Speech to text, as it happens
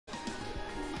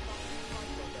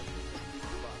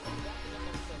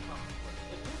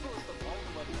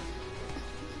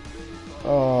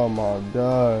Oh my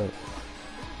god.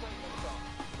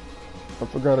 I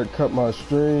forgot to cut my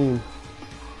stream.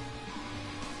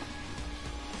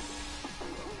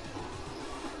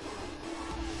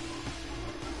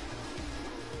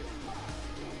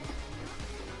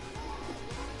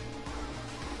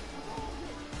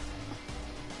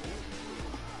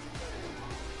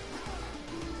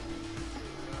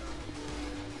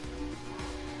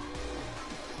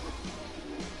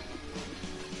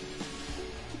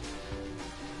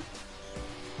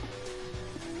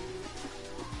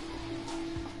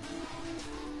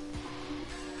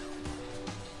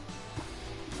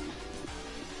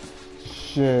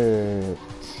 Shit.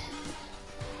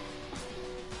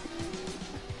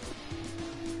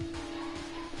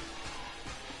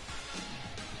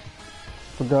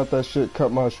 Forgot that shit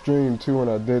cut my stream too when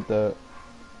I did that.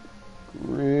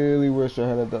 Really wish I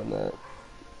hadn't done that.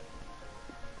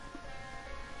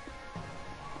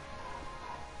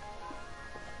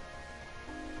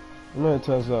 How many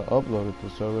times I uploaded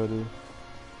this already?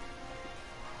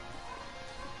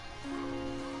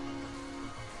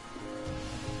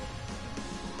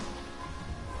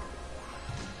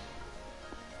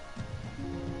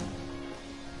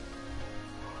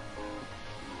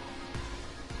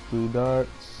 Three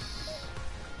dots.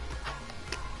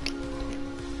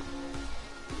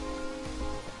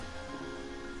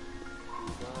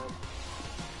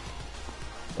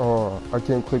 Oh, I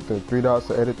can't click the three dots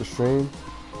to edit the stream.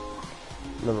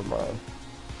 Never mind.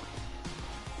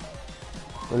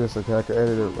 I guess okay, I can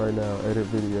edit it right now. Edit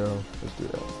video. Let's do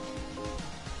that.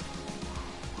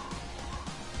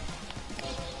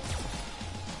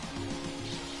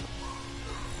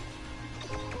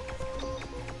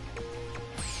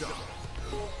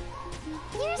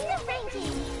 Here's the ranking.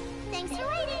 Thanks for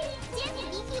waiting. Danny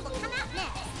Beefy will come out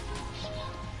next.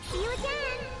 See you again.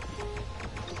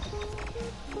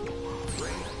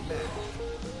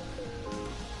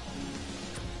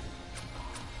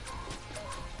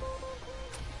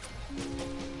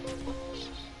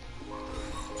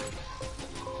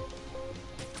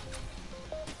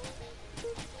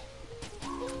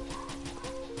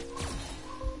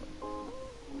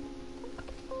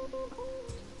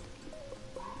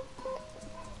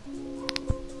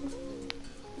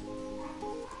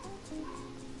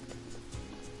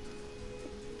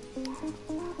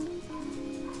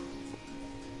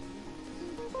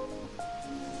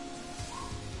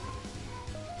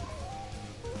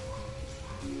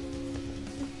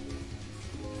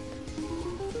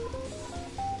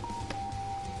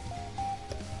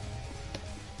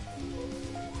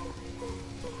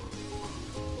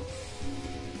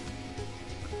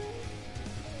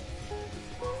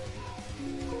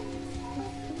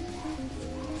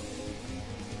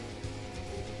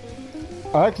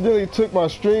 I accidentally took my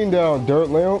stream down, Dirt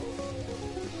Lamp.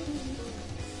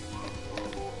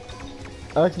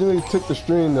 I accidentally took the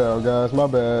stream down, guys. My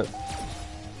bad.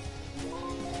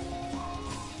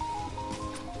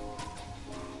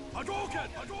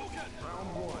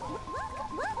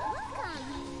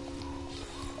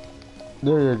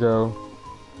 There you go.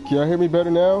 Can y'all hear me better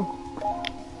now?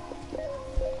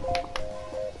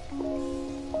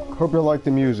 Hope you like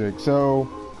the music. So,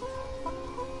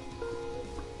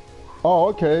 oh,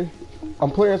 okay. I'm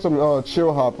playing some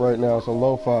chill hop right now, some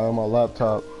lo-fi on my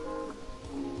laptop.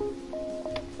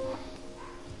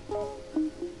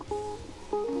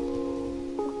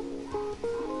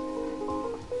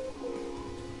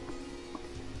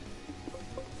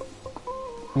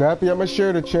 Nappy, I'm gonna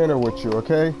share the channel with you,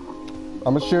 okay?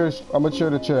 I'm gonna share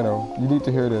the channel. You need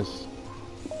to hear this.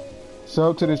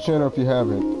 Sub to this channel if you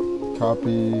haven't.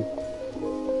 Copy.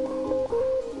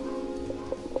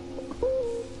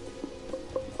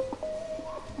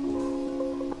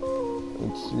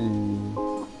 Let's see.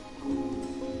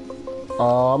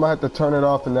 I'm gonna have to turn it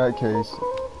off in that case.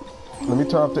 Let me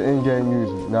turn off the in-game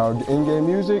music. Now, in-game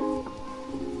music,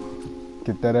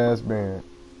 get that ass banned.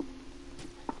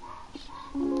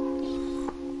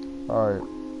 Alright.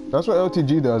 That's what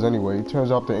LTG does anyway. He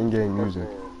turns off the in-game music.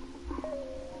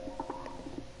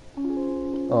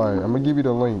 Alright, I'm gonna give you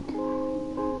the link.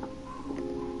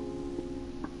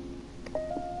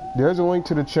 There's a link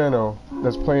to the channel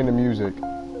that's playing the music.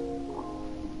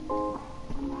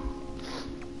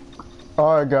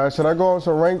 Alright guys, should I go on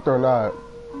some ranked or not?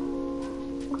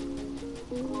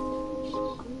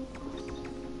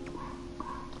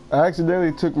 I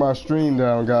accidentally took my stream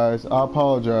down, guys. I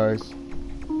apologize.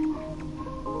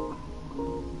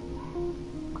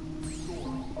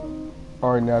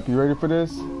 Alright, Nap, you ready for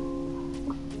this?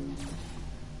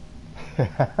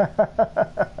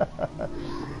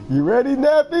 You ready,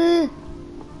 Nappy?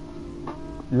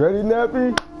 You ready,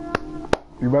 Nappy?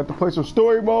 We about to play some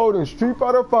story mode in Street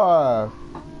Fighter 5.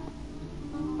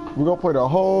 We're gonna play the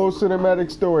whole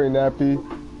cinematic story, Nappy.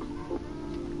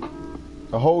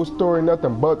 The whole story,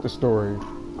 nothing but the story.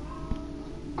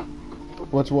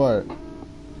 What's what?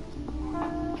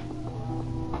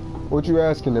 What you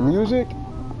asking, the music?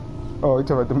 Oh, you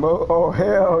talking about the mode? Oh,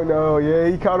 hell no. Yeah,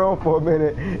 he caught on for a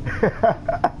minute.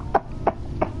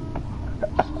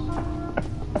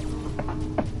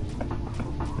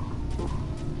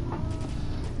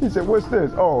 He said, what's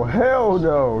this? Oh, hell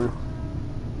no.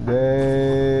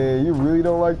 Dang, you really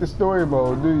don't like the story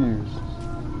mode, do you?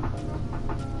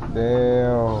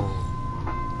 Damn.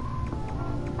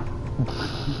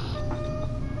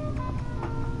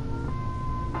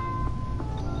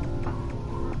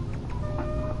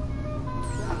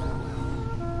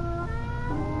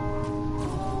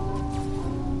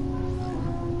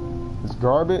 It's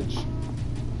garbage.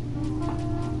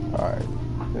 All right,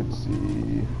 let's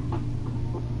see.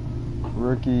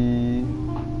 Rookie.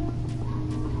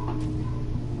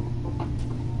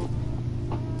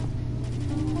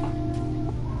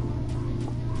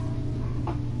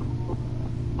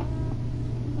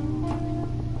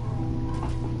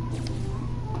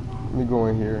 Let me go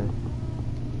in here.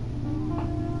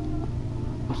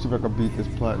 Let's see if I can beat this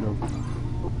platinum.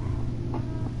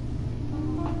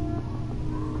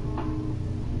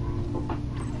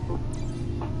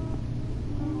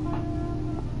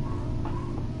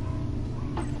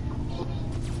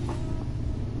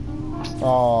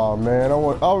 Oh man, I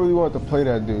really want to play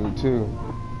that dude too.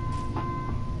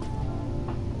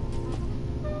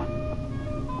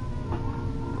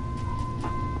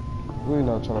 Really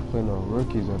not trying to play no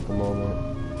rookies at the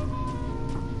moment.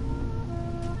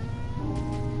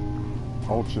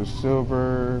 Ultra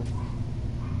Silver,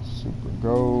 Super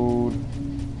Gold.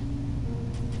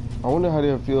 I wonder how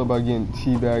they'll feel about getting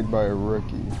teabagged by a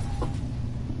rookie.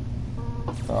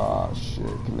 Ah shit,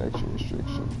 connection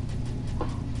restriction.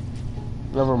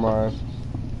 Never mind.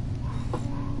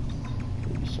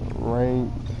 Maybe some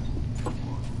ranked.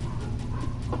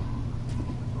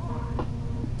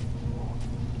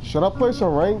 Should I play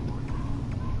some ranked?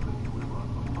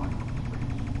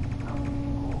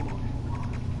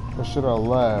 Or should I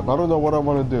lab? I don't know what I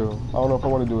want to do. I don't know if I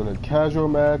want to do it in a casual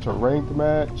match, a ranked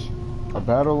match, a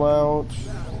battle lounge.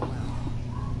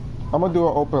 I'm going to do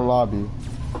an open lobby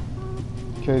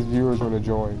in case viewers want to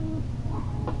join.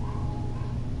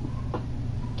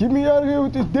 Get me out of here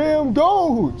with this damn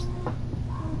gold!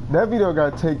 That video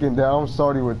got taken down. I'm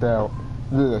sorry with that.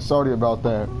 Yeah, sorry about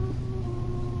that.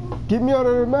 Get me out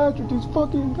of the match with these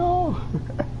fucking gold.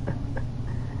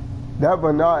 That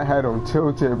Banat had him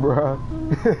tilted, bruh.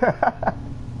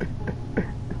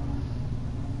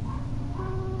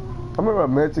 I remember a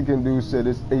Mexican dude said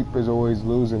this ape is always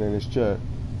losing in his chat.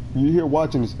 You here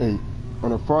watching this ape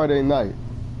on a Friday night,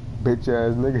 bitch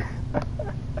ass nigga.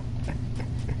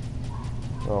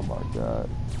 Oh my god.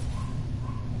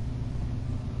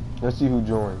 Let's see who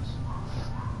joins.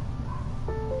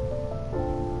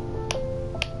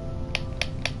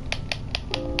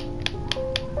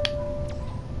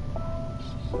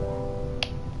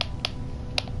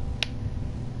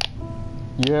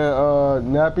 Yeah,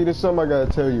 Nappy, there's something I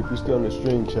gotta tell you if you're still in the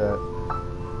stream chat.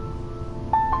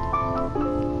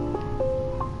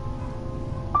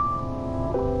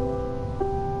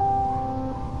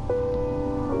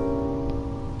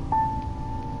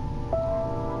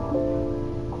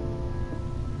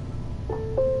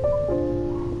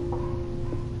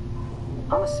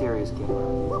 I'm a serious gamer,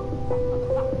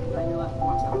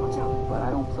 but I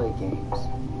don't play games.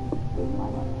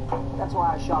 That's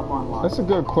why I shop online. That's a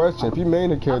good question. If you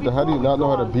main a character, how do you not know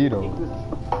how to beat him?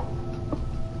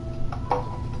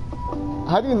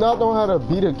 How do you not know how to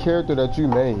beat a character that you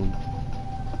main?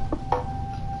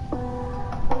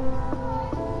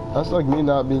 That's like me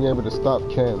not being able to stop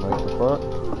Ken. Like, the fuck?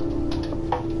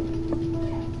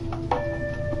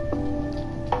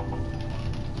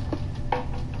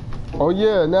 Oh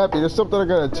yeah, Nappy, there's something I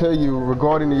gotta tell you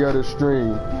regarding the other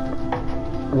stream.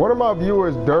 One of my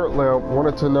viewers, Dirt Lamp,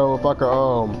 wanted to know if I could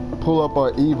pull up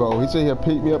on Evo. He said he'll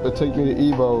pick me up and take me to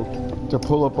Evo to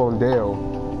pull up on Dale.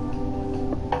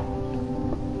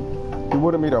 He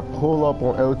wanted me to pull up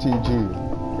on LTG,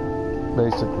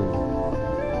 basically.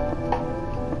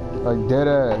 Like dead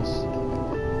ass.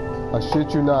 I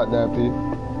shit you not, Nappy.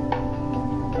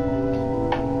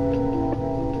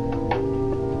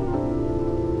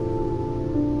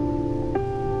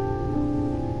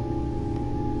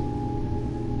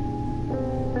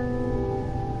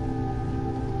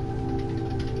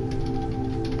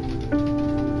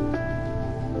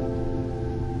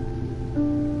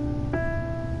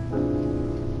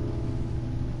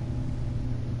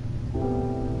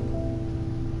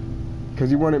 Cause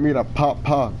he wanted me to pop,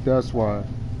 that's why.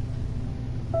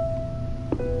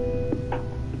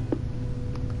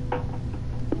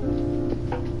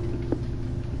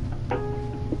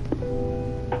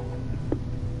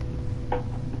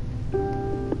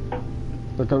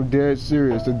 Like, I'm dead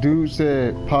serious. The dude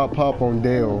said pop on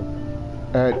Dale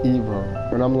at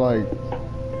Evo. And I'm like,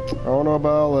 I don't know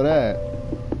about all of that.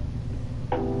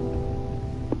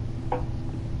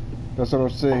 That's what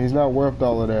I'm saying. He's not worth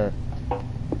all of that.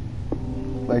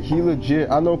 Like, he legit,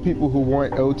 I know people who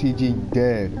want LTG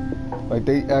dead. Like,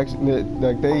 they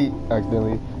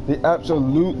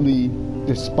absolutely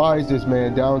despise this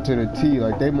man down to the T.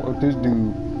 Like, they want this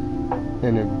dude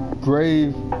in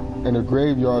a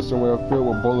graveyard somewhere filled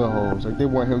with bullet holes. Like, they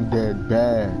want him dead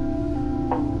bad.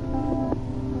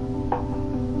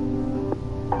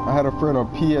 I had a friend on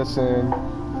PSN,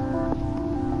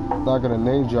 not gonna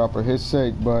name drop for his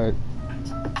sake, but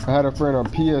I had a friend on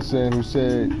PSN who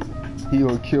said he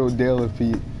would kill Dale if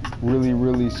he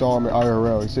really saw him in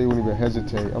IRL. He said he wouldn't even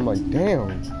hesitate. I'm like,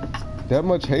 damn, that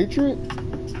much hatred?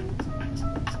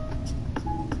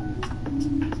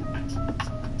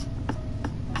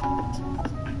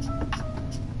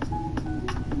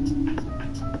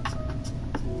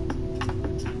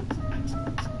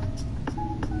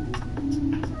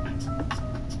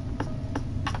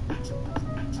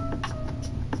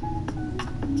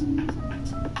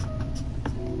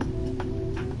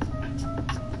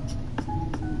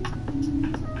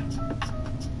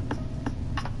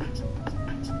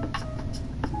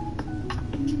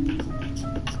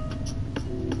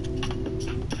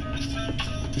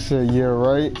 He said, yeah,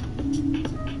 right.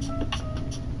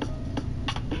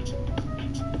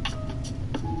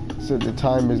 Said the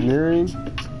time is nearing.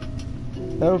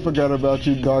 I haven't forgot about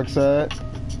you, Darkside.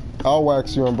 I'll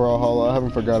wax you on Brawlhalla. I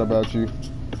haven't forgot about you.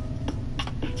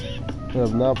 I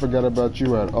have not forgot about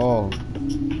you at all.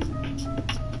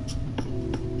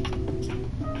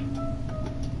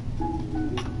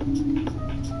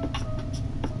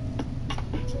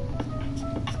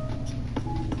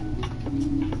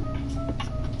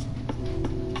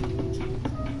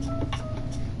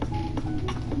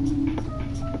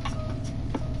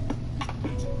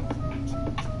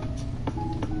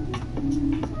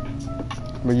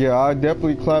 But yeah, I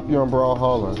definitely clap you on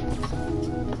Brawlhalla.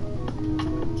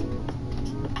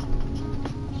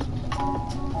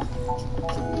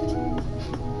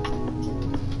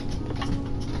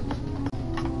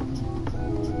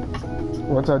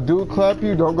 Once I do clap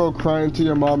you, don't go crying to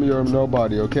your mommy or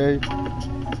nobody, okay?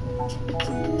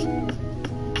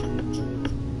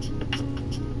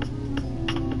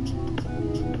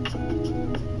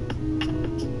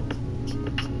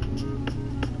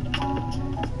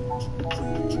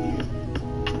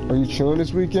 Are you chilling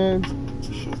this weekend?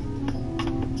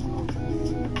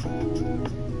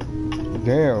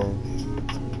 Damn.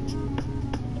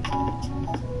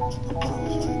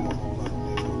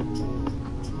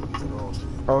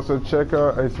 Also check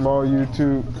out a small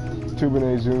YouTube in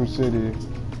a Zoom City.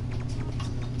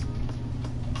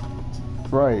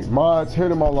 Right, mods,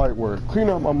 hit my light work. Clean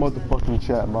up my motherfucking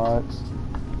chat, mods.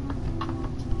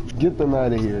 Get them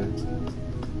out of here.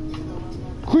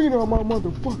 Clean up my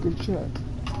motherfucking chat.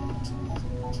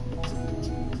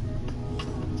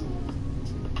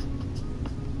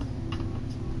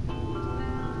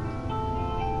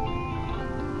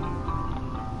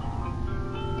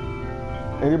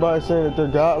 Anybody saying that they're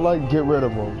godlike, get rid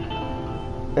of them.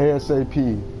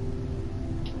 ASAP.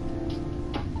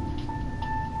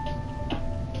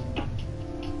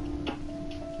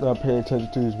 Not paying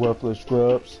attention to these worthless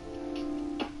scrubs.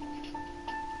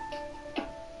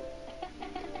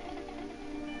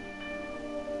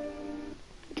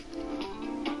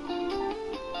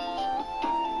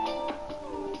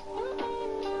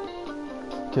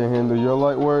 Can't handle your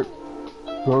light work.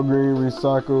 Go green,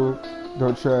 recycle.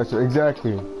 Don't trash it.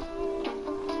 Exactly.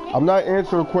 I'm not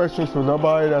answering questions from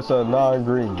nobody that's a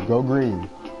non-green. Go green.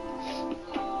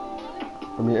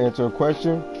 Let me answer a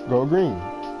question. Go green.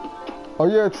 Oh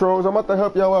yeah, trolls. I'm about to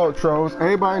help y'all out, trolls.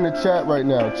 Everybody in the chat right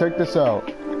now, check this out.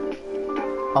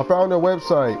 I found a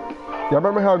website. Y'all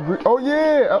remember how Greed... Oh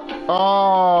yeah!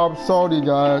 Oh, I'm salty,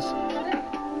 guys.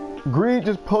 Greed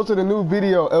just posted a new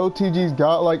video. LTG's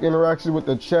godlike interaction with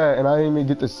the chat, and I didn't even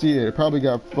get to see it. It probably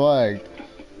got flagged.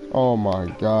 Oh my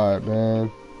god,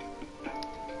 man.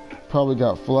 Probably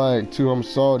got flagged too. I'm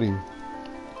salty.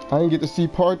 I didn't get to see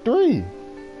part 3.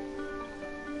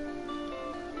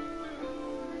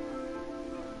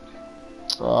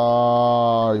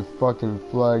 Ah, you fucking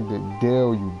flagged it,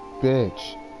 Dale, you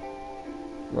bitch.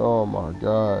 Oh my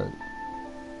god.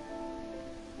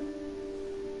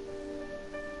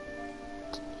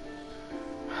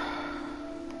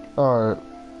 Alright.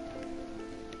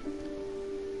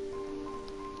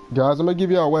 Guys, I'm gonna give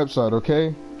y'all a website,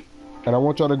 okay? And I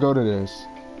want y'all to go to this.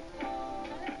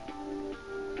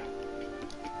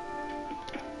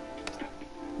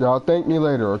 Y'all thank me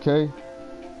later, okay?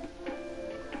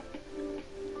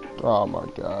 Oh my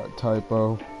god,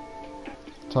 typo.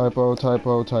 Typo,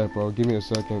 typo, typo. Give me a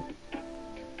second.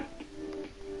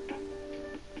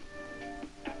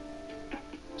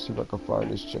 See if I can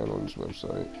find this channel on this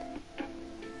website.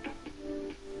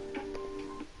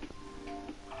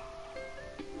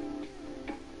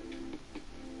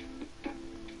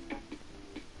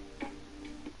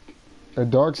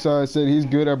 And Darkside said he's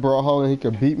good at Brawlhalla and he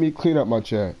could beat me. Clean up my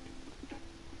chat.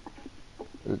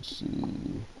 Let's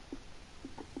see.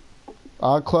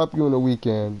 I'll clap you on the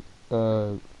weekend,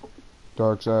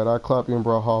 Darkside. I'll clap you in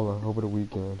Brawlhalla over the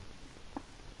weekend.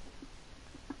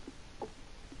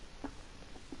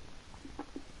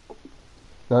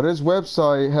 Now this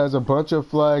website has a bunch of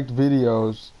flagged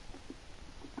videos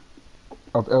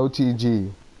of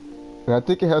LTG. And I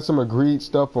think it has some agreed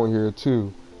stuff on here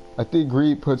too. I think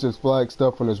Greed puts his flag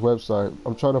stuff on his website.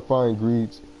 I'm trying to find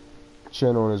Greed's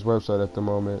channel on his website at the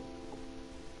moment.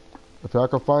 If y'all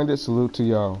can find it, salute to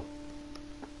y'all.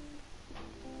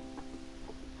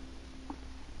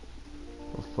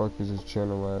 Where the fuck is his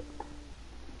channel at?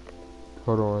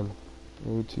 Hold on.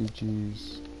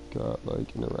 OTG's got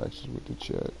like interactions with the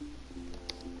chat.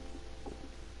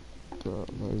 Got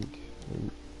like.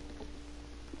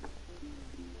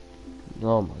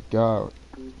 Oh my god.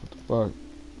 What the fuck?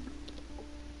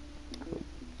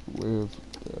 With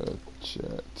the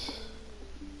chat.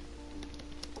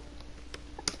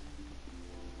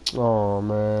 Oh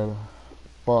man.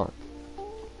 Fuck.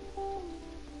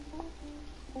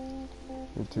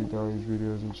 They take down these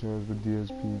videos and channels, but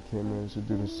DSP can't manage to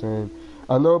do the same.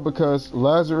 I know because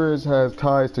Lazarus has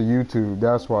ties to YouTube.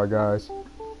 That's why, guys.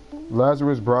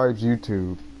 Lazarus bribes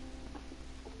YouTube.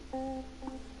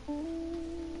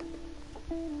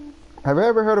 Have you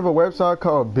ever heard of a website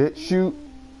called BitChute?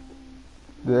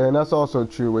 Yeah, and that's also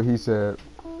true what he said.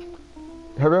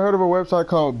 Have you heard of a website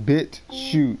called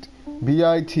BitChute?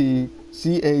 BITCHUTE.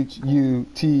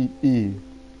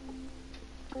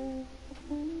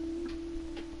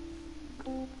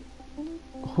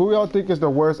 Who y'all think is the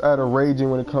worst at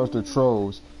raging when it comes to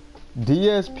trolls?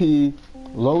 DSP,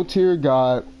 Low Tier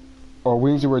God, or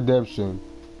Wings of Redemption?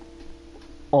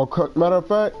 Or matter of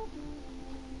fact,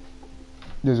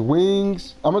 there's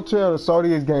Wings. I'm gonna tell you the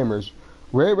saltiest gamers.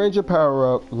 Red Ranger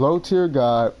Power Up, Low Tier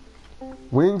God,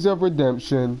 Wings of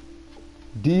Redemption,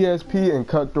 DSP, and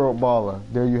Cutthroat Baller.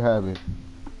 There you have it.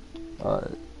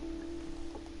 Alright.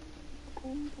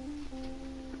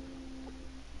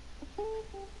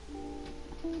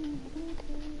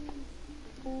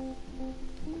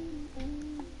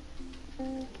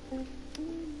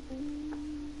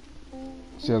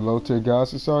 Said Low Tier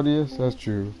God is saltiest? That's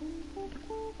true.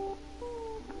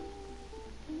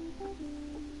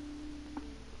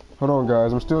 Hold on,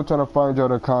 guys. I'm still trying to find y'all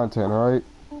the content, alright?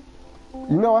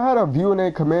 You know, I had a viewer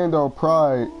named Commando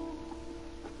Pride.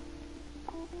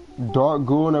 Dark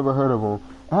Ghoul, never heard of him.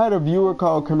 I had a viewer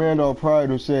called Commando Pride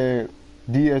who said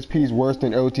DSP's worse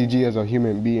than LTG as a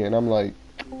human being. I'm like,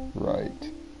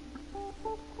 right.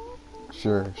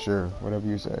 Sure, whatever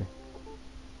you say.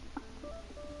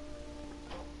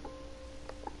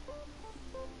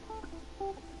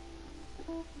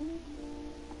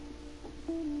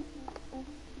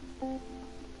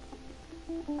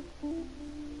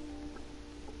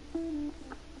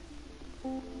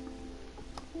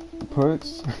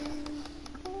 Puts.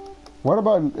 What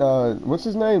about what's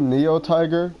his name? Neo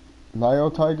Tiger,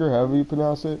 however you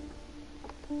pronounce it.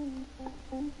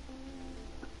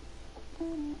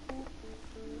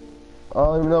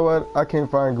 You know what? I can't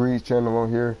find Greed's channel on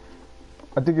here.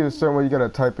 I think there's a certain way you gotta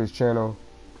type his channel.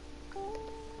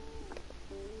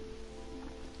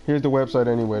 Here's the website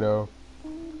anyway, though.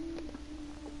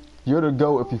 You're the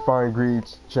GOAT if you find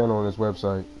Greed's channel on his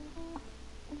website.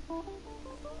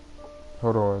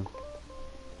 Hold on.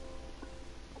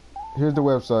 Here's the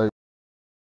website.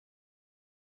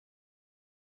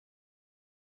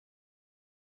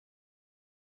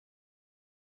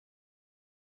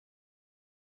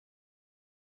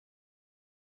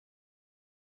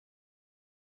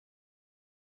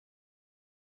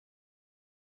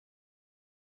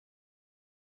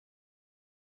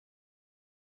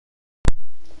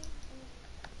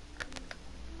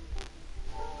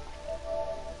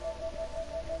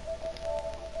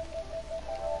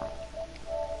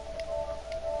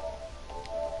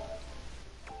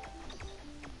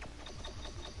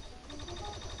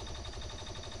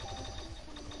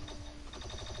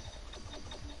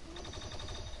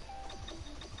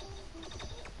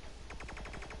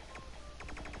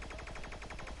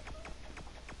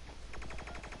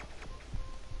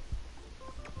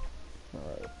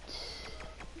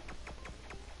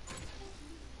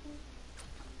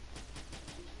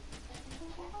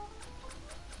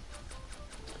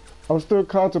 I'm still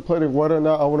contemplating whether or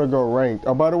not I want to go ranked.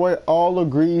 Oh, by the way, all the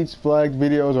Greed's flagged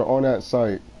videos are on that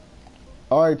site.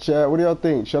 Alright, chat, what do y'all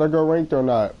think? Should I go ranked or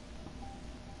not?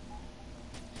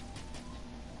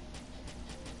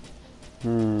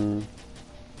 Do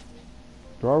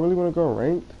I really want to go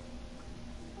ranked?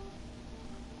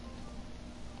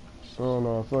 So, I don't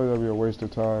know. I feel like that'd be a waste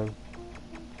of time.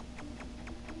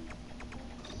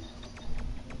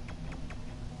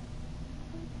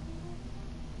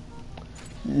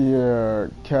 Yeah,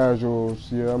 casuals.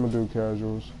 Yeah, I'm gonna do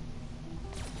casuals.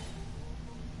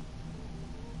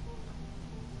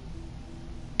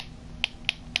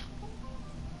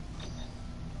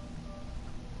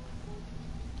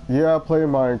 Yeah, I play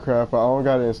Minecraft, but I don't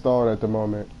got it installed at the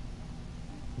moment.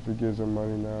 If it gives them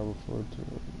money now before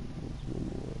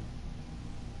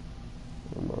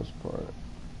for the most part.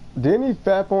 Didn't he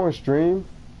fap on stream?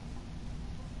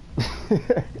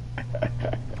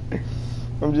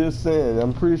 I'm just saying,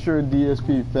 I'm pretty sure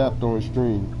DSP fapped on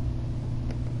stream.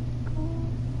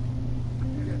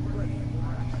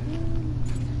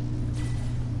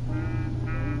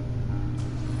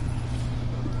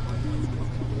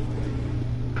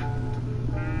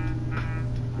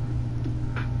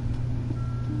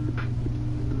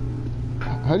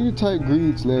 How do you type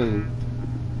Greed's name?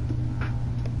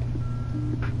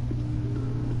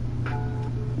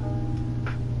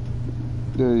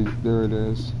 There it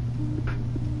is.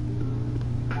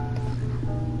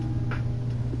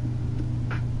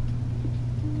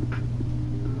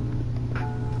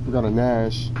 We got a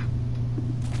Nash.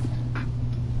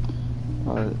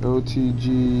 Alright,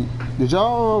 OTG. Did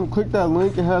y'all click that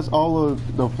link? It has all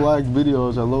of the flagged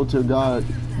videos that LOTION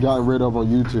got rid of on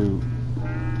YouTube.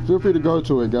 Feel free to go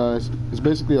to it, guys. It's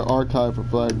basically an archive for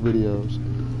flagged videos.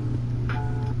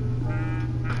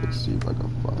 Let's see if I can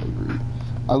find Greed.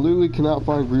 I literally cannot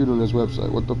find Greed on this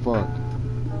website. What the fuck?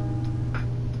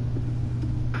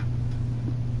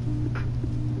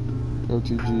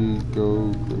 OTG,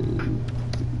 go Greed.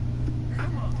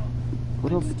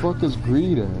 Where the fuck is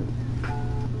Greed at?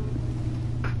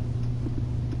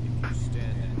 If you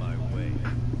stand in my way,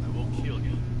 I will kill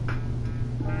you.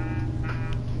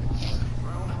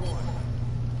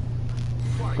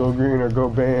 Go green or go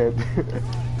banned.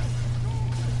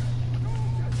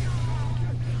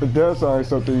 It does sound like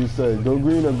something you say. Go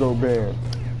green or go banned.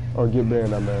 Or get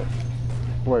banned, I meant.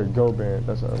 Wait, go banned.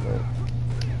 That's what I meant.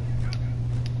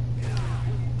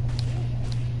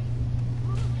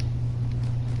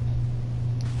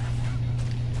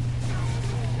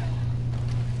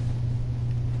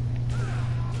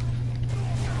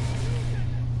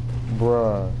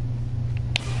 Bruh.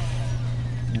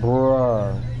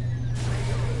 Bruh.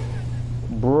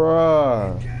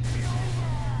 Bruh.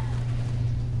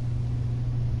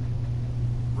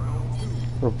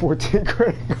 For 14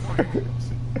 credit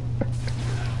cards.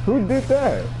 Who did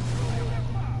that?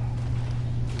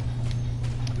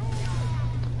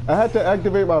 I had to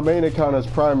activate my main account as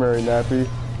primary, Nappy.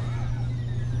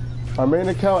 My main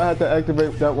account, I had to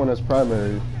activate that one as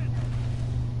primary.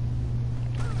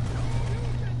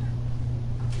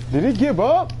 Did he give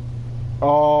up?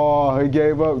 Oh, he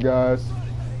gave up, guys.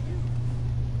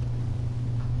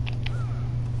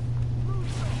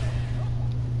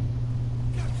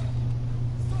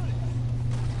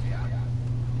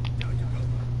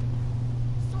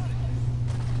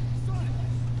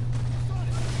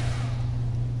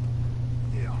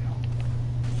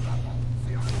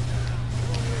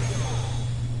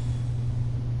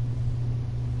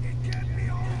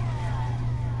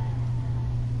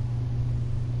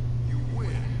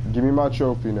 Give me my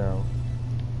trophy now.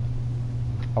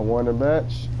 I won a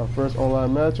match, our first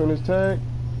online match on this tag,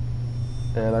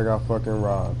 and I got fucking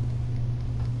robbed.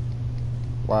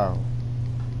 Wow.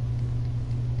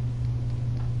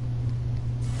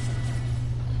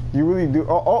 You really do?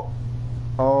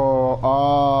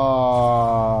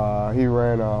 He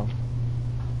ran off.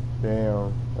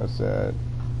 Damn, that's sad.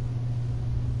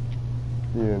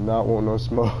 He did not want no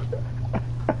smoke.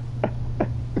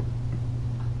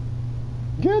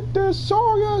 Get this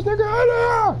sorry ass nigga out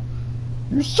of here!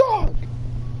 You suck!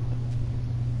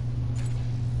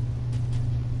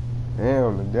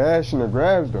 Damn, the dash and the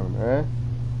grabs though, man.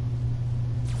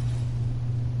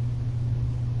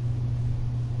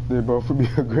 They both would be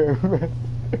a grab, man.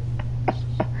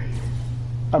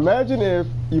 Imagine if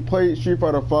you played Street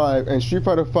Fighter 5 and Street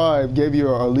Fighter 5 gave you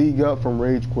a league up from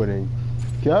rage quitting.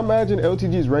 Can you imagine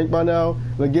LTG's rank by now?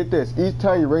 Like, get this, each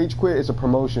time you rage quit, it's a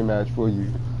promotion match for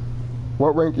you.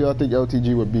 What rank do y'all think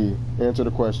LTG would be? Answer the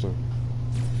question.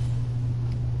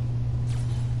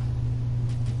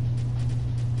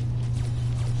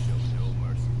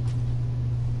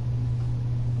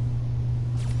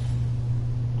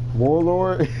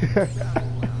 Warlord?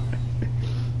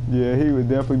 Yeah, he would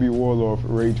definitely be Warlord for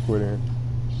rage quitting.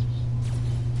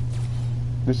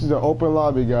 This is an open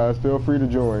lobby, guys. Feel free to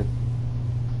join.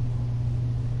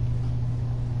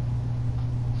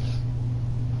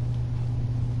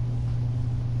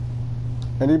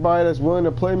 Anybody that's willing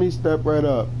to play me, step right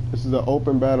up. This is an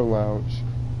open battle lounge.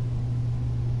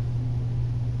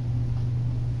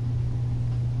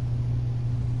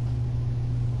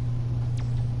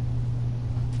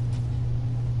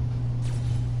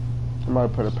 I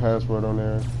might put a password on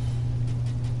there.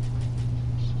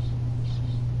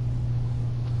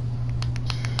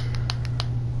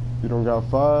 You don't got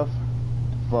 5?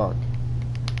 Fuck.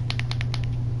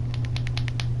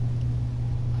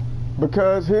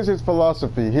 Because here's his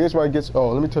philosophy. Here's why he gets...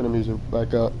 Oh, let me turn the music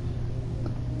back up.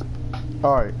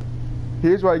 Alright.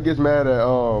 Here's why he gets mad at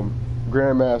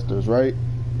Grandmasters, right?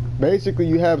 Basically,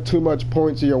 you have too much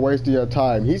points and you're wasting your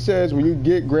time. He says when you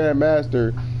get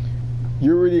Grandmaster,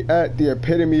 you're already at the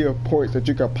epitome of points that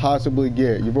you could possibly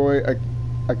get. You've already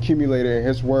accumulated, in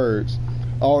his words,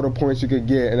 all the points you could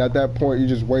get. And at that point, you're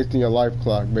just wasting your life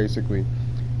clock, basically.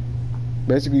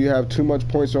 Basically, you have too much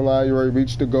points online, you already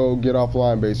reached the goal, get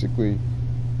offline, basically.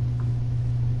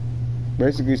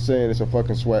 Basically saying it's a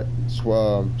fucking sweat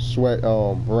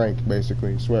rank,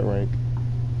 basically. Sweat rank.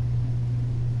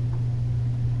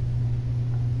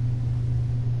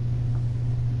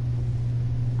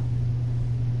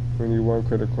 We need one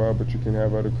credit card, but you can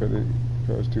have other credit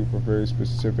cards too for very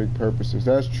specific purposes.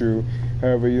 That's true.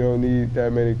 However, you don't need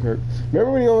that many credit.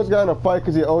 Remember when he almost got in a fight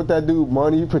because he owed that dude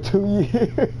money for 2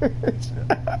 years?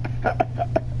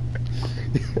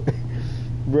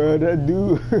 Bro, that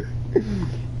dude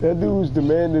was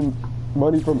demanding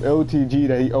money from LTG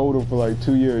that he owed him for like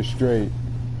 2 years straight.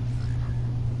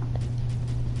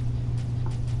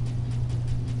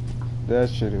 That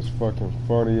shit is fucking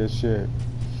funny as shit.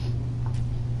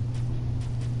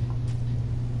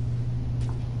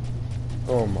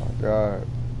 Oh my god.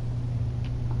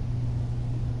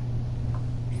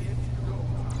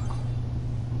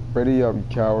 Ready up, you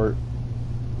coward.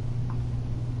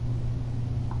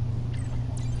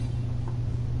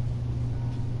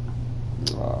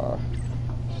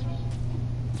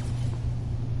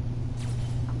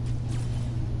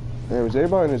 Damn, is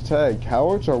everybody in his tag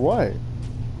cowards or what?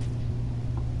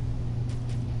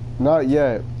 Not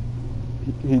yet.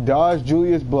 He dodged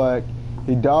Julius Black.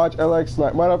 He dodged LX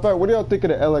Sniper. Matter of fact, what do y'all think of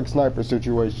the LX Sniper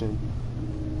situation?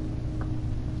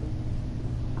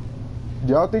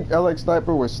 Do y'all think LX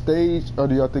Sniper was staged or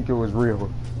do y'all think it was real?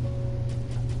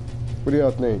 What do y'all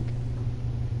think?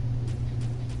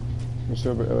 I'm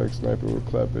sure if LX Sniper would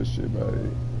clap his shit about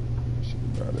it.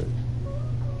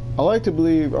 I like to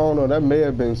believe, I don't know, that may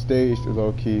have been staged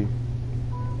low key.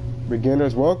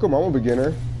 Beginners, welcome. I'm a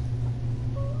beginner.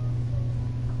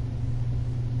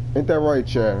 Ain't that right,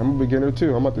 Chad? I'm a beginner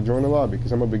too. I'm about to join the lobby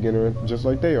because I'm a beginner just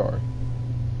like they are.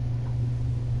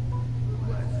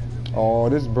 Oh,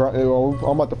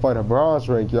 I'm about to fight a bronze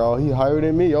rank, y'all. He higher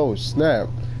than me. Oh, snap.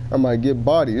 I might get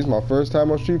body. This is my first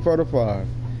time on Street Fighter 5.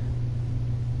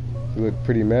 You look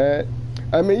pretty mad.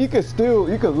 I mean, you could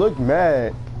look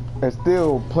mad and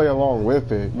still play along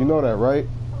with it. You know that, right?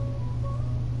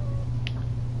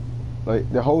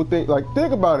 Like, the whole thing, like,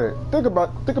 think about it. Think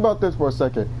about this for a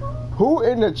second. Who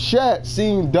in the chat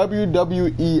seen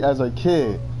WWE as a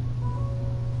kid?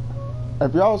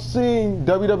 If y'all seen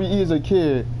WWE as a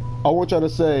kid, I want y'all to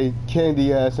say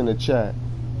candy ass in the chat.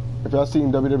 If y'all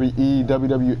seen WWE,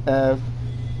 WWF,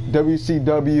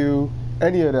 WCW,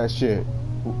 any of that shit.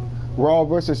 Raw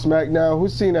versus SmackDown,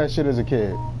 who's seen that shit as a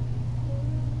kid?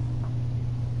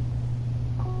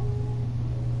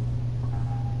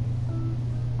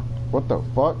 What the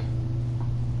fuck?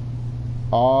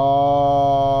 Oh,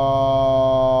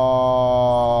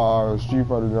 Street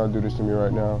Fighter did not do this to me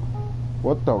right now.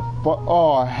 What the fuck?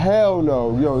 Oh, hell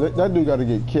no. Yo, that dude gotta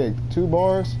get kicked. 2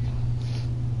 bars?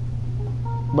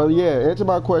 But yeah, answer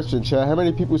my question, chat. How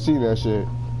many people seen that shit?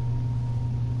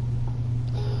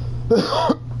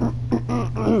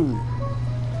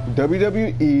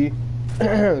 WWE,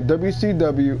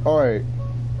 WCW, alright.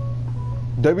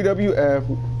 WWF.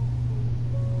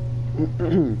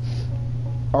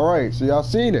 Alright, so y'all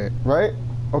seen it, right?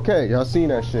 Okay, y'all seen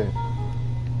that shit.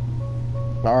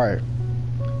 Alright.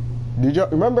 Did y'all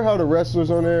remember how the wrestlers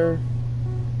on there?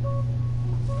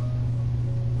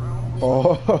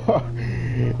 Oh,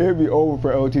 it'd be over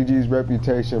for LTG's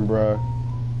reputation, bruh.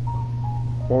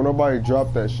 Won't nobody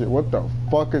drop that shit. What the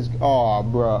fuck is... Oh,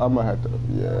 bruh, I'm gonna have to...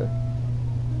 Yeah.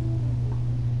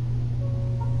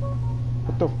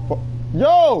 What the fuck?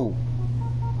 Yo!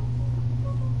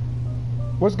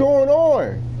 What's going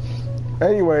on?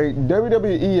 Anyway,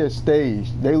 WWE is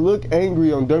staged. They look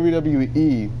angry on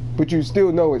WWE, but you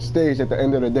still know it's staged at the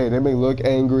end of the day. They may look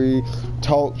angry,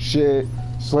 talk shit,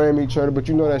 slam each other, but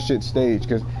you know that shit's staged.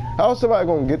 Because how is somebody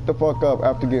gonna get the fuck up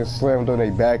after getting slammed on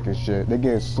their back and shit? They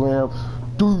getting slammed,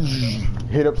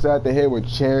 hit upside the head with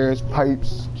chairs,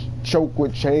 pipes, choked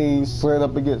with chains, slammed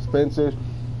up against fences,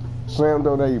 slammed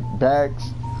on their backs.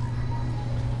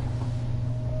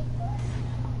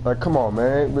 Like, come on,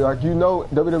 man. Like, you know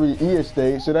WWE is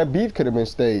staged, so that beef could have been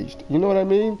staged. You know what I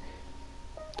mean?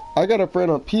 I got a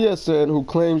friend on PSN who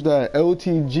claims that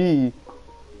LTG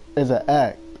is an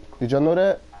act. Did y'all know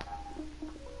that?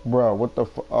 Bro, what the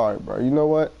fuck? Alright, bro. You know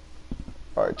what?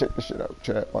 Alright, check this shit out,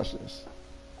 chat. Watch this.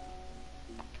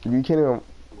 You can't even...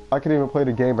 I can't even play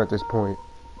the game at this point.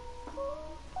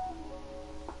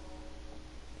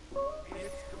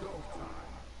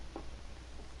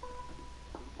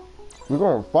 We're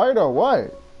gonna fight or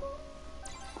what?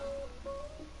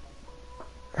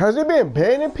 Has it been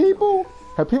banning people?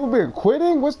 Have people been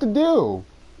quitting? What's the deal?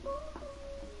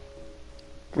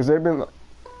 Cause they've been.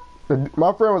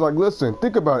 My friend was like, "Listen,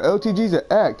 think about it. LTG's an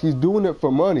act. He's doing it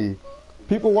for money.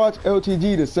 People watch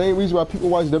LTG the same reason why people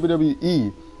watch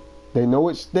WWE. They know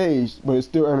it's staged, but it's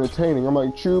still entertaining." I'm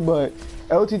like, "True, but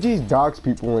LTG's dox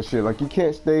people and shit. Like, you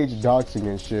can't stage doxing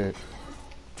and shit.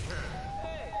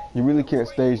 You really can't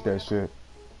stage that shit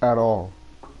at all.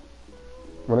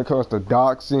 When it comes to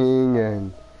doxing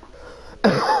and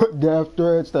death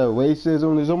threats, that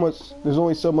racism, there's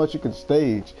only so much you can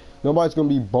stage. Nobody's gonna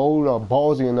be bold or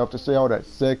ballsy enough to say all that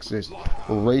sexist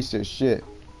or racist shit."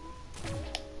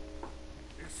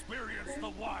 Experience the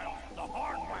wild the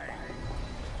hard way.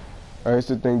 I used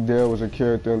to think Dale was a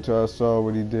character until I saw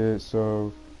what he did,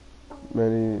 so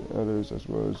many others as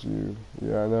well as you.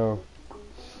 Yeah, I know.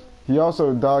 He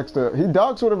also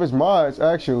doxed one of his mods,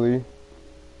 actually.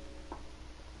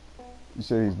 You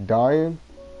said he's dying?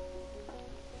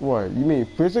 What, you mean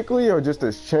physically or just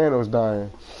his channel's dying?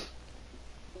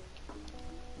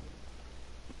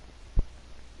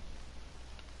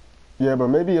 Yeah, but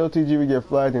maybe LTG will get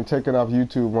flagged and taken off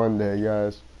YouTube one day,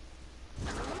 guys.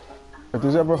 If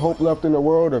there's ever hope left in the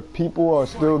world, if people are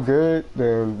still good,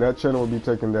 then that channel will be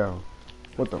taken down.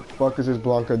 What the fuck is this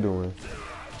Blanca doing?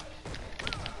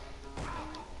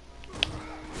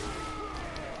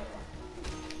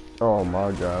 Oh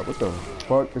my god, what the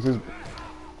fuck is this?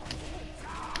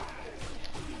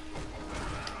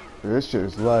 This shit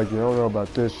is laggy, I don't know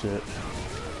about this shit.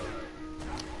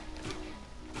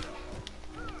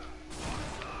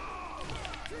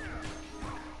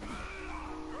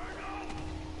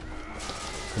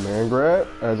 Command grab,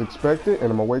 as expected,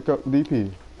 and I'm gonna wake up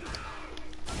DP.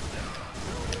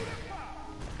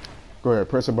 Go ahead,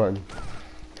 press a button.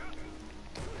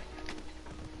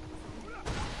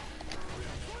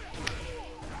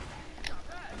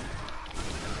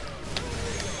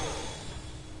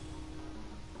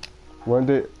 One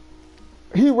day,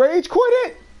 he rage quit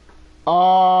it?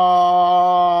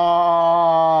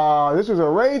 This was a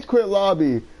rage quit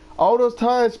lobby. All those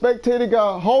times spectating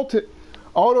got halted.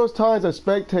 All those times that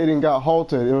spectating got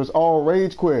halted. It was all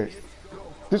rage quit.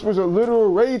 This was a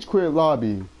literal rage quit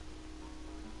lobby.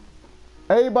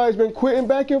 Everybody's been quitting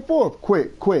back and forth.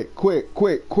 Quit, quit, quit,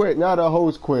 quit, quit. Now the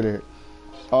host quit it.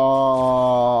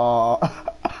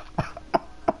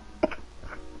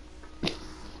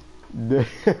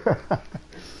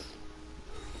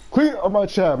 Clean up my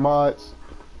chat, mods.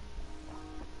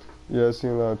 Yeah, I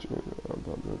seen a lot of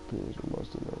unpopular opinions from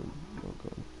most of them.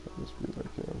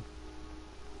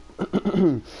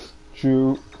 Okay,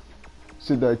 True.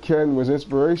 Said that Ken was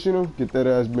inspirational. Get that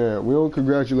ass man. We don't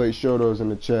congratulate Shotos in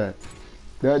the chat.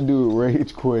 That dude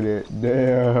rage quit it.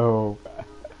 Damn.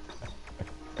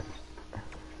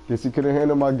 Guess he couldn't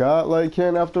handle my god like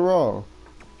Ken after all.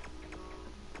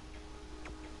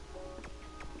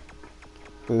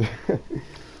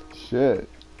 Shit.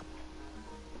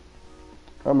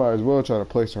 I might as well try to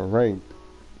play some ranked.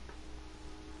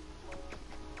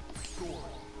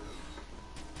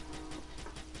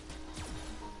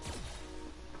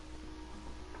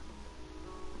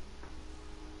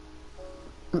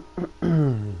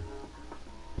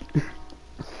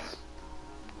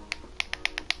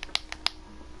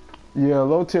 Yeah,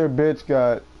 low tier bitch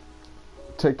got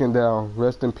taken down.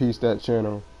 Rest in peace, that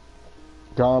channel.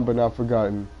 Gone but not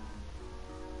forgotten.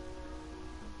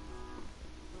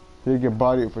 He'd get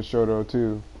bodied for Shoto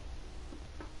too.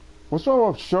 What's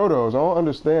wrong with Shotos? I don't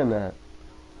understand that.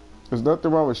 There's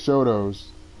nothing wrong with Shotos.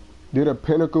 They're the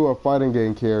pinnacle of fighting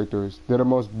game characters. They're the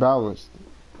most balanced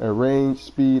in range,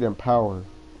 speed, and power.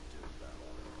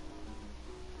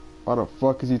 Why the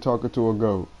fuck is he talking to a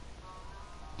goat?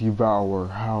 Devour,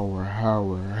 Howard.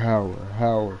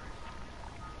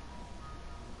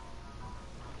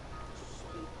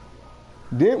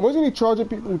 Wasn't he charging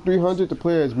people 300 to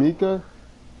play as Mika?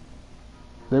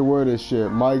 They were this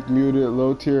shit. Mike muted,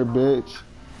 low tier bitch.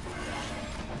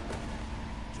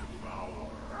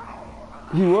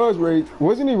 He was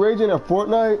wasn't he raging at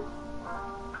Fortnite?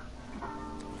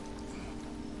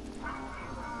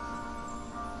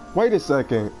 Wait a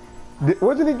second.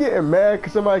 Wasn't he getting mad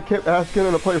because somebody kept asking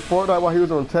him to play Fortnite while he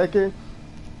was on Tekken?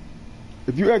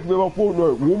 If you ask me about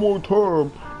Fortnite one more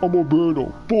time, I'm gonna beat the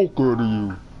fuck out of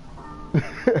you.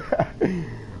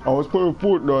 I was playing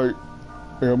Fortnite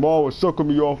and Mom was sucking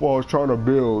me off while I was trying to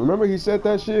build. Remember he said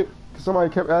that shit? Somebody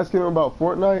kept asking him about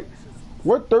Fortnite?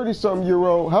 What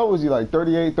 30-something-year-old, how old was he, like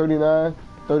 38, 39,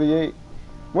 38?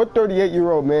 What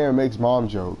 38-year-old man makes mom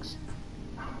jokes?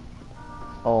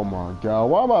 Oh my god,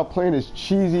 why am I playing this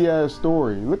cheesy ass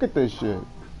story? Look at this shit.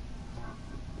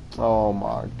 Oh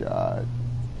my god.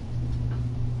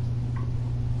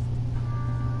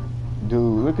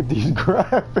 Dude, look at these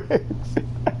graphics.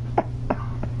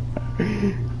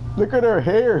 Look at her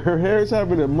hair. Her hair is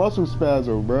having a muscle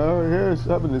spasm, bro. Her hair is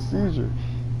having a seizure.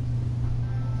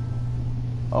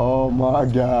 Oh my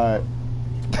god.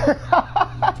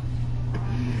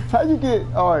 How you get...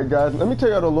 Alright guys, let me tell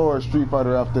you the lore of Street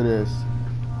Fighter after this.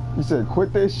 You said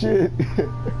quit this shit?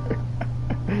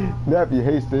 Nappy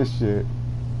hates this shit.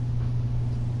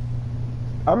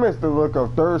 I missed the look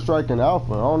of Third Strike and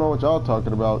Alpha. I don't know what y'all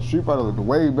talking about. Street Fighter looked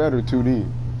way better 2D.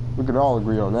 We can all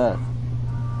agree on that.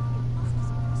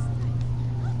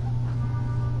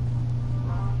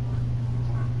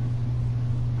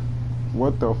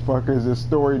 What the fuck is this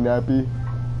story, Nappy?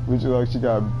 Would you like she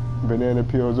got banana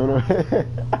peels on her head?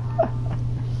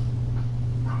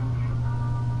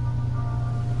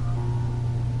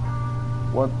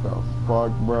 What the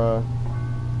fuck, bruh?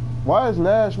 Why is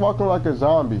Nash walking like a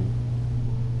zombie?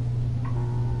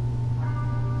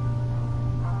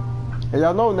 And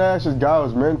y'all know Nash is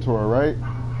Guile's mentor, right?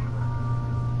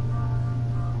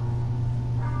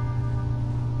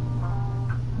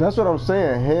 That's what I'm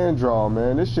saying, hand draw,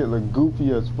 man. This shit look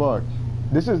goofy as fuck.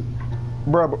 This is,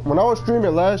 bruh, when I was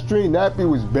streaming last stream, Nappy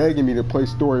was begging me to play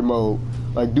story mode.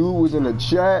 Like, dude was in the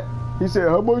chat. He said,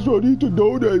 how much do I need to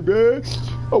donate, man?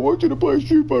 I want you to play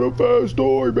Street Fighter fast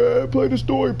story, man. Play the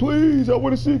story, please. I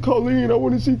want to see Colleen. I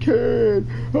want to see Karen.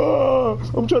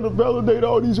 I'm trying to validate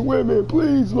all these women.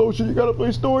 Please, Lotion, you got to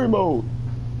play story mode.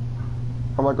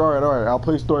 I'm like, all right, I'll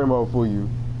play story mode for you.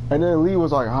 And then Lee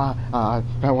was like,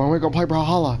 when we gonna play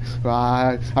Brawlhalla,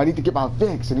 I need to get my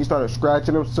fix. And he started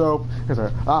scratching himself. He's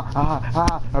like,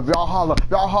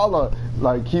 Brawlhalla.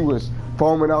 Like he was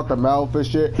foaming out the mouth and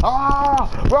shit.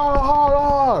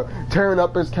 Brawlhalla! Tearing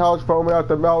up his couch, foaming out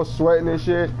the mouth, sweating and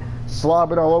shit,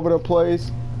 slobbing all over the place.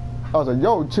 I was like,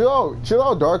 yo, chill out,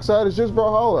 Darkseid, it's just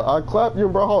Brawlhalla. I clap you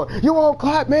in Brawlhalla. You won't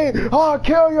clap me! I'll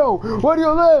kill you! Where do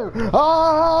you live?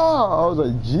 I was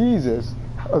like, Jesus.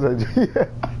 I was like, yeah.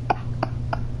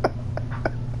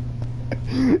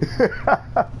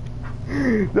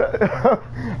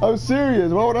 I'm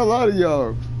serious. Why would I lie to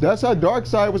y'all? That's how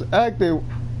Darkseid was acting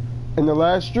in the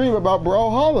last stream about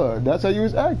Brawlhalla. That's how he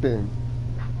was acting.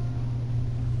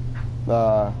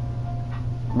 Matter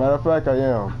of fact, I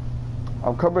am.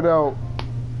 I'm coming out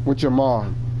with your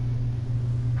mom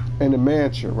in the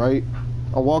mansion, right?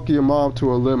 I'm walking your mom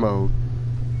to a limo.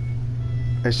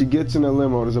 And she gets in the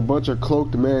limo. There's a bunch of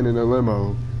cloaked men in the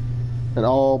limo. And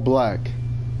all black.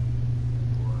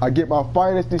 I get my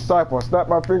finest disciple. I snap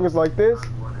my fingers like this.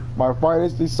 My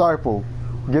finest disciple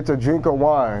gets a drink of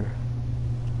wine.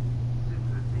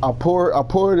 I pour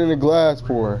it in a glass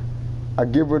for her. I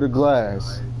give her the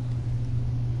glass.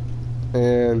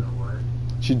 And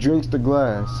she drinks the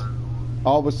glass.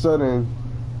 All of a sudden,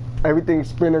 everything's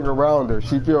spinning around her.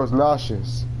 She feels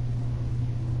nauseous.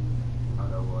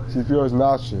 She feels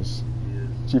nauseous.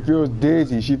 She feels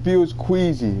dizzy. She feels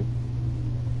queasy.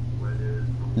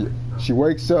 She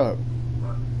wakes up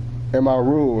in my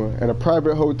room in a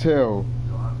private hotel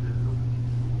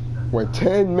with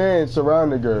 10 men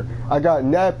surrounding her. I got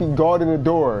Nappy guarding the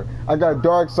door. I got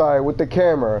Darkseid with the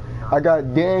camera. I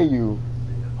got Daniel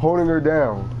holding her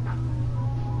down.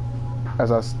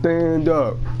 As I stand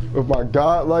up with my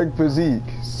godlike physique,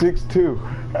 6'2".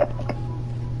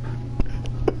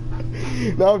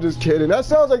 No, I'm just kidding. That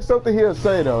sounds like something he'll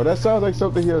say, though. That sounds like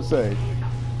something he'll say.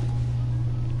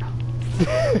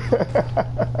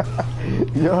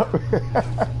 Yup.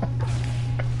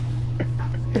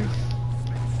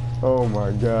 Oh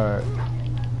my god.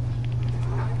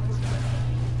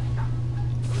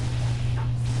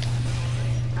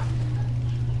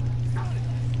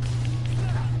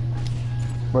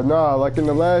 But nah, like in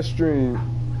the last stream,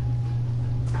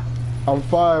 I'm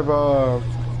 5'9",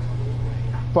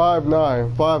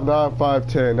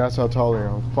 5'10". That's how tall I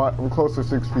am. I'm close to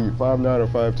 6 feet, 5'9" or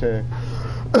 5'10".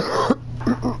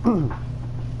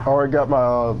 I already got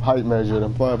my height measured.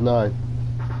 I'm 5'9"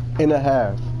 and a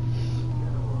half.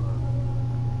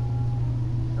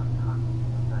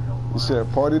 You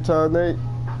said party time, Nate?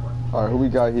 All right, who we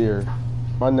got here?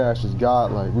 My Nash is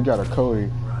godlike. We got a Cody.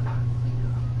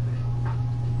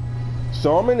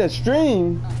 So I'm in the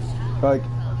stream, like,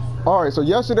 all right. So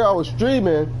yesterday I was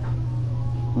streaming.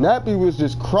 Nappy was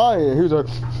just crying. He was like,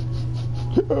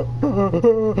 I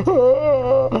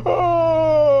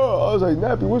was like,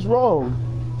 Nappy, what's wrong?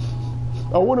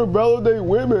 I want to validate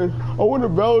women. I want to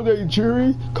validate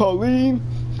Jerry, Colleen.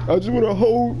 I just want to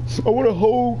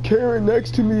hold Karen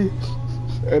next to me,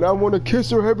 and I want to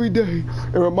kiss her every day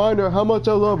and remind her how much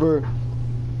I love her.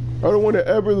 I don't want to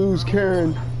ever lose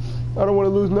Karen. I don't want to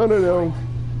lose none of them.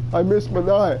 I miss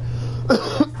Manat.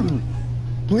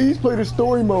 Please play the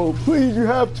story mode. Please, you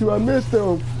have to. I miss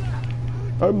them.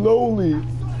 I'm lonely.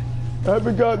 I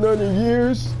haven't got none in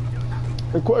years.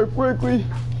 And quite frankly,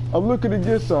 I'm looking to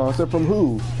get some. I said, from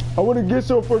who? I want to get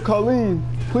some for Colleen.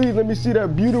 Please let me see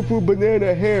that beautiful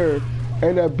banana hair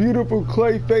and that beautiful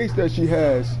clay face that she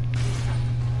has.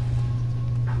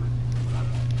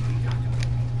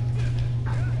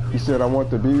 He said, I want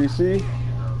the BBC.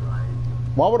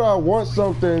 Why would I want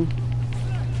something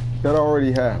that I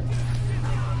already have?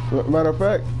 Matter of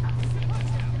fact,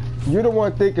 you're the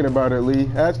one thinking about it, Lee.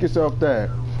 Ask yourself that.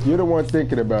 You're the one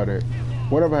thinking about it.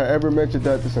 When have I ever mentioned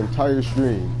that this entire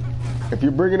stream? If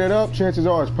you're bringing it up, chances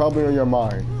are it's probably on your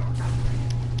mind.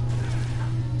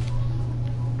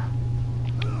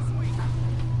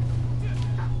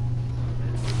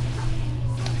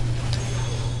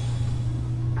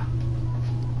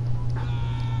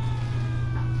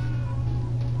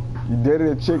 You dated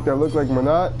a chick that looked like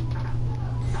Manat?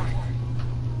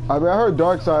 I mean, I heard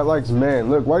Darkseid likes men.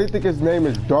 Look, why do you think his name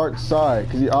is Darkseid?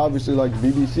 Because he obviously likes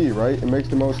BBC, right? It makes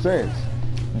the most sense.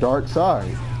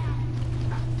 Darkseid.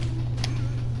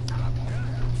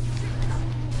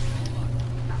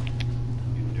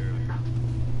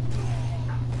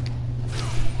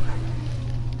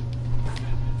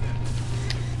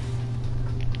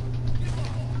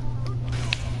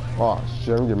 Oh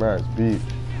shit, I'm getting my ass beat.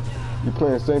 You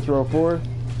playing Saints Row 4?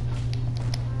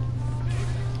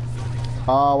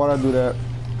 Ah, why'd I do that?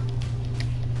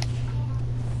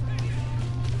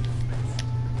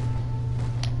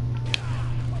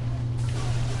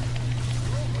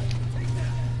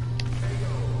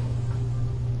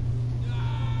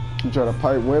 You trying to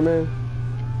pipe women?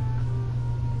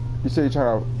 You say you're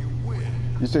trying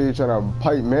to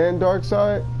pipe man,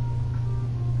 Darkseid?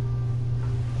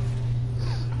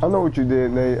 I know what you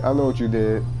did, Nate. I know what you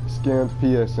did. Scammed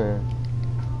PSN.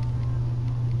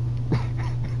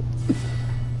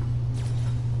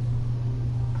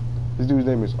 This dude's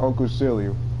name is Uncle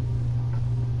Silly.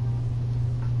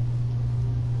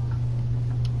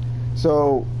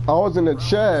 So I was in the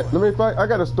chat. I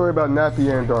got a story about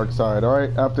Nappy and Darkseid,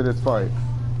 alright? After this fight.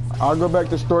 I'll go back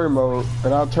to story mode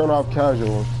and I'll turn off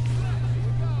casuals.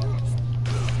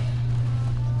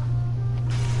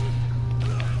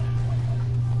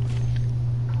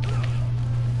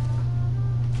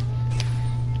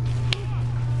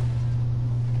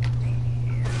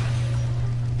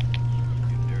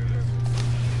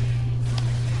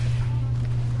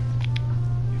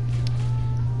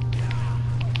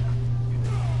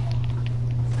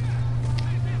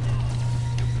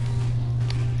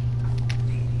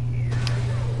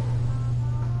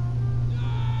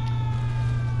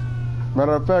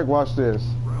 Matter of fact, watch this.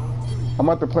 I'm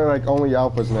about to play like only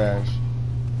alphas Nash.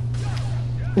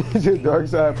 He said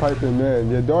Darkseid piping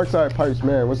man. Yeah, Darkseid pipes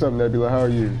man. What's up, Nebula? How are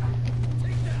you?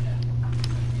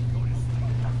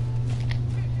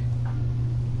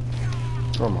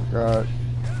 Oh my god.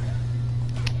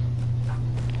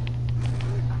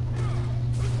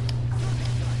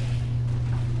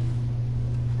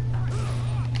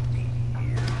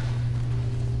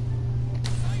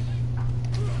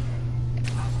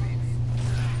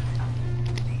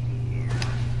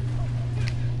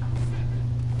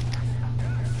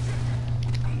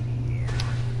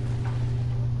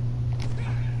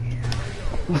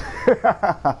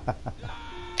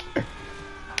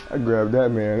 I grabbed that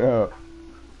man up.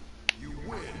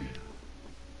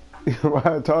 Why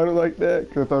I taught it like that?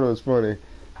 Because I thought it was funny.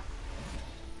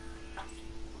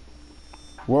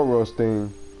 What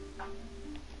roasting?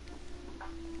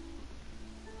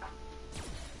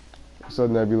 So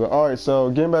Nebula. Alright, so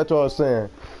getting back to what I was saying.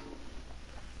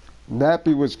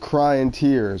 Nappy was crying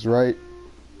tears, right?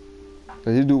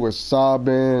 And his dude was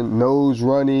sobbing, nose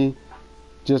runny,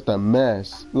 just a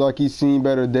mess. Like he's seen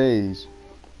better days.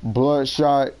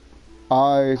 Bloodshot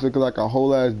eyes, looking like a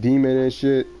whole ass demon and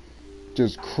shit.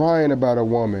 Just crying about a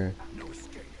woman.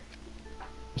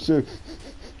 He said,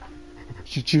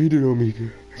 she cheated on me,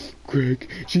 Greg.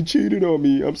 She cheated on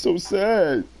me. I'm so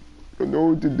sad. I don't know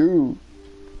what to do.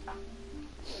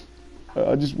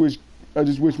 I just wish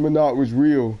Minot was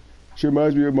real. She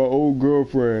reminds me of my old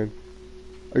girlfriend.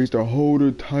 I used to hold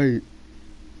her tight.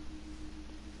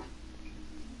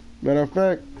 Matter of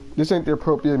fact, this ain't the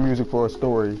appropriate music for a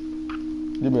story.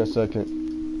 Give me a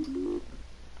second.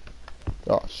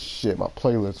 Oh shit, my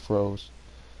playlist froze.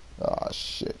 Ah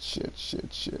shit.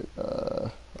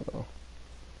 Hold on.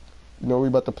 You know what we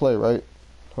about to play, right?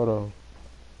 Hold on.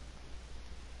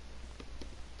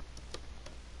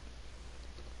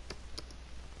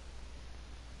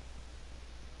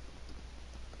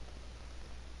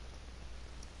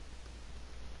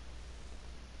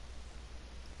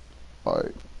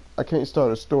 Alright. I can't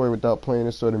start a story without playing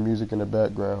this sort of music in the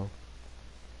background.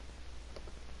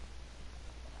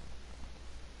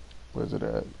 Where's it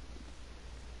at?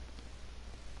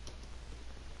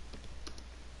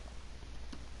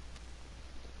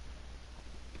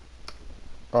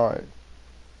 Alright.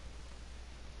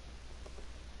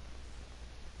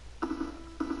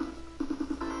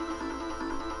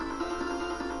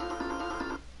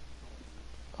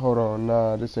 Hold on,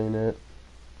 nah, this ain't it.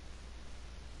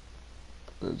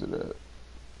 Where's it at?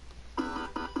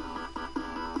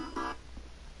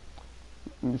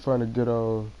 Let me find a good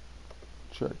old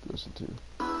track to listen to.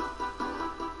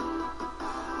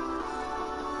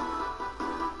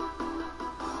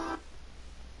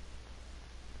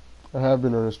 I have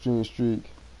been on a stream streak.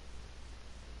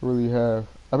 Really have.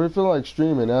 I've been feeling like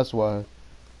streaming, that's why.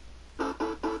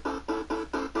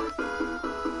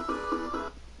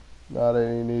 Nah, that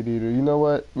ain't it either. You know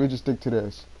what? We'll just stick to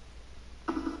this.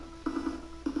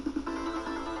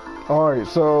 Alright,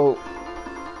 so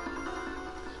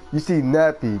you see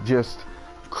Nappy just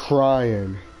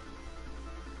crying.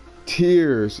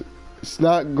 Tears,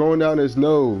 snot going down his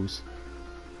nose.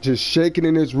 Just shaking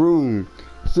in his room.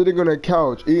 Sitting on a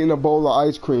couch, eating a bowl of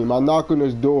ice cream. I knock on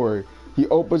his door. He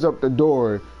opens up the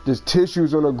door. There's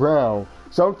tissues on the ground.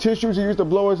 Some tissues he used to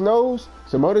blow his nose.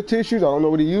 Some other tissues, I don't know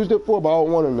what he used it for, but I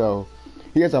don't want to know.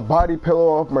 He has a body pillow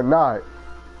off Minot.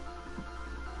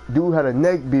 Dude had a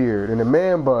neck beard and a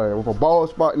man bun with a bald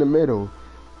spot in the middle.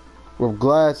 With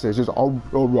glasses. Just blah,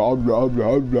 blah, blah,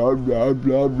 blah, blah, blah,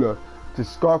 blah, blah.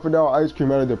 Just scarfing down ice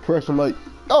cream out of depression. I'm like,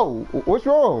 oh, what's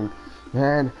wrong?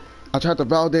 Man, I tried to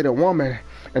validate a woman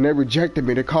and they rejected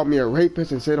me. They called me a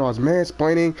rapist and said I was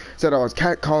mansplaining, said I was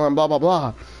catcalling, blah, blah,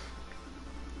 blah.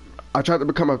 I tried to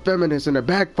become a feminist and it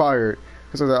backfired.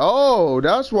 So I was like, oh,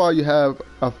 that's why you have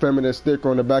a feminist sticker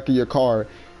on the back of your car.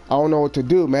 I don't know what to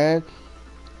do, man.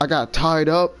 I got tied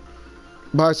up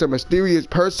by some mysterious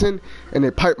person and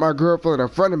they piped my girlfriend in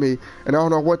front of me and I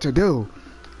don't know what to do.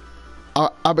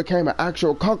 I became an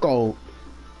actual cuckold.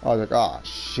 I was like, oh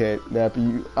shit,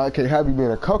 Nappy, I can't have you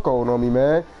being a cuckold on me,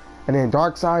 man. And then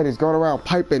Darkseid is going around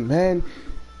piping men.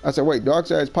 I said, wait,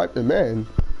 Darkseid is piping men?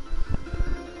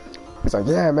 It's like,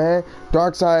 yeah, man.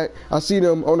 Darkseid, I see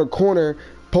them on the corner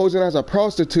posing as a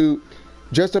prostitute,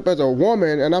 dressed up as a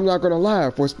woman, and I'm not gonna lie.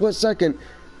 For a split second,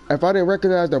 if I didn't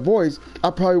recognize the voice,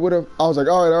 I probably would have. I was like,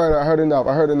 all right, I heard enough,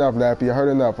 Nappy, I heard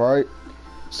enough, all right?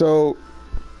 So,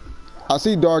 I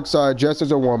see Darkseid dressed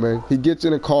as a woman. He gets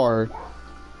in a car.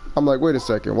 I'm like, wait a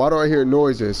second, why do I hear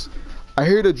noises? I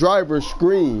hear the driver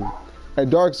scream,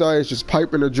 and Darkseid is just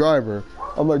piping the driver.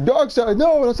 I'm like, Darkseid,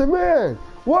 no! And I said, man,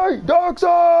 wait,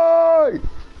 Darkseid!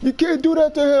 You can't do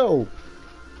that to him!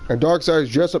 And Darkseid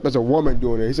is dressed up as a woman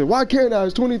doing it. He said, why can't I?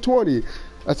 It's 2020.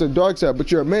 I said, Darkseid,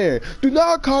 but you're a man. Do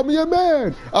not call me a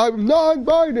man! I'm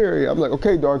non-binary! I'm like,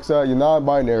 okay, Darkseid, you're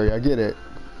non-binary, I get it.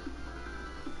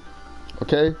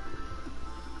 Okay?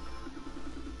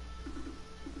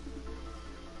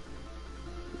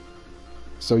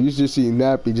 So you just see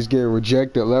Nappy just getting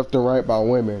rejected left and right by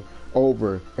women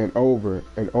over and over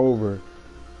and over.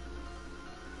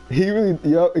 He really,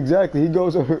 yep, exactly. He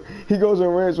goes on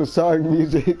rants with song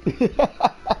music.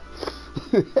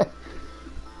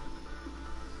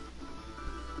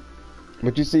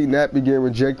 But you see Nappy getting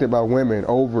rejected by women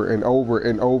over and over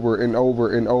and over and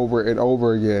over and over and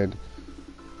over again.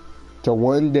 Till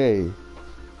one day,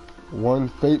 one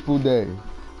fateful day,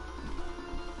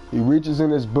 he reaches in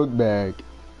his book bag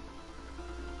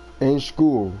in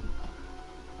school.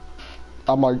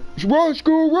 I'm like, run,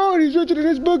 school, run! He's reaching in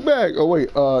his book bag. Oh wait,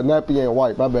 Nappy ain't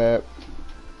white. My bad.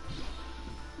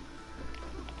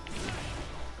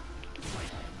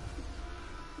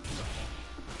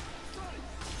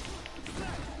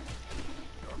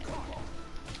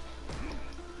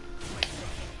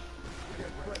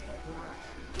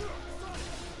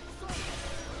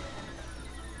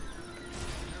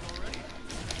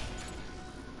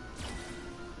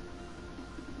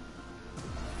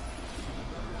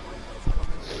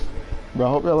 But I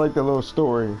hope y'all like that little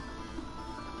story.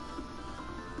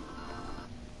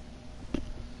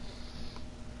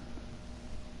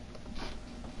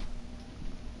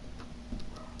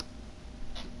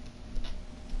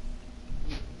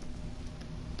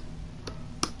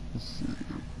 Let's see.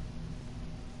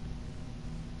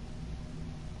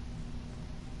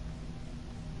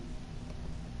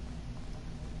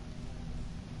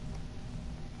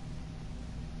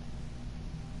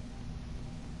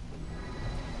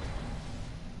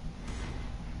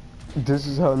 This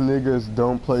is how niggas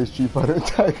don't play Street Fighter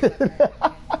Titan.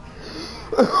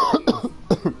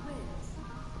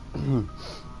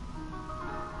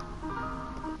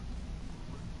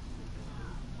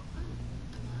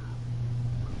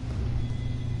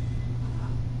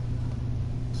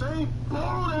 Same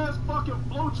bold ass fucking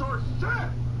flowchart shit!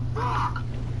 Fuck!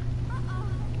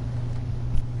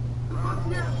 Let's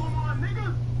hear it, come on,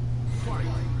 niggas! Fight!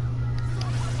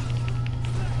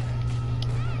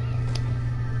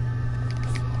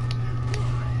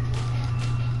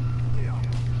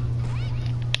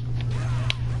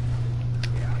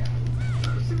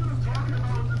 See what I'm talking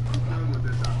about? I'm done with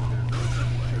this after this. Don't cut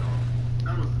this shit off.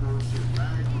 That was bullshit.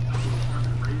 Lag on top of the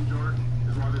fucking range art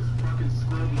is why this fucking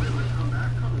scrub was able to come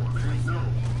back. Come on, man. No.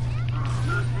 I'm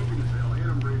not taking this L. And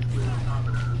I'm rage quit on top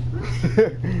of that.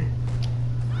 Bullshit.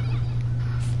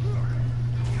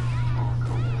 Oh,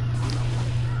 come on.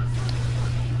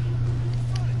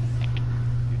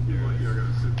 You're lucky I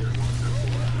gotta sit there and watch that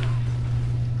bullshit.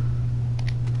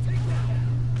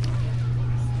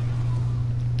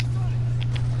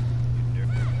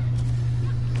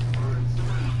 Alright,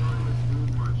 somebody find this dude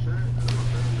in my chat, and I'm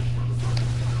gonna ban this motherfucker.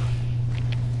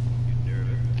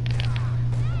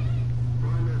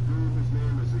 Find that dude, his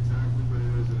name is exactly what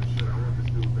it is in the shit. I want this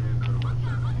dude banned out of my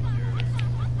chat. I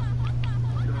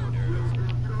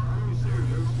don't say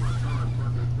waste my time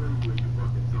fucking playing with your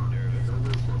fucking time. Don't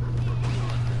waste my motherfucking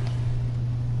time.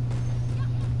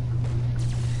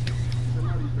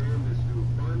 Somebody ban this dude.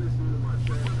 Find this dude in my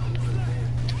chat, and I want to ban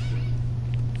this shit.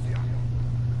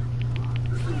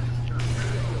 This dude just got a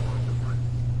bunch of money.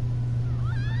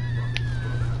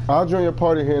 I'll join your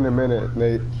party here in a minute,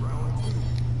 Nate.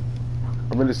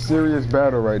 I'm in a serious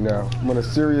battle right now. I'm in a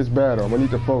serious battle. I'm gonna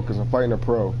need to focus. I'm fighting a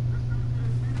pro.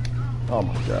 Oh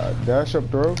my god. Dash up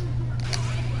throw?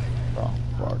 Oh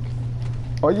fuck.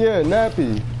 Oh yeah,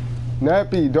 Nappy.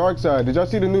 Nappy, Darkside. Did y'all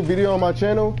see the new video on my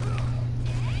channel?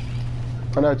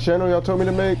 On that channel y'all told me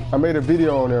to make? I made a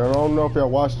video on there. I don't know if y'all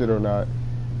watched it or not.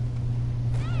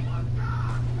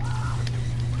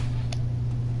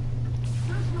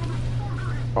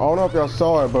 I don't know if y'all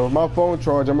saw it, but with my phone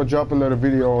charge, I'm gonna drop another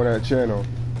video on that channel.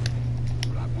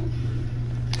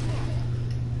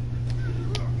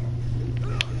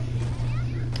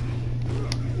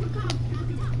 What kind of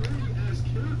fucking dirty ass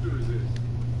character is this?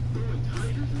 Throwing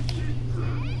tigers and shit?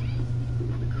 I'm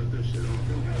about to cut this shit off.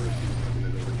 Don't ever see fucking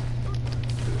another.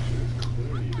 This shit is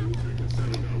corny, dude. Freaking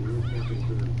setting out real fucking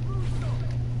good.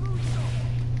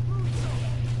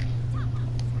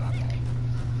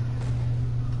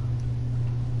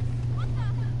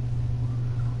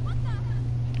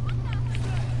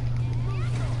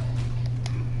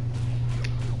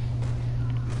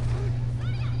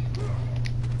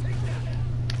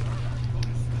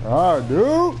 Alright,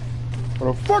 dude. What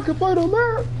the fuck if I don't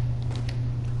matter?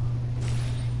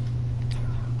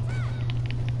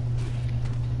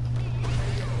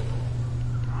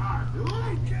 Ah,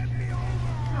 dude! Get me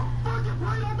over! Fucking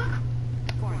right on that!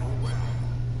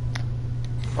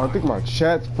 I think my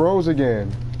chat froze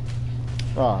again.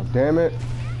 Ah, damn it.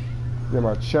 Yeah,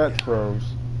 my chat froze.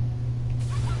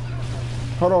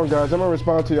 Hold on, guys. I'm gonna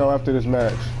respond to y'all after this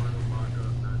match.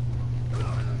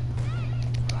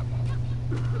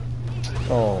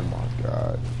 Oh my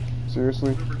god.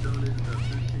 Seriously? Whoever donated that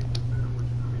 15%, I want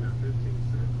you, I mean that 15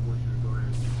 cents, I want you to go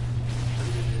ahead and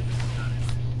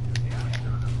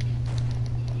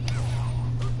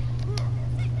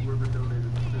whoever donated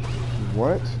the 15%,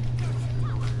 What?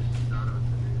 go ahead and shout out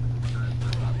to me in the chat.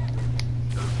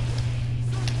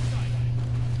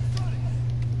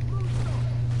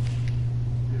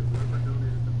 Yeah, whoever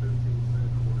donated the 15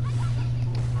 cents, I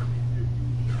want to give you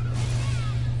a shout out.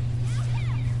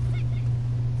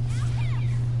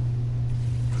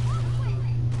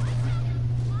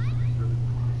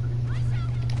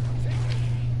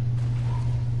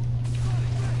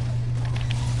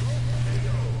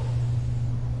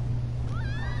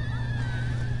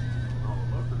 I would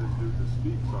love for this dude to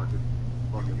speak so I could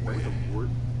fucking thank him for it.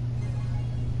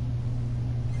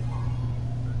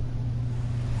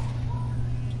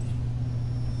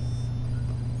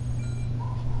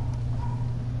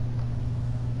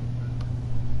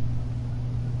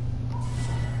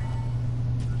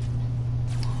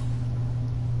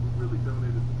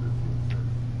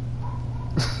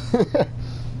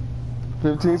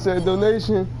 15-cent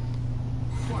donation.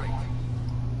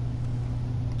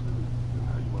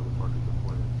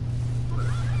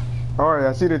 Alright,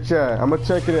 I see the chat. I'm gonna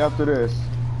check it after this.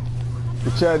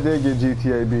 The chat did get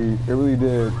GTA beat. It really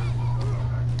did.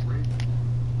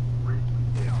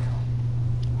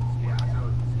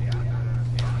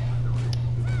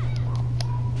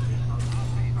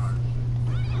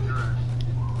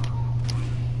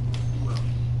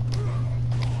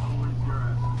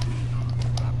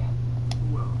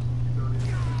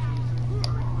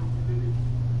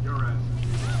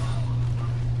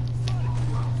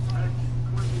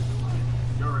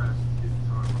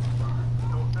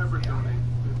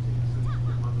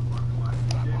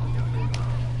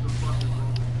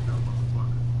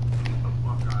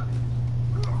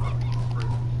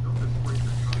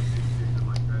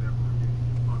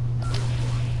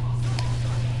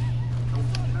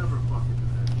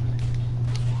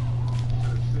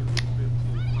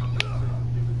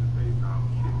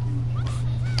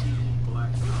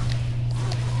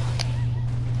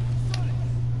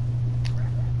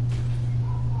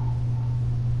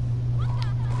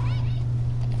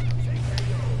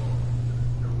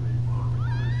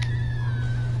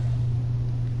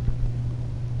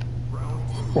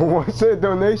 One cent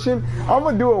donation? I'm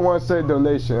gonna do a 1 cent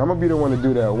donation. I'm gonna be the one to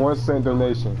do that. 1 cent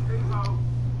donation.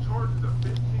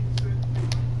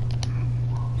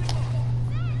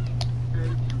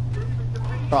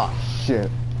 Ah, shit.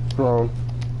 Wrong.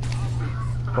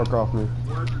 Fuck off me.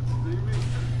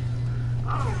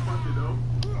 I don't fucking know.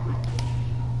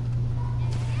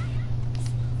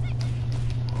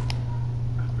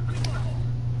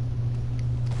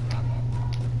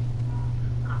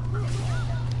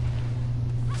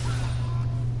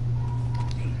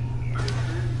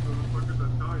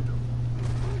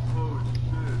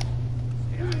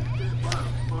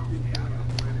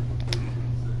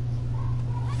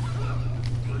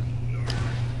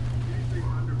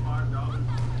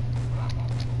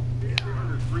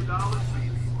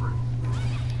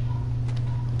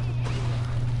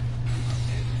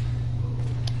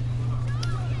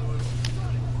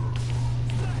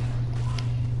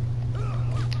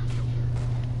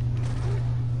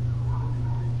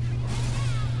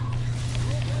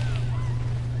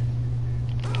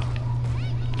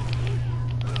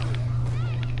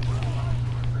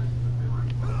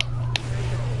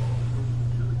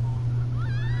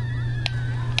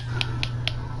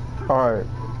 Alright.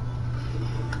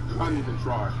 I didn't even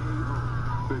try.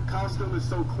 The costume is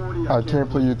so corny. I can't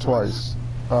play you twice.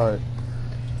 Alright.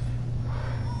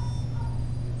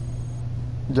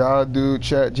 Ja, dude,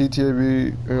 chat,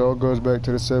 GTAB, it all goes back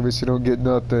to the service. You don't get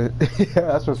nothing. Yeah,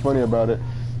 that's what's funny about it.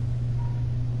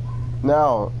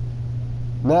 Now,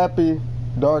 Nappy,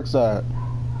 Dark Side.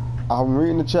 I'm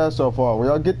reading the chat so far. When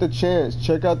y'all get the chance,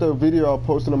 check out the video I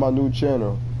posted on my new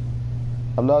channel.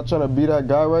 I'm not trying to be that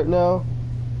guy right now.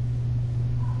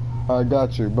 I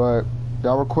got you, but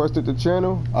y'all requested the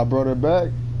channel. I brought it back.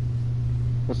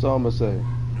 That's all I'm gonna say.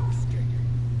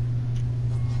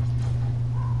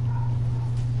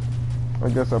 I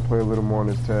guess I'll play a little more on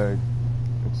this tag.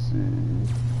 Let's see.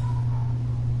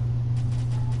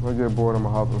 When I get bored, I'm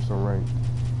gonna hop on some ranked.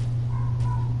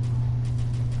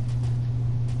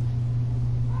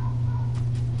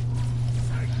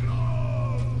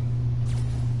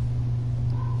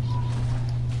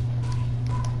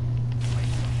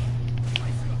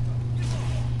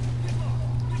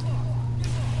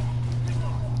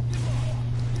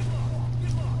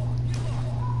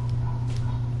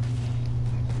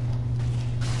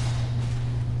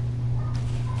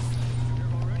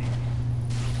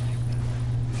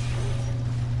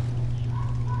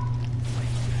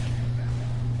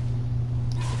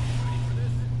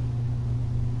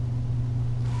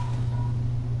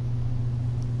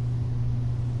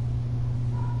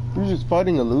 You just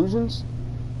fighting illusions?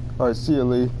 Alright, see you,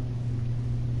 Lee.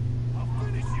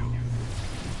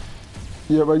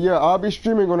 Yeah, but yeah, I'll be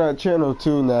streaming on that channel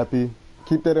too, Nappy.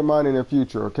 Keep that in mind in the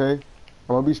future, okay? I'm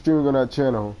gonna be streaming on that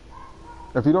channel.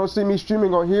 If you don't see me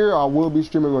streaming on here, I will be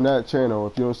streaming on that channel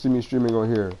if you don't see me streaming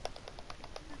on here.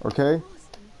 Okay?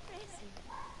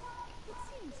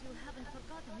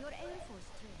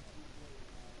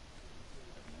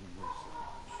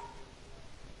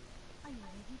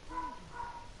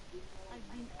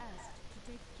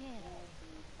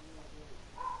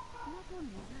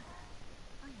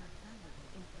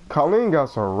 Colleen got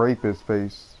some rapist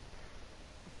face.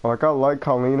 Like, I like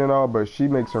Colleen and all, but she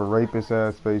makes some rapist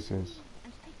ass faces.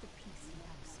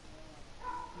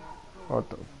 What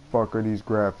the fuck are these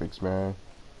graphics, man?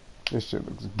 This shit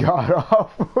looks god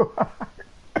awful.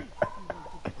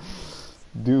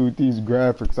 Dude, these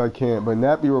graphics, I can't. But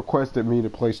Nappy requested me to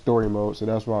play story mode, so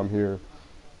that's why I'm here.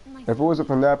 If it wasn't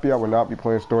for Nappy, I would not be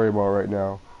playing story mode right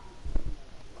now.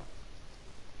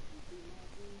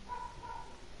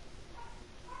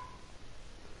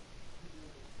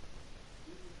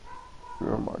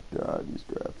 Oh my god, these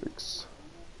graphics.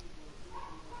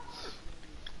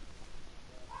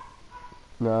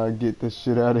 Nah, get this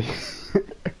shit out of here.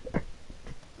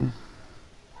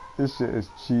 This shit is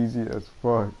cheesy as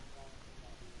fuck.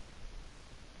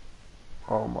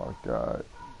 Oh my god.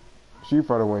 Street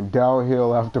Fighter went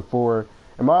downhill after 4.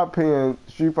 In my opinion,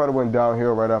 Street Fighter went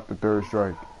downhill right after Third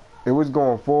Strike. It was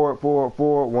going forward,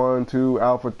 1, 2,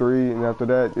 Alpha 3, and after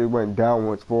that, it went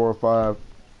downwards, 4, 5.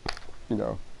 You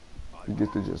know, you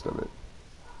get the gist of it.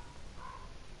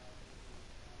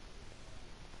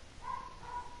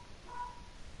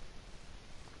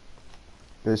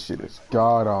 This shit is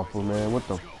god awful, man. What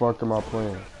the fuck am I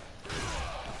playing?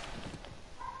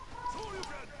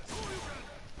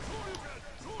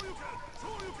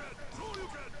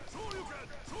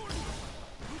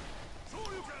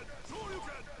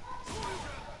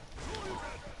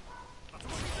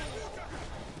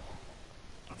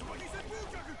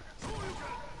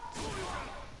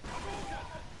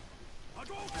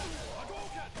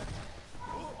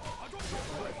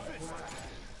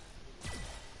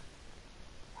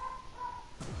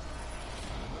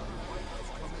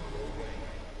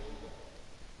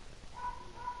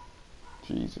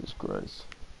 Jesus Christ.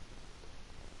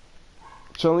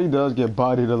 Chun-Li does get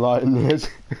bodied a lot in this.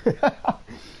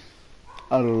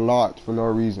 A lot for no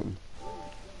reason.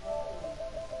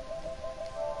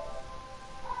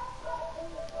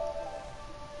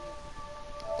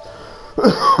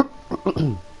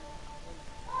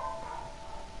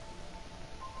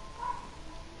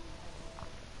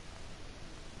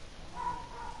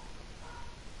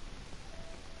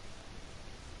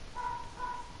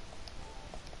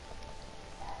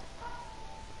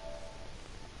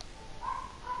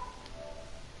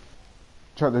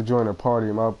 Tried to join a party,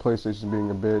 my PlayStation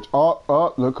being a bitch.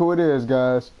 Oh, look who it is,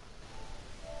 guys.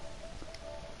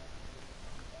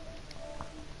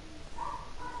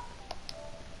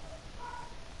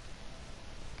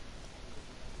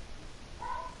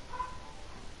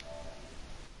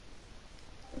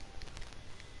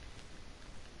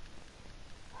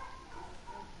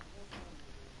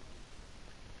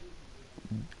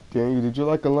 Daniel, did you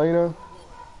like Elena?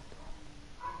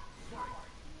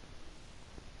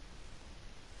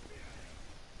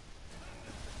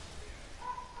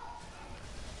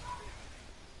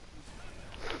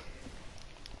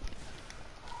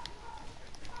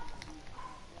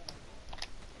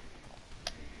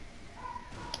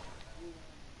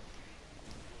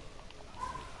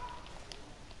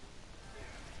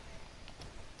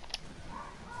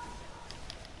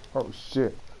 Oh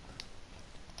shit.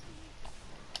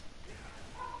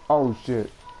 Oh shit.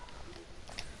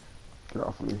 Get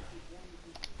off of me.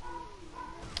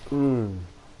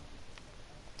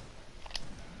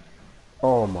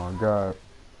 Oh my god.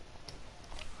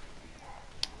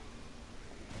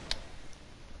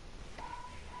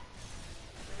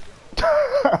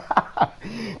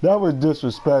 That was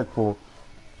disrespectful.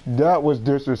 That was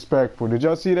disrespectful. Did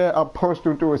y'all see that? I punched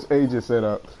him through his Aegis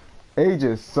setup.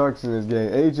 Aegis sucks in this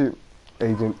game.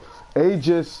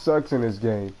 Aegis sucks in this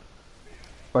game.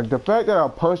 Like the fact that I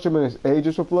punched him in his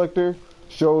Aegis reflector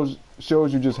shows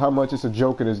you just how much it's a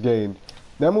joke in this game.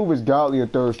 That move is godly in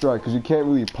Third Strike because you can't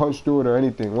really punch through it or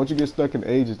anything. Once you get stuck in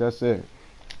Aegis, that's it.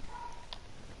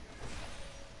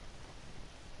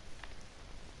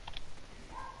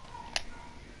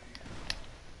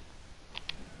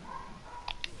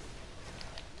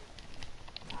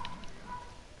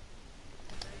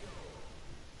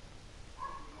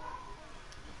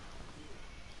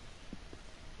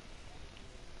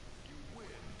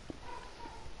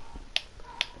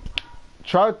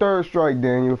 Try Third Strike,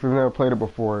 Daniel, if you've never played it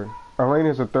before.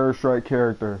 Elena's a Third Strike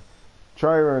character.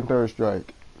 Try her in Third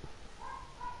Strike.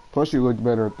 Plus, she looked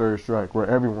better in Third Strike, where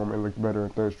every woman looked better in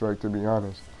Third Strike, to be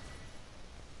honest.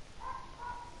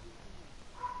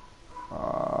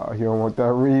 You don't want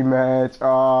that rematch.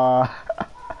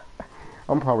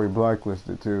 I'm probably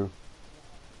blacklisted, too.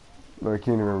 But I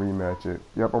can't even rematch it.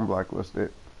 Yep, I'm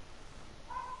blacklisted.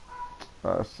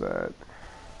 That's sad.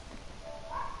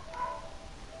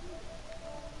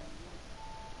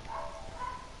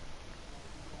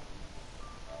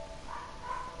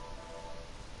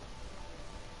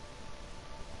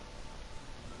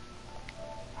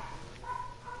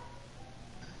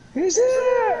 He's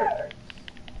here!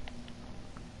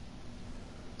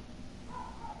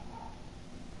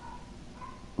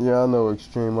 Yeah, I know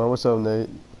Extreme. What's up, Nate?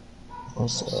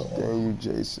 What's up? Thank you,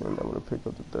 Jason. I'm gonna pick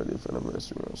up the 30th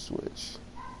anniversary on Switch.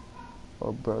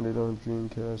 I'll bound it on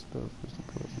Dreamcast stuff.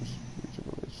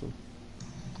 Generation.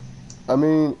 I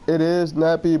mean, it is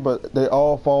nappy, but they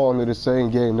all fall under the same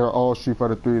game. They're all Street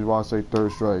Fighter 3s while I say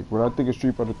Third Strike. When I think of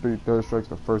Street Fighter 3, Third Strike's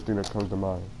the first thing that comes to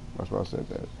mind. That's why I said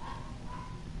that.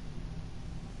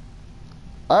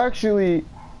 Actually,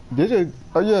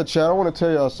 oh yeah, Chad, I want to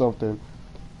tell y'all something.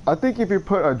 I think if you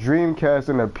put a Dreamcast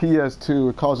in a PS2,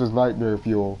 it causes nightmare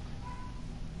fuel.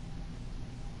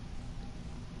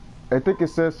 I think it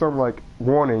says something like,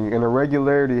 warning, an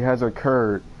irregularity has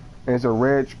occurred, and it's a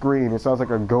red screen. It sounds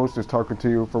like a ghost is talking to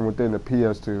you from within the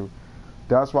PS2.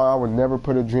 That's why I would never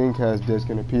put a Dreamcast disc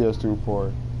in a PS2 for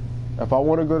it. If I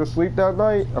want to go to sleep that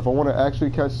night, if I want to actually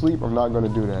catch sleep, I'm not going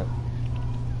to do that.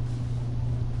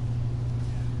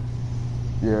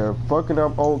 Yeah, fucking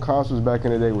up old consoles back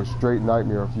in the day was straight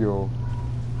nightmare fuel.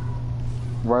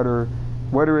 Whether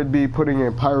it be putting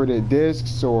in pirated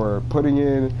discs or putting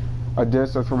in a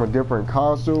disc that's from a different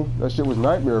console, that shit was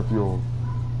nightmare fuel.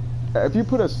 If you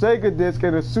put a Sega disc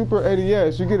in a Super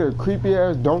NES, you get a creepy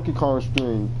ass Donkey Kong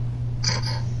screen.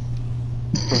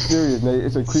 I'm serious, Nate.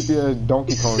 It's a creepy ass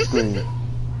Donkey Kong screen.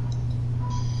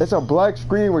 It's a black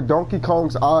screen with Donkey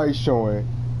Kong's eyes showing.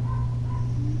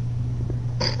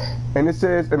 And it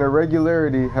says an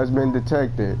irregularity has been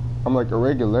detected. I'm like,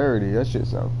 irregularity? That shit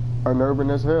sounds unnerving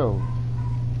as hell.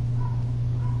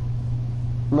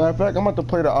 Matter of fact, I'm about to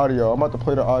play the audio.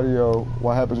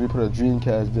 What happens when you put a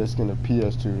Dreamcast disc in a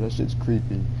PS2. That shit's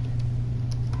creepy.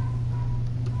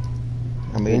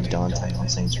 I made Dante on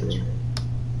Saints Row.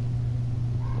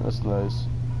 That's nice.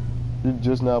 You're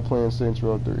just now playing Saints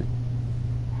Row 3.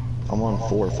 I'm on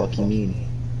 4, fuck you mean?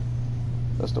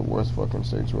 That's the worst fucking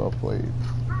Saints Row I've played.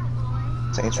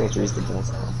 Saints Row 3 is the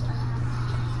best one.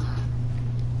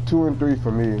 2 and 3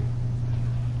 for me.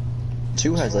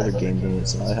 2 has other games in it,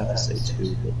 so I have to say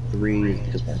 2, but 3 is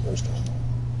because my first one.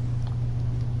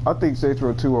 I think Saints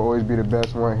Row 2 will always be the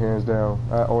best one, hands down.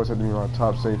 I always had to be on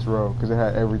top Saints Row, because it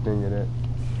had everything in it.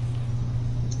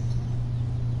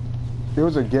 It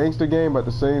was a gangster game, but at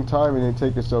the same time, it didn't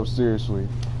take itself seriously.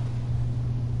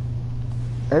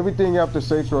 Everything after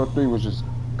Saints Row 3 was just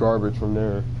garbage from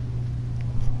there.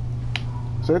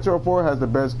 Saints Row 4 has the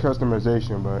best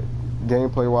customization, but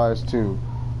gameplay-wise, too.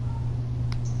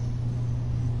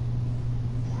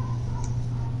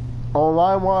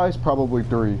 Online-wise, probably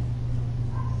 3.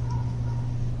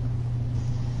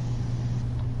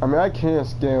 I mean, I can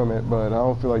scam it, but I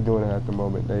don't feel like doing it at the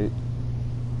moment, Nate.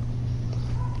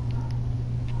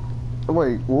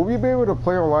 Wait, will we be able to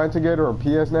play online together on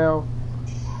PS now?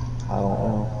 I don't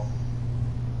know.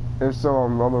 If so,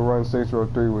 I'm gonna run Saints Row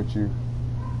 3 with you.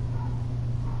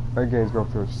 That game's gonna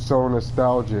feel so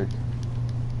nostalgic.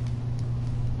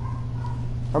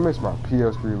 I miss my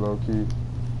PS3 low-key.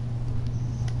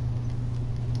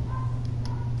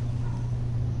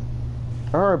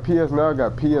 I heard PS Now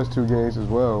got PS2 games as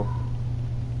well.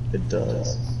 It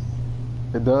does.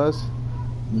 It does?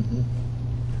 Mm-hmm.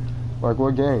 Like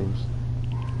what games?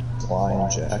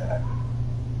 Lion Jack.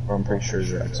 Or I'm pretty sure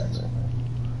Jack's in there.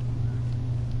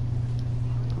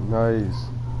 Nice.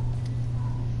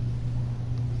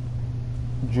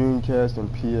 Dreamcast and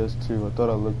PS2. I thought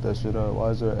I looked that shit up. Why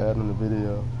is there an ad on the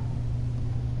video?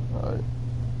 Alright.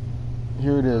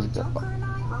 Here it is. Joker and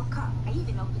I woke up. I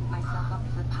even opened myself up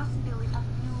to the possibility of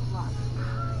new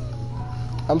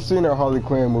life. I'm seeing that Harley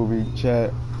Quinn movie,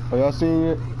 chat. Are y'all seeing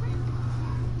it?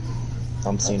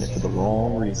 I'm seeing it for the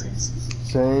wrong reasons.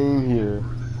 Same here.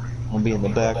 I'll be in the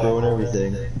back row and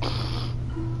everything.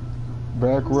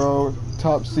 Back row,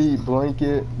 top seat,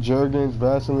 blanket, Jergens,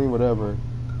 Vaseline, whatever.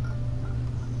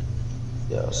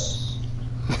 Yes.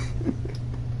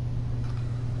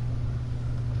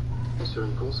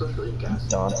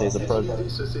 Dante's a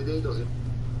president.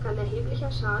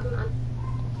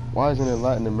 Why isn't it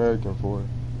Latin American for?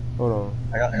 Hold on.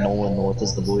 I got Nolan North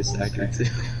as the voice actor too.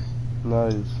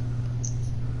 Nice.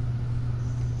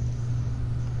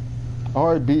 I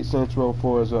already beat Saints Row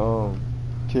 4 as a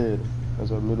kid,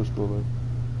 as a middle schooler.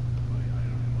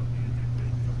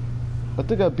 I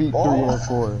think I beat 3 and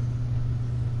 4.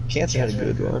 Cancer had a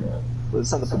good run, but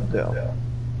it's time to put it down.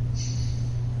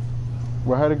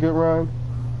 What had a good run?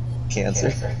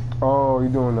 Cancer. Oh, you're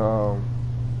doing the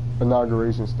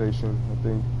inauguration station, I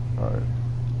think. Alright.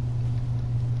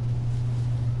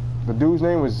 The dude's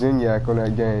name was Zinyak on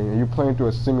that game, and you're playing through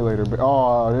a simulator, but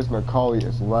oh, this Macaulay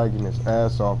is lagging his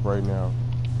ass off right now.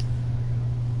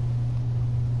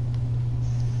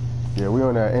 Yeah, we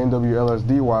on that NWLSD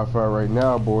Wi-Fi right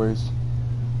now, boys.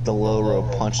 The low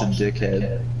road punch a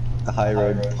dickhead. The high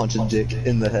road punch a dick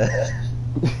in the head.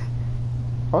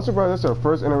 I'm surprised that's our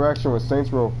first interaction with Saints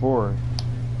Row 4.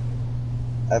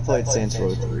 I played Saints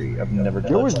Row 3. I've never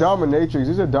touched There was it. Dominatrix.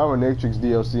 There's a Dominatrix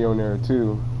DLC on there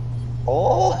too.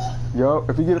 Oh! Yup,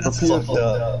 if you get it for That's PS, fucked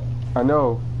up. I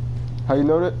know. How you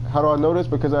know that? How do I know this?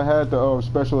 Because I had the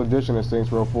special edition of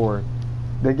Saints Row 4.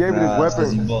 They gave me this Nah, it's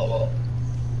 'cause you weapon. bought it.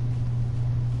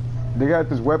 They got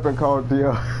this weapon called the,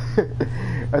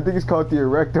 I think it's called the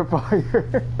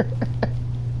Erectifier.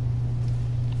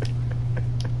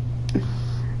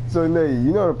 So Nate,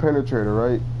 you know the Penetrator,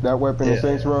 right? That weapon in Yeah.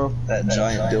 Saints Row? That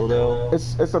giant dildo.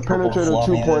 It's a Purple Penetrator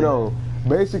floppy 2.0.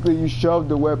 Basically, you shove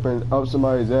the weapon up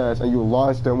somebody's ass and you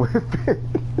launch them with it.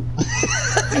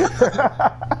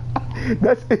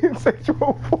 That's in Saints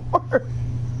Row 4.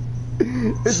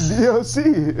 It's DLC.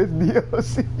 It's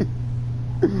DLC.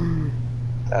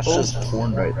 That's just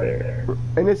porn right there.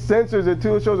 And it censors it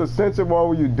too. It shows a censor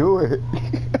while you do it.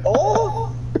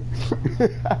 Oh!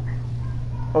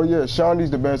 Oh yeah,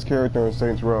 Shondi's the best character in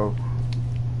Saints Row.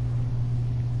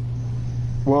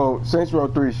 Well, Saints Row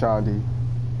 3 Shondi.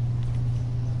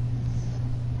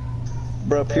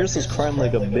 Bro, Pierce was crying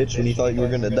like a bitch when he thought you were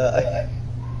gonna die.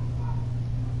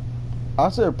 I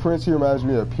said Prince, he reminds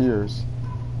me of Pierce.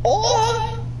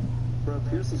 Oh! Bro,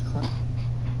 Pierce was crying.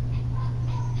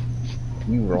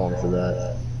 You wrong for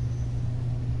that.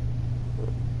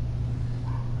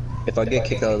 If I get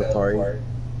kicked out of the party,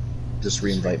 just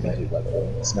re-invite me.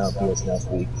 It's now PS next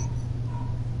week.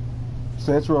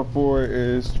 Saints Row 4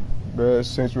 is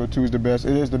best. Saints Row 2 is the best.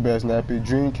 It is the best, Nappy.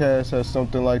 Dreamcast has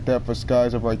something like that for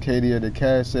Skies of Arcadia. The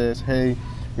cast says, hey,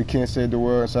 we can't save the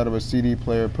world inside of a CD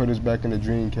player. Put us back in the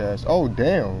Dreamcast. Oh,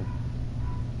 damn.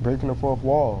 Breaking the fourth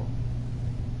wall.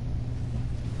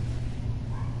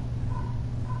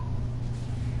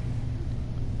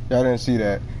 I didn't see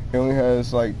that. It only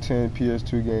has like 10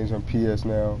 PS2 games on PS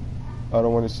now. I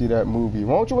don't want to see that movie.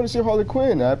 Why don't you want to see Harley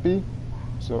Quinn, Nappy?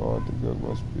 So I think that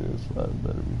must PS5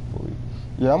 better be fully.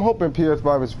 Yeah, I'm hoping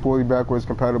PS5 is fully backwards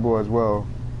compatible as well.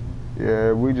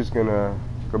 Yeah, we're just gonna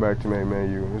go back to main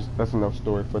menu. That's enough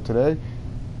story for today.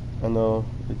 I know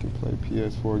we can play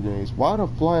PS4 games. Why the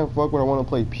flying fuck would I want to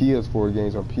play PS4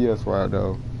 games on PS5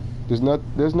 though? There's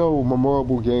no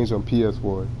memorable games on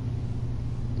PS4.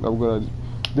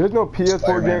 There's no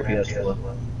PS4 game.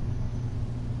 PS4.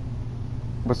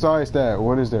 Besides that,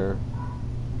 what is there?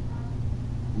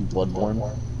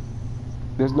 Bloodborne.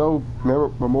 There's no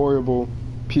memorable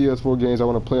PS4 games I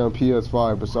want to play on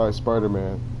PS5 besides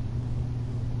Spider-Man.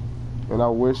 And I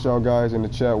wish y'all guys in the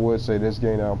chat would say this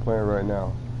game that I'm playing right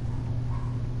now.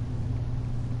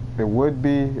 It would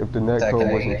be if the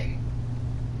netcode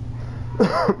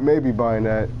wasn't. Maybe buying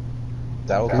that.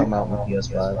 That'll come out on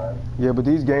PS5. Yeah, but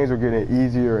these games are getting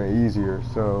easier and easier,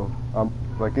 so I'm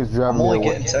like it's driving I'm me only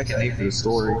away. getting Tekken 8 for the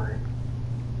story.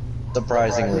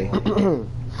 Surprisingly.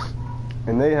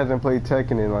 And Nate hasn't played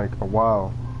Tekken in like a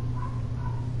while.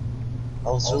 I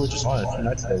was really just on it a few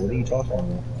nights ago. What are you talking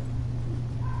about?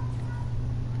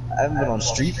 I haven't been on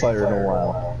Street Fighter in a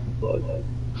while. But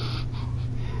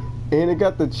And it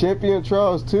got the champion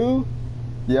trials too?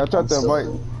 Yeah, I tried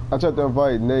to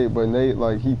invite Nate, but Nate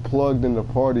like he plugged in the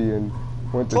party and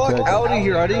went to fuck Tekken. out of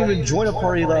here! I didn't even join a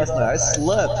party last night. I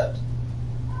slept.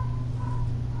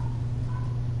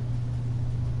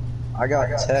 I got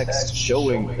text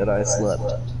showing that I slept.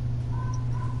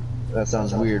 That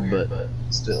sounds weird, but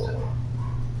still.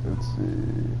 Let's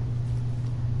see.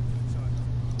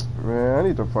 Man, I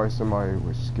need to fight somebody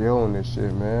with skill in this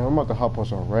shit, man. I'm about to hop on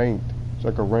some ranked so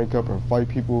I can rank up and fight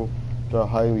people that are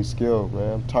highly skilled,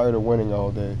 man. I'm tired of winning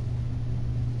all day.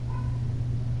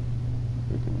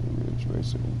 Ridge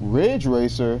Racer. Ridge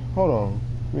Racer? Hold on.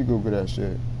 Let me Google that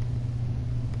shit.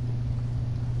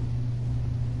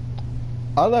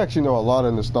 I actually know a lot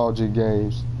of nostalgic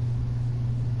games.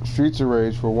 Streets of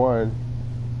Rage for one.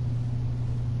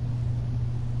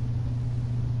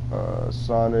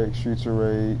 Sonic, Streets of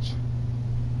Rage,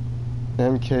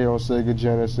 MK on Sega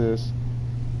Genesis.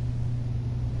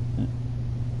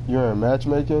 You're in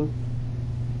matchmaking?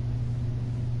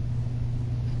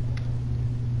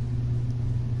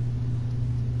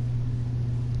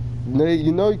 Nate,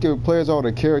 you know you can play as all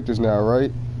the characters now,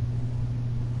 right?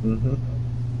 Mm-hmm.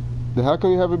 Then how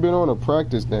come you haven't been on a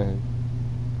practice then?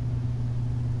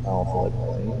 I don't feel like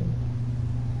playing.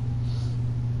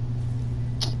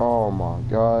 Oh my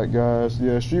god, guys.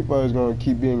 Yeah, Street Fighter's gonna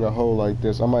keep being a hoe like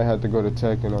this. I might have to go to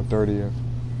Tekken on 30th.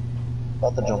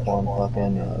 About to jump on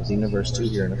fucking Xenoverse 2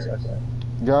 here in a second.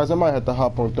 Guys, I might have to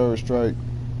hop on Third Strike.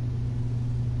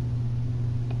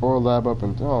 Or lab up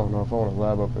in, I don't know if I want to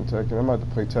lab up in Tekken. I might have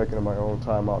to play Tekken in my own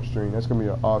time off stream. That's gonna be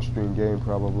an off stream game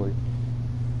probably.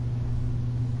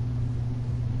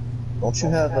 Don't you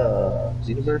have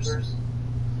Xenoverse?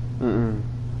 Mm-mm.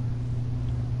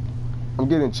 I'm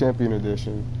getting Champion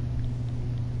Edition.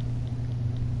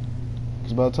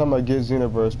 Because by the time I get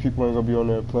Xenoverse, people ain't gonna be on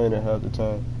there playing it half the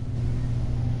time.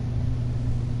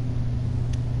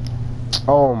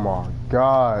 Oh my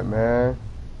god, man.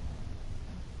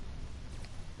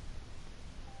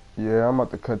 Yeah, I'm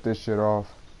about to cut this shit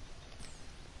off.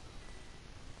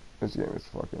 This game is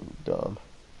fucking dumb.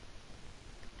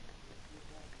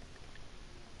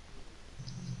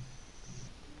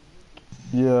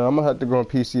 Yeah, I'm gonna have to go on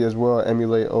PC as well,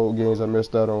 emulate old games I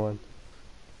missed out on.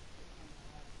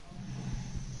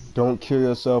 Don't kill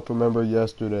yourself, remember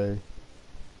yesterday.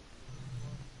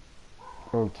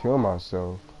 Don't kill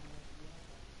myself.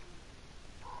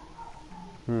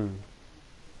 I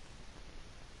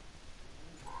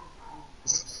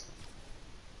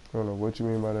don't know what you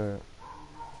mean by that.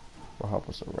 I'll hop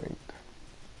on some ranked.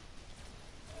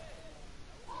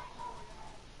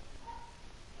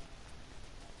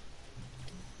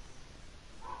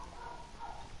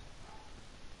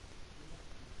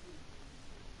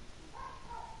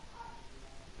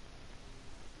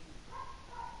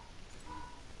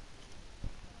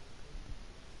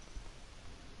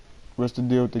 What's the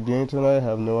deal with the game tonight? I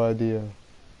have no idea.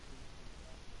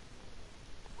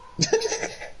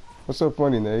 What's so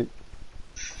funny, Nate?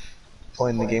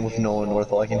 Playing the game with no one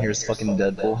worth all I can hear is fucking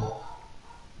Deadpool.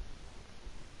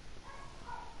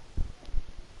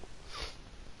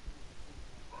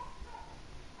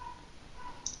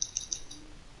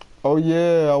 Oh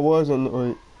yeah, I was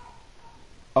annoyed.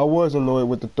 I was annoyed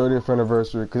with the 30th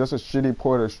anniversary because that's a shitty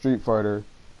port of Street Fighter.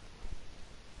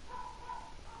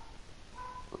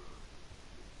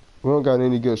 We don't got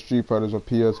any good Street Fighters on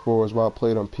PS4, is why I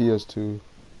played on PS2.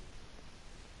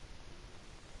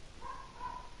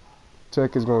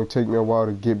 Tech is going to take me a while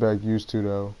to get back used to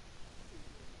though.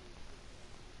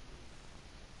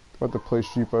 I have to play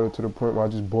Street Fighter to the point where I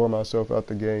just bore myself out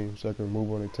the game so I can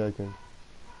move on to Tekken.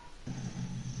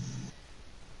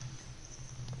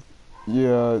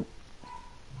 Yeah,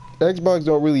 Xbox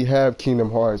don't really have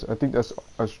Kingdom Hearts. I think that's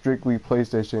a strictly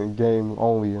PlayStation game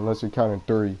only, unless you're counting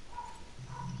 3.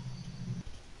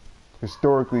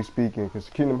 Historically speaking, because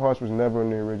Kingdom Hearts was never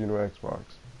in the original Xbox.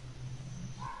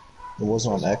 It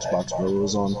wasn't on Xbox, bro. It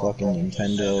was on fucking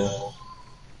Nintendo.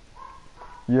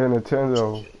 Yeah,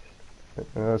 Nintendo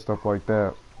and stuff like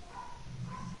that.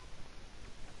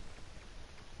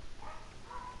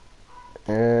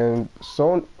 And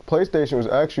so PlayStation was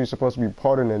actually supposed to be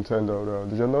part of Nintendo, though.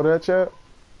 Did y'all know that, chat?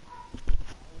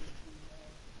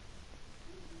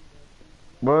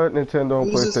 But Nintendo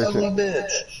and Who's this ugly PlayStation.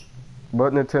 bitch?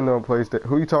 But Nintendo and PlayStation.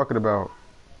 Who you talking about?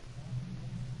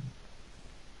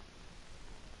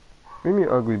 What do you mean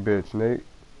ugly bitch, Nate?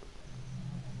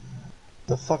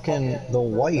 The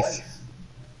wife.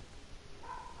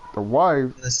 The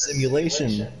wife? The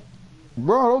simulation.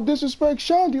 Bro, don't disrespect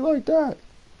Shandy like that.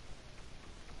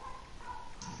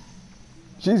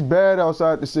 She's bad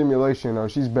outside the simulation, though.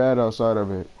 She's bad outside of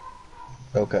it.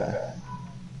 Okay.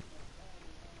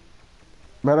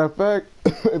 Matter of fact,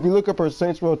 if you look up her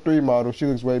Saints Row 3 model, she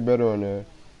looks way better on there.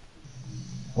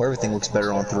 Well, everything looks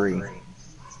better on 3. I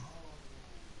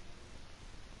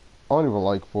don't even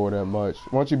like 4 that much.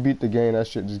 Once you beat the game, that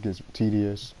shit just gets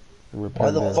tedious and Why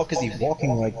repetitive. the fuck is he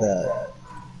walking like that?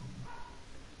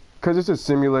 Because it's a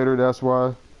simulator, that's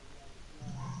why.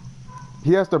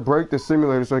 He has to break the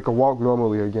simulator so he can walk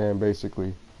normally again,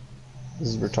 basically. This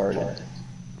is retarded.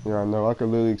 Yeah, I know. I could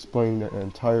literally explain the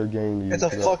entire game to you. It's a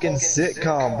fucking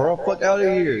sitcom, bro. Fuck out of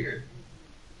here.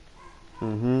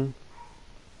 Mm-hmm.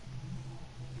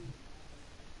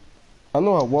 I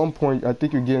know at one point, I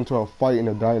think you get into a fight in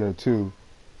a diner, too.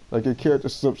 Like, your character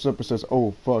slips up and says,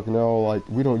 oh, fuck, no, like,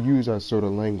 we don't use that sort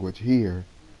of language here.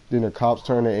 Then the cops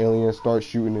turn to aliens, start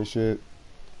shooting and shit.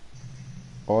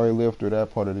 Already lived through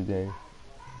that part of the game.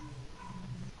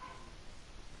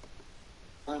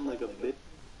 I'm like a bitch.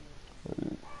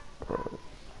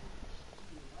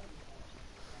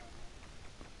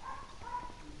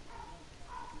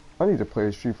 I need to play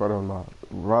a Street Fighter on my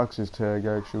Roxas tag,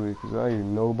 actually, because I ain't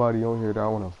nobody on here that I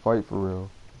want to fight for real.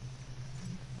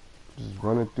 Just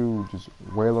running through, just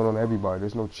wailing on everybody.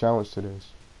 There's no challenge to this.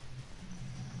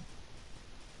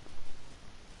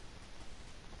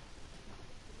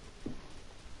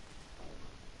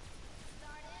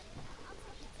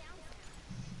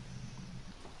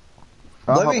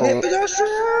 Let me hit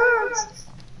pedestrians!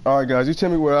 Alright guys, you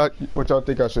tell me what y'all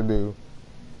think I should do.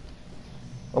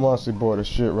 I'm honestly bored of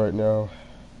shit right now.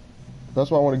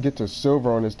 That's why I want to get to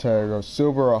silver on this tag, or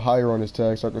silver or higher on this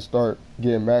tag, so I can start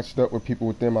getting matched up with people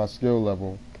within my skill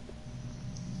level.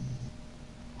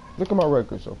 Look at my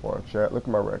record so far, chat. Look at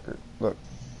my record. Look.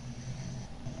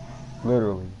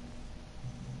 Literally.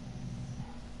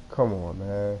 Come on,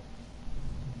 man.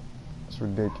 It's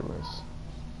ridiculous.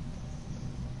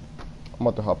 I'm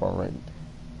about to hop on ranked.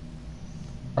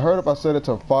 I heard if I set it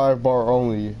to 5 bar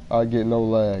only, I get no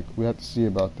lag. We have to see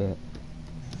about that.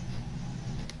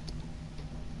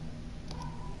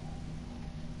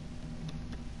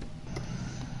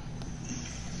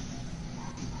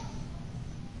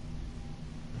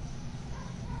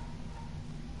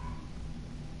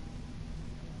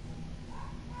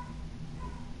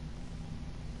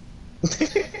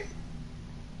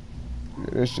 Yeah,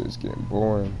 this shit's getting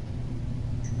boring.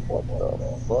 What the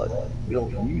fuck? We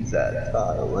don't use that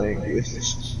kind of language.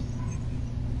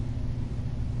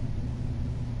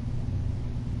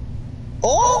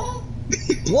 Oh!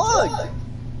 Plug!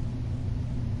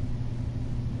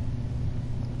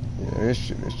 Yeah, this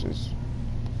shit is just...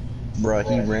 Bruh,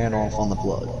 he ran off on the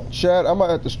plug. Chat, I might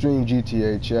have to stream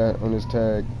GTA chat on this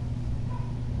tag.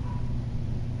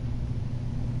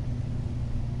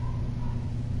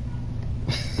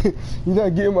 You're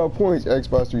not getting my points.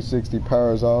 Xbox 360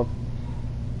 powers off.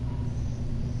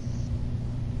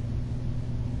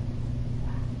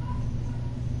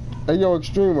 Hey yo,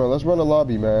 Extremer, let's run a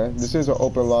lobby, man. This is an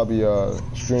open lobby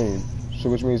stream, so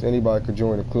which means anybody could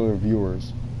join, including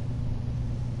viewers.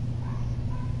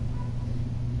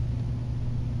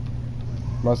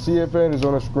 My CFN is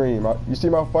on the screen. You see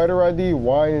my fighter ID?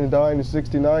 Wine and Dine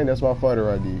 69. That's my fighter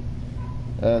ID.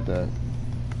 Add that.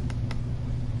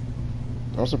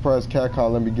 I'm surprised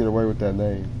Catcon let me get away with that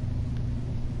name.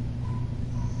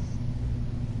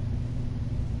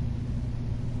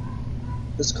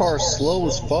 This car is slow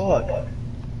as fuck.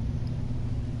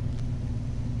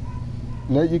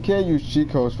 Now you can use cheat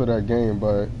codes for that game,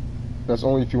 but that's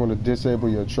only if you want to disable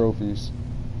your trophies.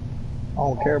 I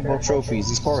don't care about trophies.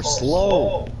 This car is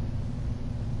slow.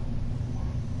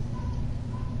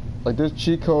 Like there's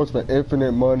cheat codes for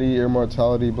infinite money,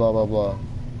 immortality, blah blah blah.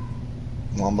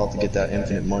 Well, I'm about to get that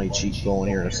infinite money cheat going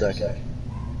here in a second.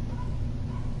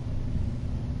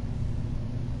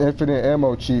 Infinite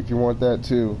ammo cheat if you want that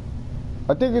too.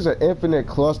 I think it's an infinite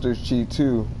clusters cheat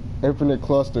too. Infinite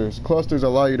clusters. Clusters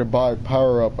allow you to buy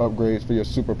power-up upgrades for your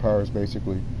superpowers,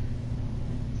 basically.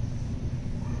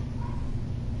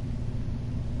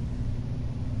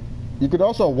 You could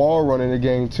also wall run in the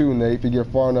game too, Nate, if you get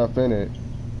far enough in it.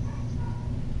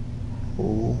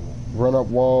 Ooh. Run up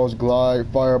walls, glide,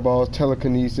 fireballs,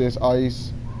 telekinesis,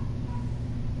 ice.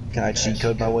 Can I cheat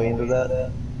code my way into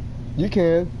that? You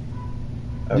can.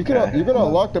 Okay. You're gonna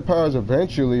unlock the powers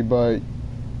eventually, but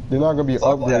they're not gonna be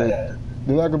upgraded. That.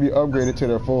 They're not gonna be upgraded to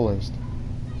their fullest.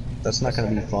 That's not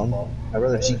gonna be fun. I'd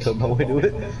rather cheat code my way to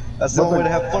it. That's the only way to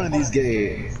have fun in these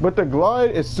games. But the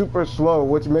glide is super slow,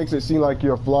 which makes it seem like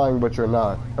you're flying, but you're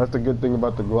not. That's the good thing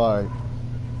about the glide.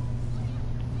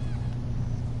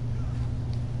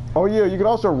 Oh yeah, you can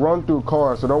also run through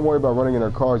cars, so don't worry about running into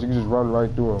cars. You can just run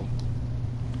right through them.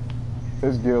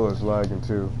 This gill is lagging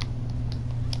too.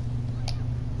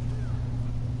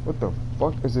 What the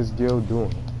fuck is this gill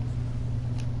doing?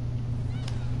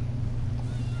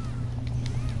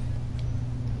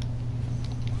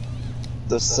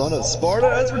 The son of Sparta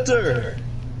has returned.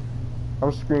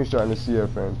 I'm screenshotting the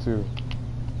CFN too.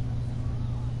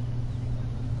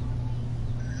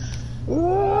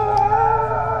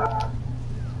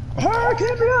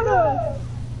 Hurricane Rihanna!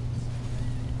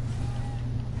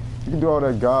 You can do all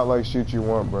that godlike shit you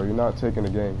want, bro. You're not taking the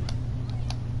game.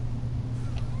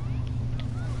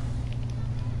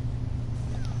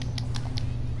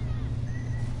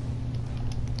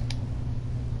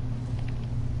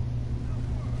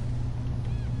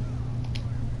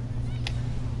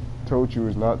 Told you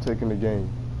was not taking the game.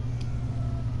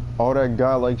 All that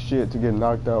godlike shit to get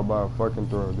knocked out by a fucking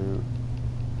throw, dude.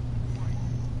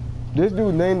 This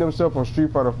dude named himself on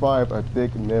Street Fighter 5 a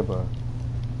thick nibba.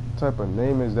 What type of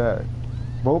name is that?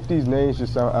 Both these names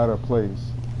just sound out of place.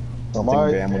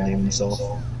 Something Bam would name himself.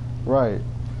 Right.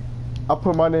 I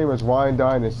put my name as Wine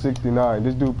Dine in 69.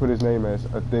 This dude put his name as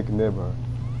a thick nibba.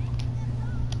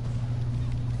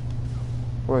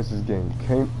 What's this game?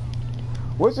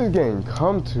 What's this game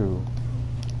come to?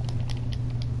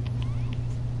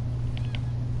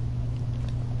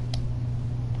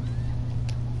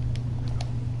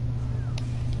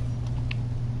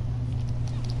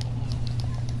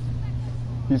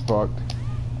 He's fucked.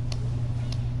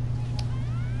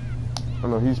 Oh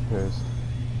no, he's pissed.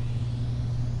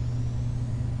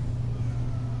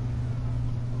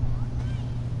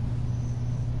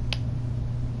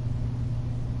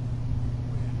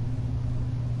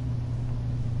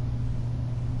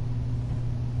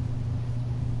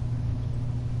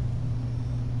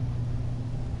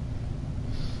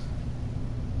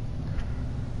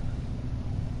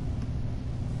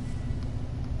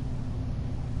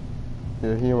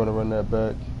 Yeah, he didn't want to run that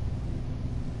back.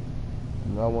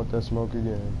 And I want that smoke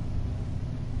again.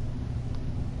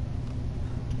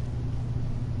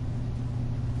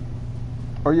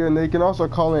 Oh yeah, and they can also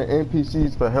call in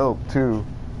NPCs for help too.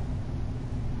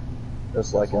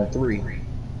 That's like in 3.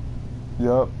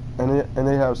 Yup, and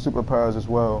they have superpowers as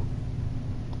well.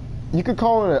 You could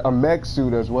call in a mech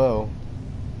suit as well.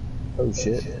 Oh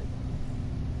shit.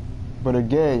 But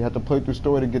again, you have to play through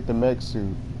story to get the mech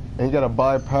suit. And you gotta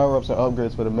buy power-ups and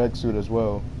upgrades for the mech suit as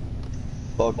well.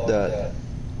 Fuck that.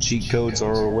 Cheat codes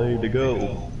are a way to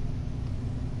go.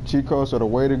 Cheat codes are the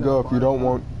way to go if you don't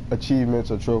want achievements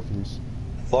or trophies.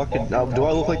 Fucking, now, do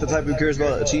I look like the type who cares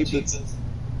about achievements?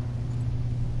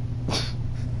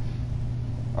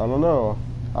 I don't know.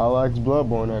 I'll ask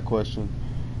Bloodborne that question.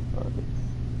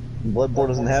 Bloodborne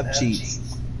doesn't have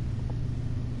cheats.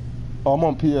 Oh, I'm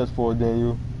on PS4,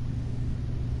 Daniel.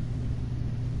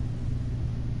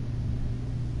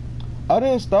 I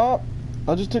didn't stop.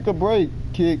 I just took a break,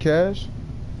 Kid Cash.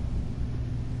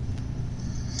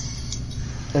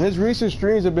 And his recent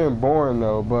streams have been boring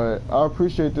though, but I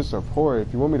appreciate the support.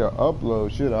 If you want me to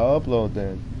upload shit, I'll upload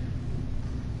then.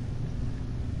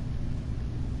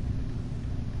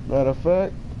 Matter of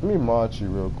fact, let me mod you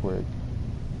real quick.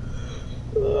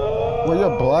 Well,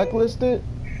 you're blacklisted?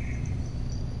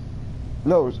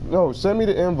 No, send me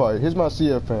the invite. Here's my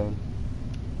CFN.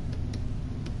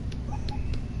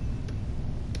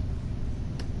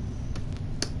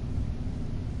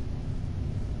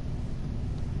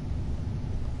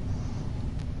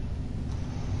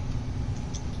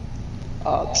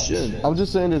 Option. I'm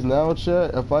just saying this now,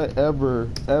 chat. If I ever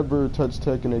touch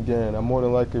Tekken again, I more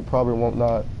than likely probably won't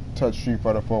not touch Street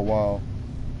Fighter for a while.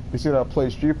 You see that I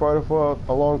played Street Fighter for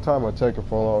a long time or Tekken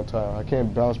for a long time. I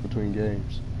can't bounce between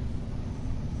games.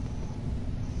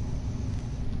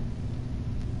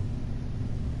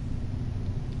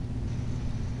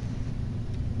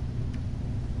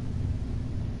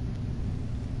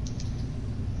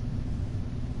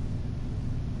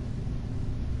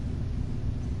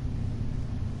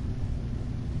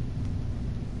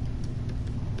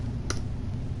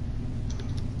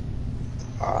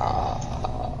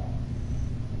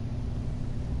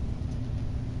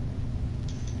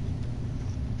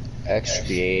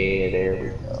 XP, there we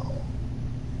go.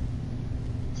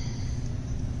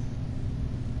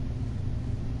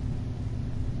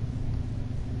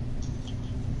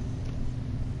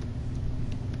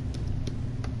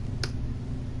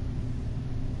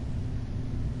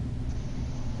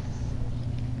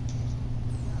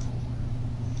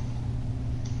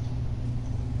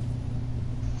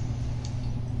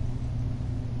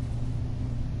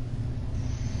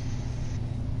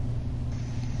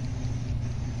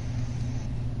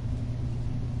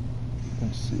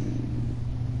 Let's see.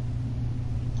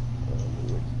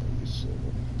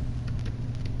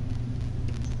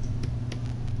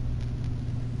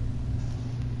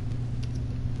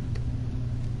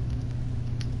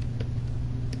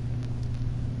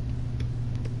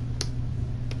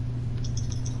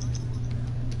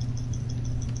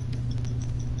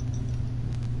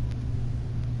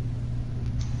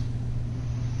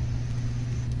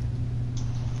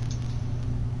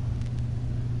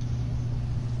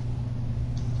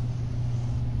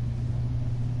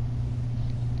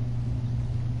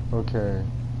 Okay.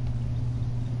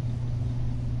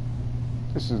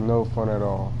 This is no fun at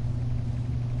all.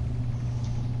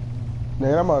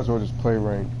 Man, I might as well just play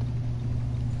ranked.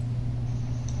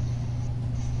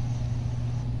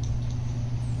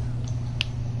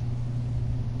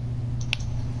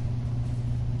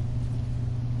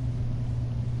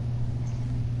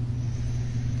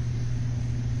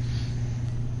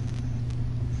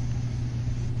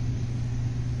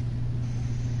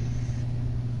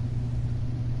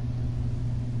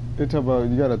 They talk about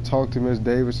you gotta talk to Miss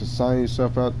Davis to sign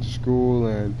yourself out to school,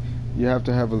 and you have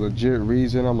to have a legit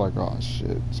reason. I'm like, oh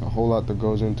shit, it's a whole lot that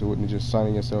goes into it than just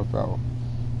signing yourself out.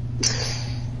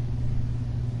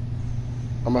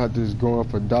 I'm gonna have to just go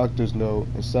off a doctor's note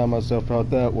and sign myself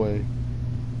out that way.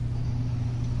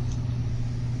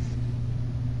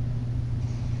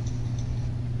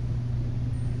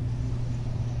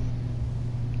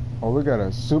 Oh, we got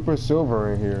a Super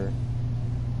Silver in here.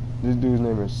 This dude's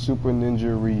name is Super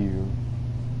Ninja Ryu.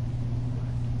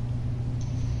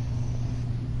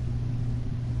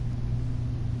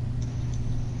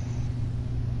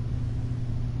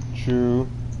 True.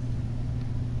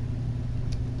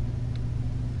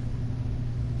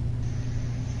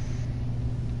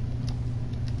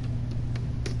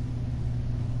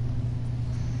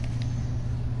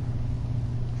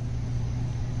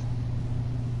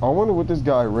 I wonder what this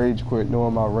guy rage quit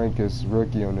knowing my rank is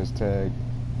rookie on this tag.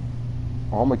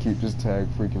 Oh, I'm gonna keep this tag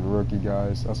freaking rookie,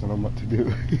 guys. That's what I'm about to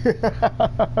do.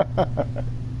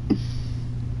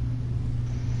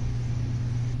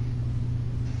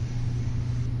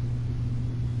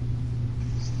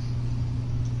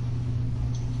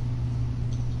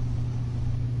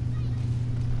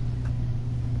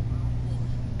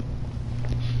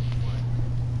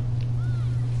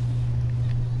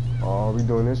 Oh, we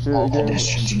doing this shit All again?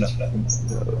 pedestrians are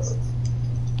not.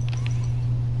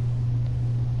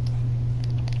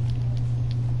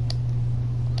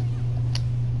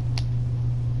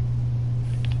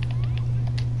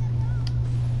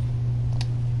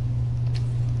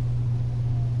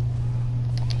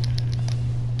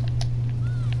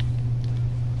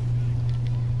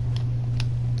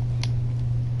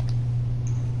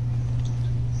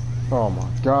 Oh my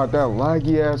god, that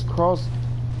laggy ass cross.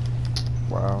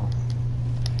 Wow.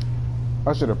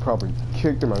 I should have probably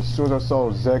kicked him as soon as I saw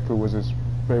Zeku was his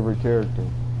favorite character.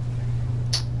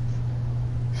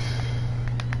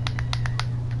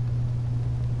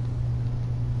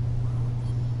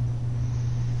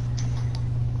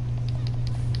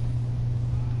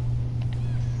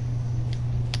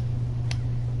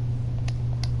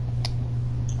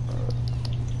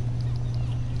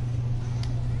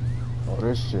 Oh,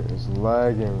 this shit is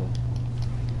lagging.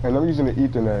 And I'm using the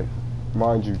Ethernet,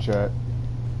 mind you, chat.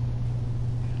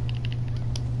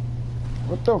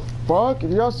 What the fuck? Do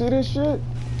y'all see this shit?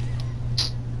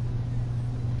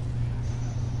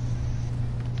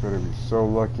 Better be so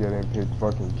lucky I didn't pick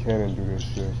fucking Ken and do this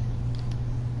shit.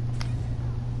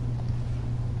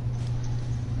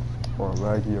 Or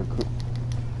laggy or cook.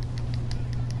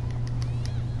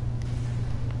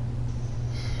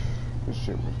 This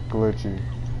shit was glitchy.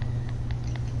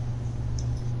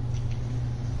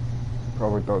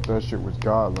 Probably thought that shit was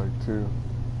godlike too.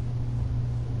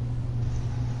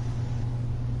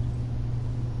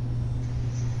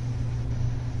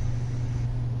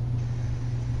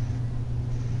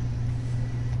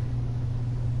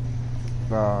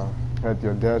 Nah, had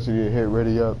the audacity to hit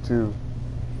ready up too.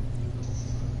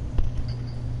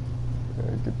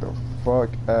 Yeah, get the fuck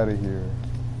out of here.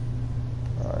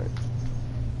 Alright.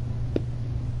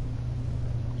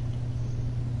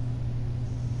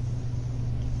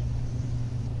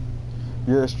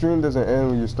 Yeah, stream doesn't end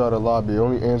when you start a lobby. It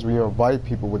only ends when you invite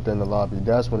people within the lobby.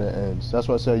 That's when it ends. That's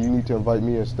why I said you need to invite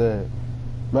me instead.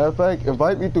 Matter of fact,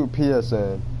 invite me through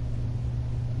PSN.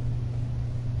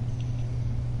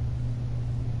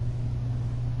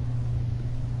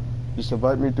 Just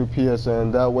invite me through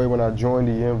PSN. That way when I join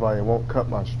the invite, it won't cut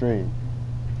my stream.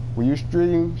 When you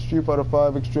stream Street Fighter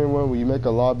 5 Extreme 1, when you make a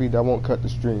lobby, that won't cut the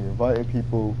stream. Inviting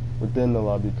people within the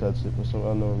lobby cuts it for some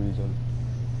unknown reason.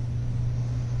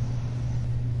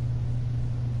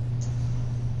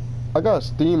 I got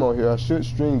Steam on here. I should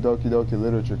stream Doki Doki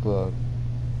Literature Club.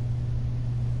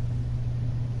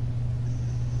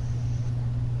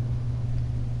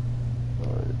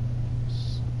 Alright.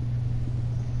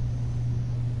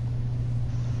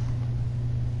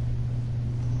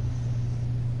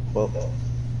 Well,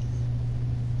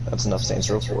 that's enough Saints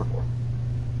Row 4.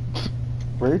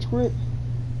 Rage quit?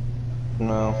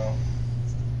 No.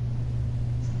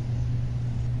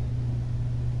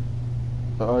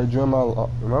 Alright, join my.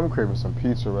 I'm craving some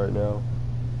pizza right now.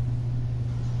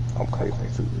 I'm craving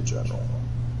food in general.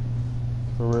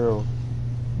 For real.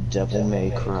 Devil May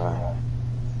Cry.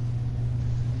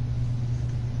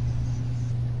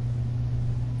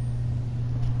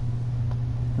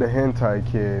 The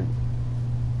hentai kid.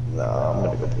 Nah, I'm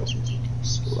gonna go play some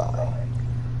slime.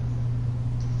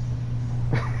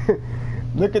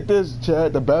 Look at this,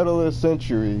 chat. The battle of the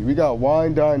century. We got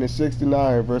Wine Dine in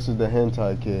 69 versus the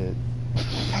hentai kid.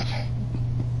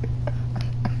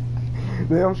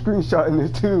 Damn, I'm screenshotting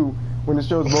this too when it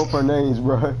shows both our names,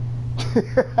 bruh.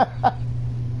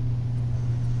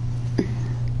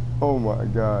 Oh my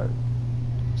god.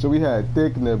 So we had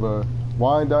Thick Nibba,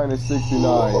 Wine Dine in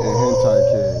 69, and hentai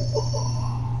kid.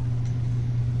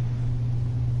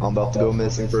 I'm about to go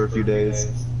missing for a few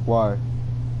days. Why?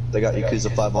 They got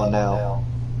Yakuza 5 on now.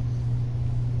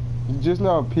 You just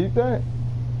now peeped that?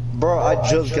 Bro, I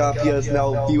just got PS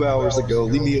Now a few hours ago.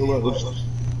 Leave me alone.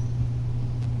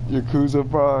 Yakuza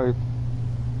 5.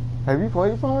 Have you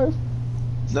played 5?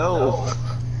 No.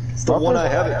 It's the one I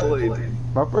haven't played.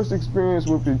 My first experience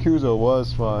with Yakuza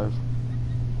was 5.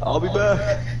 I'll be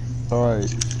back.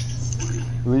 Alright.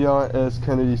 Leon S.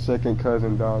 Kennedy's second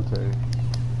cousin Dante.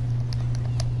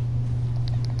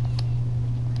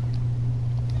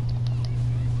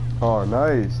 Oh,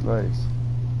 nice, nice.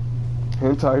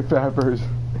 Hentai fappers.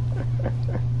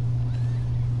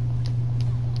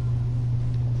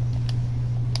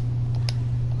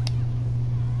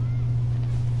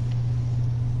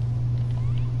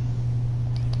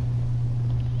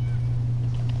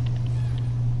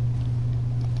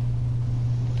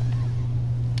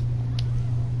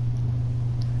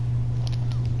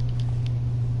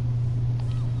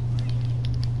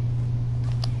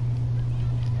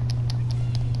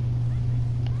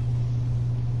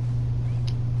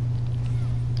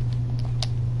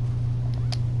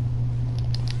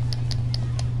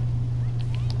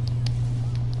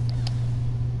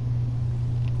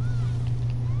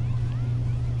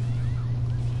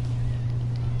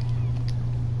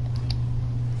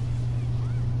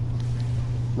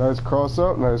 Nice cross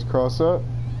up, nice cross up.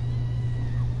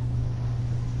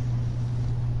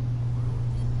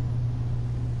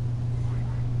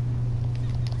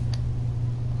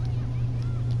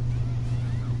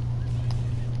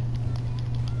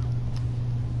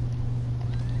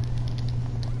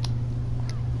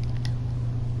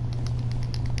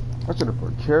 I should have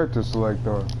put character select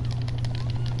on.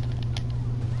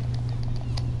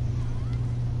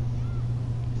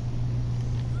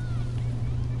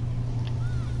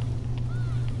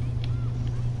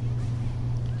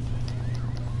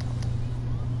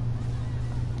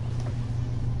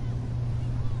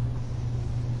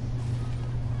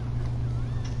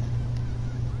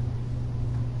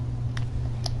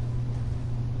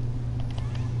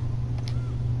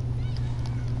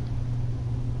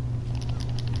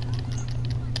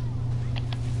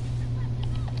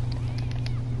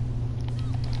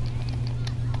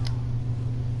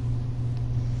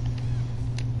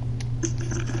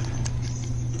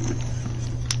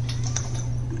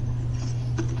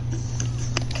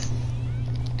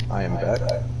 I am back,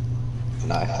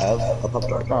 and I have a pop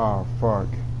dart. Oh, fuck.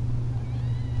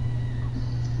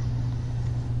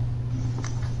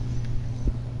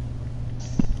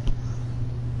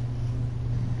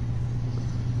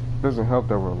 Doesn't help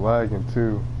that we're lagging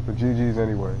too. But GG's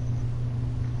anyway.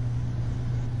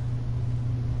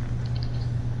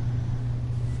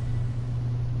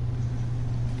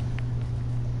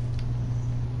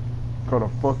 Called a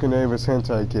fucking Avis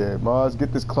hentai kid. Maz,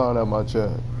 get this clown out my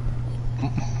chat.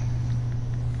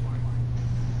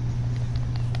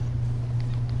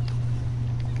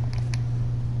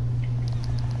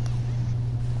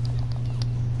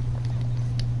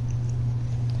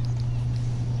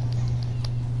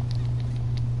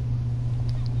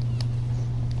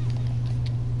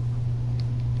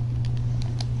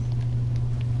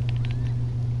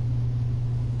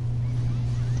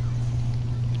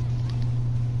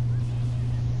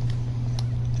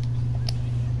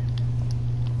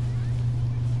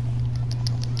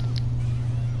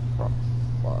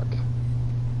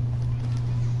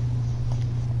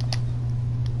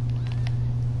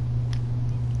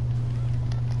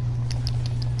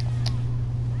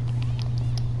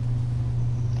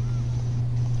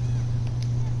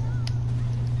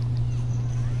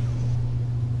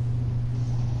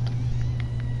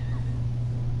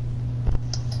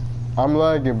 I'm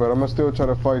lagging, but I'm gonna still try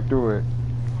to fight through it.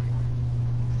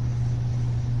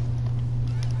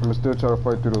 I'm gonna still try to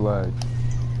fight through the lag.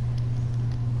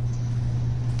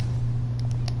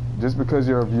 Just because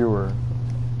you're a viewer.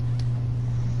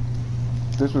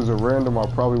 If this was a random, I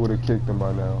probably would have kicked him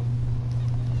by now.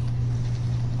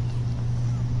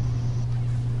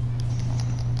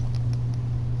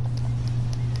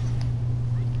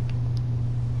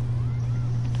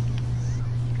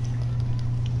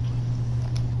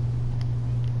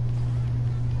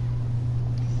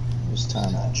 It's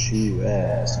time to chew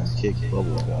ass and kick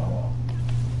bubblegum.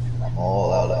 I'm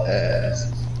all out of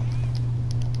ass.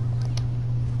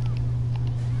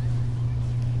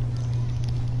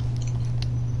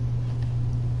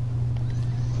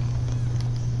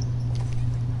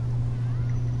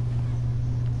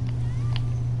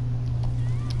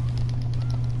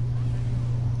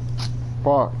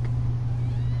 Fuck.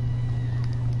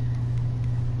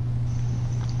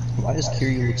 Why does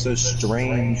Kiryu look so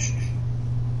strange?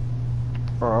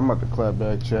 Oh, I'm about to clap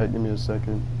back, chat. Give me a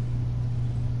second.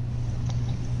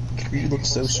 Kiryu looks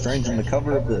so strange on the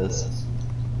cover of this.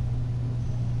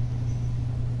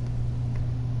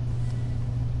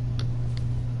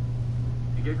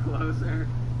 You get closer.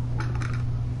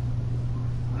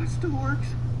 That still works.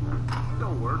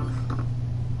 Still works.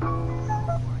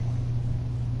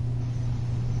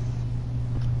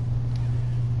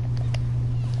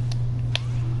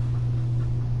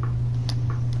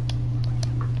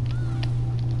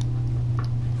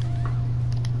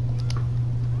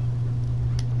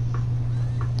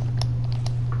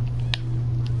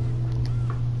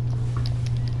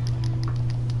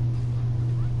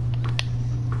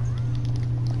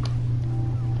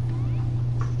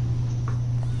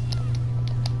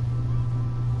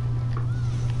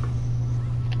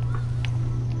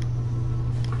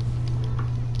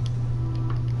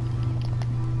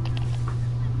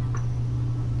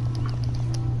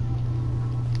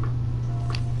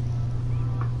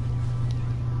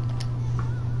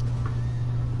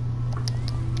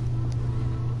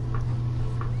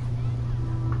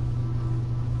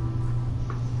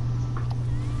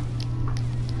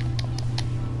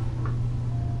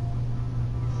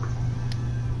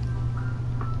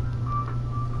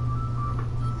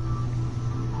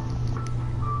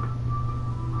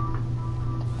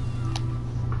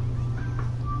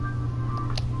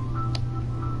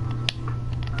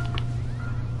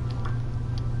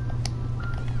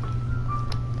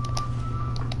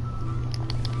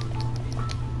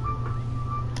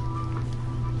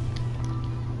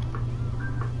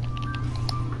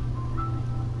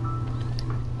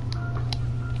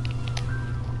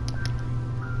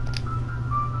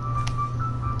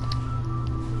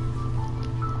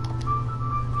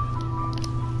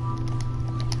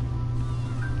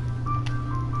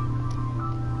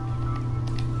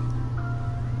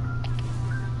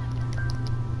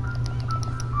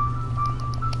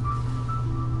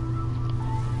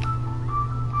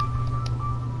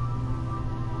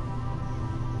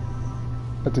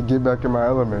 Had to get back in my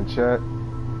element, chat.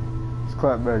 It's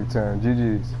clapback time.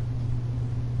 GG's.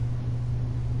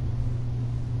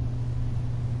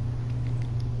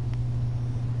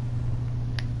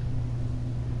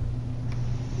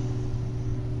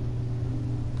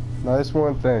 Nice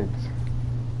one, thanks.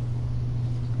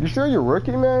 You sure you're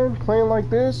rookie, man? Playing like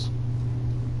this?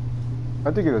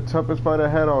 I think it's the toughest fight I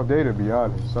had all day, to be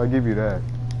honest. I'll give you that.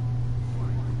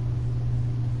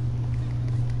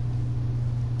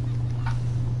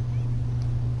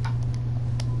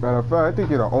 Matter of fact, I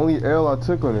think you're the only L I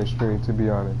took on this stream, to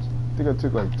be honest. I think I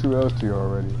took like 2 L's to you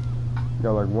already. You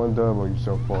got like 1 dub on you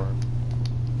so far.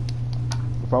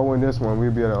 If I win this one,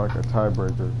 we'd be at like a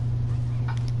tiebreaker.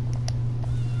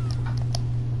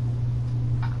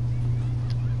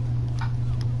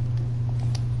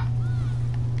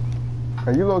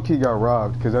 And you low-key got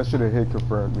robbed, because that should have hit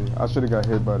confirmed me. I should have got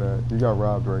hit by that. You got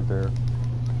robbed right there.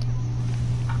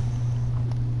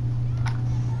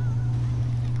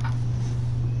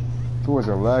 If it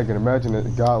wasn't lagging, imagine the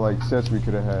godlike sets we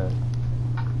could have had.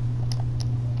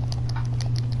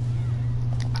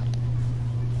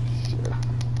 Shit.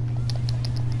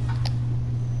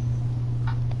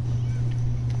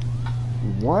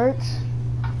 What?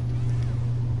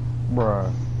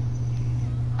 Bruh.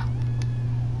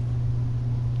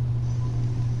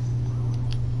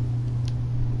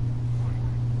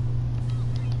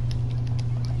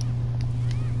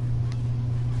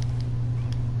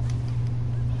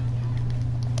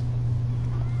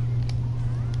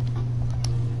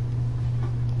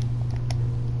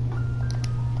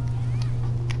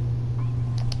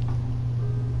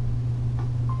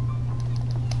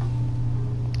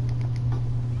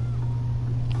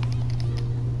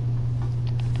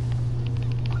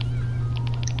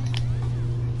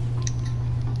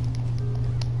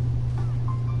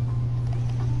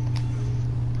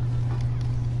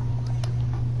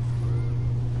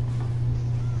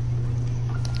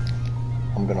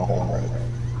 I'm gonna home run.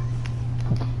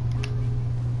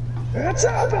 It's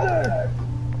happening!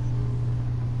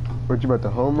 What, you about to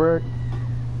home wreck?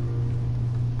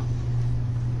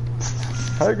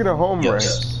 How you gonna home wreck?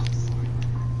 Yes.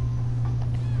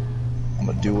 I'm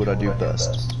gonna do what I do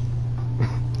best.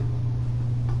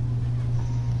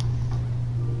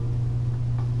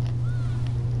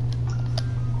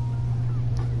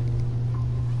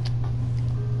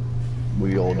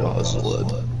 We all know hustle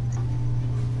it.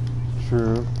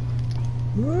 True.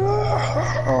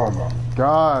 Oh my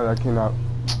god, I cannot.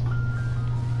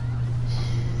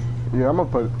 Yeah, I'm gonna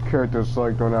put character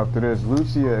select on after this.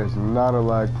 Lucia is not a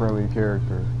lag friendly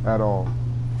character at all.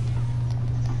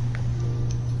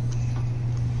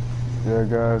 Yeah,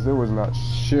 guys, there was not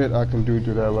shit I can do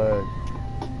to that lag.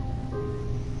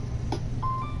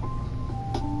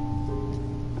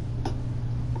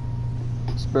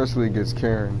 Especially against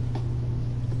Karen.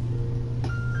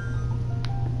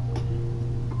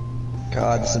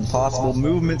 God, this impossible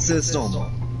movement system.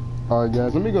 Alright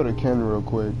guys, let me go to Ken real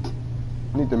quick.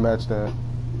 Need to match that.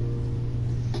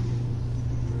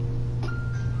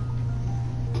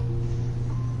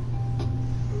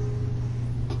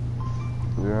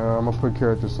 Yeah, I'm gonna put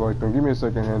character select on. Give me a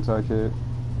second, hentai kid.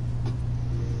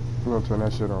 I'm gonna turn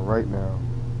that shit on right now.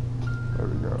 There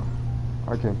we go.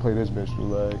 I can't play this bitch through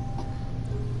lag.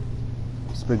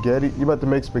 Spaghetti? You about to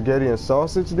make spaghetti and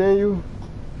sausage, Daniel?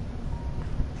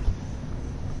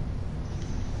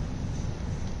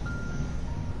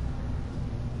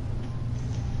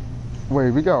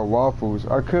 Wait, we got waffles.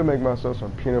 I could make myself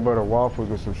some peanut butter waffles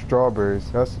with some strawberries.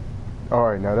 That's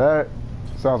alright. Now that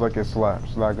sounds like it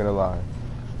slaps, not gonna lie.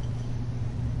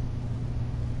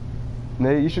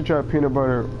 Nate, you should try peanut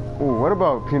butter. Ooh, what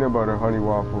about peanut butter honey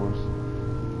waffles?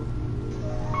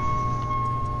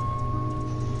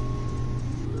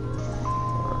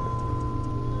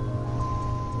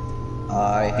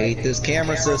 I hate this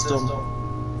camera system.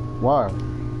 Why?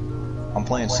 I'm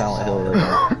playing Silent Hill right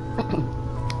now.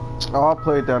 Oh, I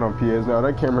played that on PS. Now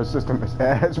that camera system is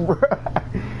ass, bro.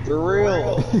 For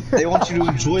real. They want you to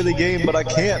enjoy the game, but I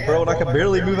can't, bro, and I can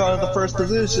barely move out of the first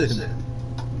position.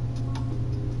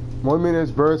 1 minute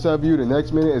is bird's eye view, the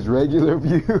next minute is regular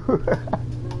view.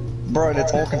 Bro, and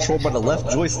it's all controlled by the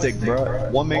left joystick, bro.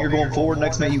 1 minute you're going forward,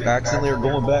 next minute you accidentally are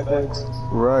going backwards.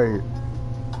 Right.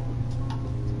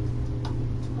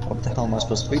 What the hell am I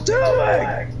supposed to be doing?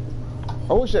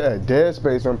 I wish I had Dead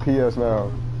Space on PS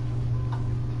now.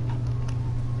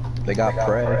 They got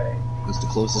Prey. It's the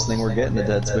closest thing we're getting to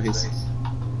Dead Space.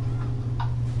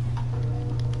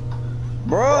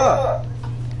 Bruh!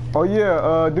 Oh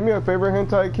yeah, do me a favor,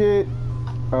 hentai kid.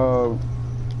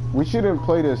 We shouldn't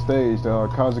play this stage, the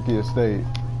Kazuki Estate.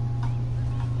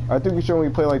 I think we should only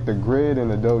play like the grid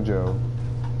and the dojo.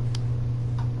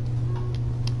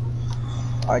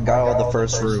 I got all the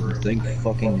first room, thank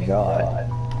fucking god.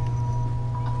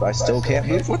 But I still can't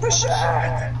move with the shit!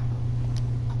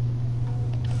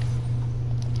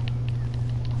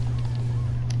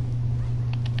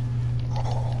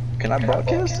 Can I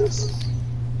broadcast this?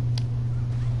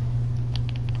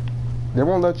 They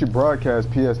won't let you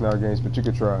broadcast PS Now games, but you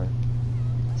could try.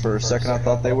 For a second I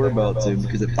thought they were about to,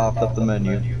 because it popped up the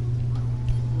menu.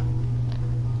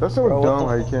 That's so Bro, dumb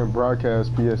how you can't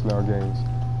broadcast PS Now games.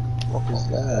 What is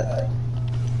that?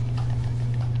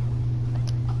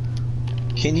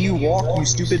 Can you walk, you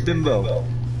stupid bimbo?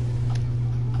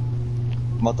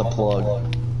 I'm about to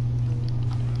plug.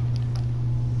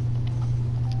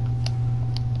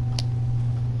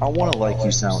 I wanna like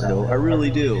you, Silent Hill, I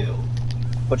really do.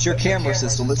 But your camera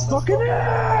system is fucking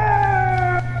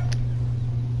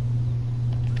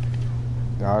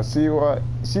Nah, see why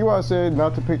I said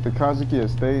not to pick the Kazuki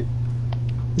estate?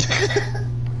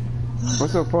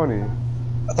 What's so funny?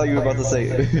 I thought you were about to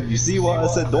say, you see why I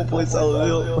said don't play Silent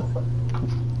Hill?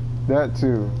 That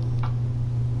too.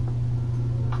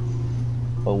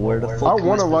 But where the fuck I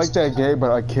wanna like that game,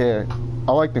 but I can't.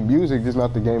 I like the music, just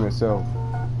not the game itself.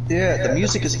 Yeah, the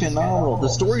music is phenomenal. The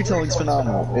storytelling's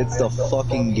phenomenal. It's the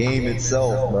fucking game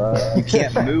itself, bro. You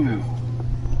can't move.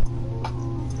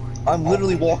 I'm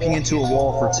literally walking into a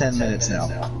wall for 10 minutes now.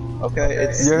 Okay,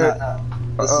 it's not.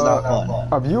 This is not fun.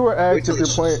 A viewer asked if you're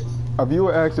playing. A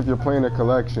viewer asked if you're playing a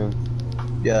collection.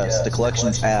 Yes, the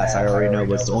collection's ass. I already know,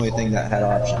 but it's the only thing that had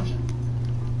options.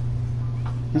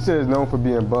 He said it's known for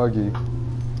being buggy.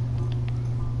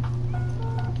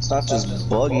 It's not just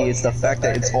buggy, it's the fact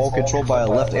that it's all controlled by a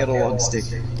left analog stick.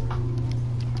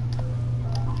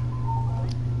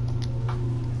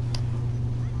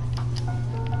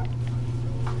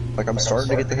 Like, I'm starting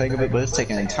to get the hang of it, but it's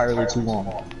taking entirely too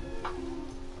long.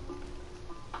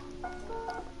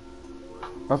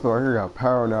 I feel like I got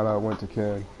power now that I went to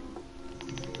Ken.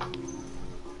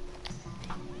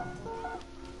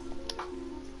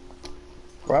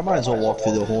 Bro, I might as well walk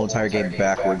through the whole entire game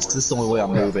backwards. This is the only way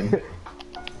I'm moving.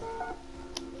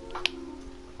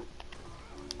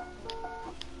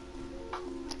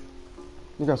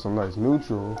 You got some nice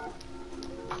neutral.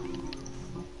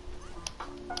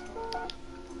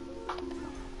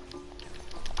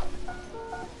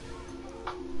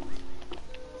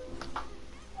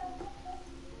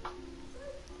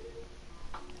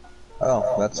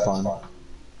 Oh, that's fun.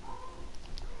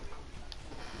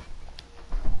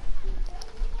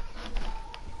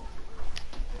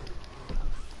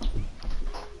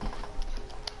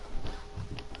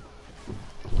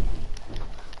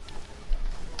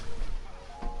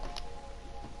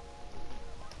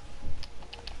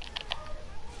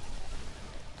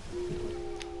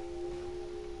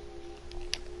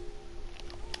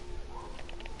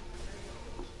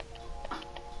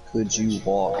 Could you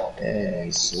walk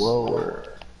any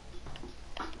slower?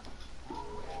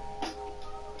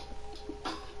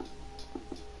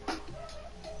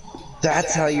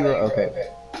 That's how you were. Okay.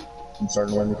 I'm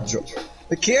starting to learn the control.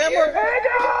 The camera!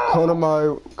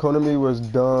 Konami was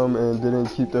dumb and didn't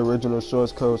keep the original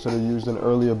source code, so they used an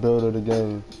earlier build of the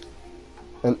game.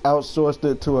 And outsourced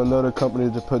it to another company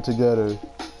to put together.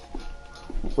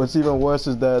 What's even worse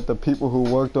is that the people who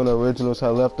worked on the originals had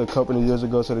left the company years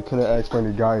ago, so they couldn't ask for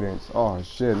any guidance. Oh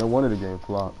shit, no wonder the game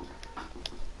flopped.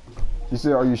 You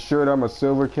said, are you sure that I'm a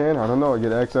silver can? I don't know, I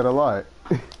get asked that a lot.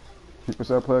 People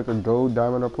say I play like a gold,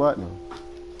 diamond, or platinum.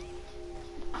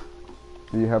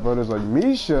 Do you have others like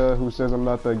Misha who says I'm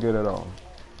not that good at all?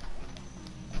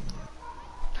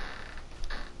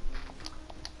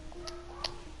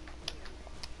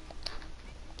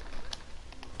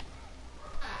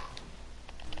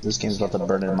 This game's about to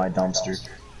burn in my dumpster.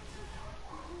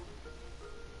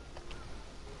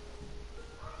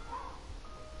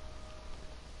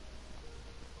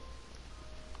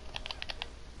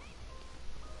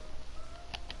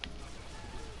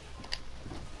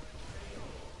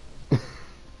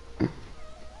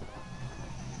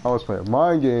 I was playing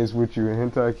mind games with you,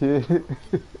 hentai kid.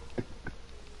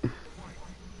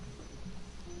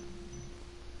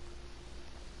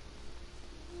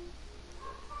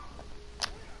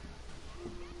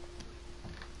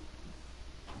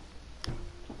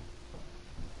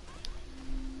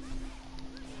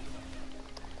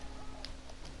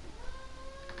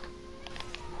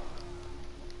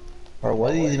 Or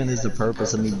what even is the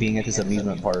purpose of me being at this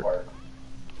amusement park?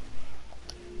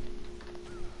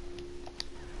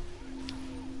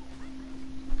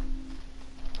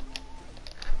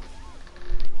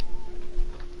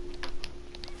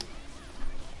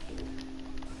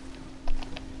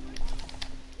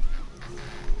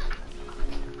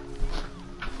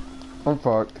 I'm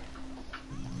fucked.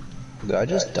 Did I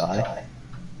just die?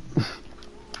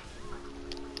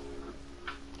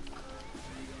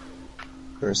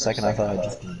 For a second, I thought I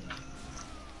just.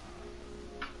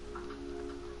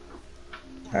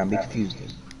 I'm be confused.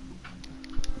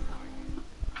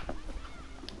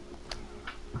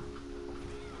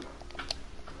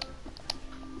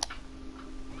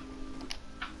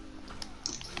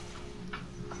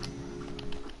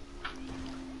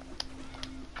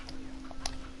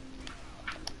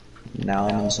 Now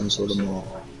I'm in some sort of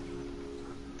mall.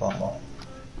 Bomb.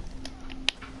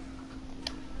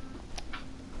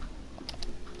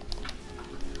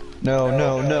 No,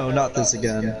 no, no, not this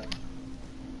again.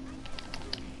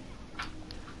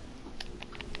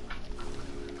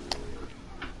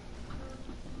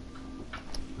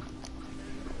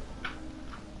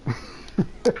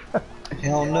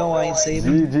 Hell no, I ain't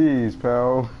saving. GG's,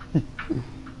 pal.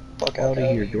 Fuck out of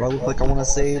here. Do I look like I want to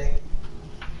save?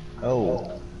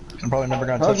 Oh. I'm probably never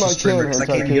gonna touch How's my this trigger because I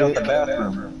chin, can't even get out the Hentai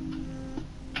bathroom.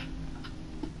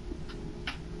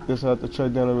 Guess I have to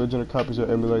check down original copies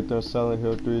or emulate them. Silent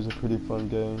Hill 3 is a pretty fun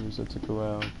game. You should stick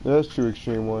around. Yeah, that's true,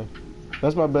 Extreme One.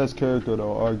 That's my best character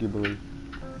though, arguably.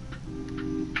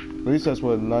 At least that's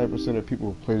what 9% of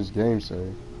people who play this game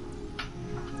say.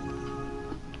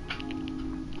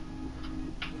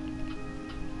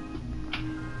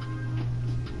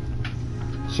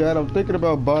 Chad, I'm thinking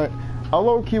about buying. I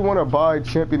low-key want to buy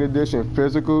Champion Edition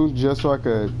physicals just so I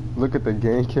could look at the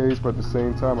game case, but at the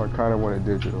same time, I kind of want it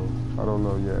digital. I don't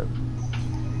know yet.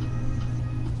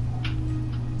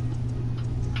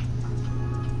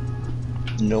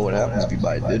 You know what happens if you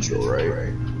buy digital,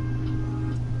 right?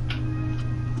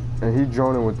 And he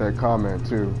joining with that comment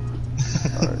too.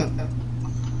 Alright.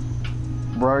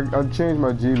 Bro, I changed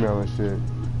my Gmail and shit.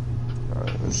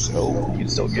 Alright, So, you can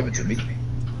still give it to me.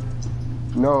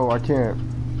 no, I can't.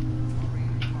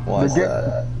 Why is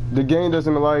that? The game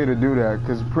doesn't allow you to do that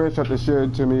because Prince tried to share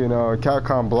it to me and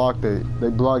Capcom blocked it. They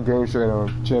blocked game sharing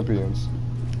on Champions.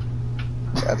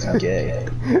 That's gay.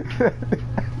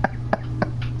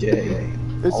 Gay.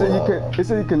 It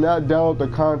said you cannot download the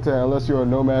content unless you're a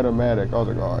Nomad-O-Matic. I was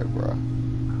like, alright, bro.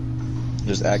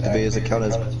 Just activate his account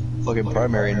as fucking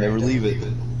primary and never leave it.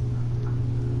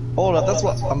 Hold up, that's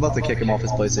what I'm about to kick him off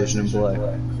his PlayStation and play.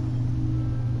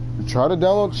 Try to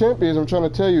download Champions. I'm trying to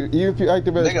tell you, even if you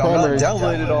activate his Nigga, primary. I'm not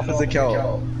downloading it off his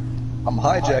account. I'm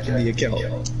hijacking the account.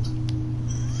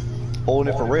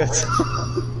 Holding it for rent.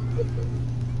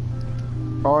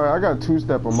 Alright, I got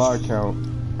two-step on my account,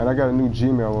 and I got a new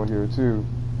Gmail on here too.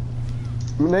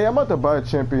 Nate, I'm about to buy a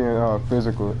Champion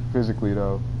physically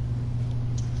though.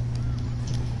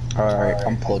 Alright,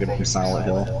 I'm plugging from Silent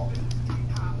Hill.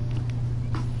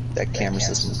 That camera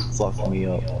system fucked me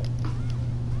up.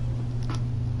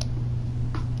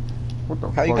 What the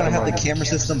How you fuck gonna am have I the camera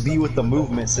system be with the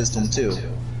movement system too?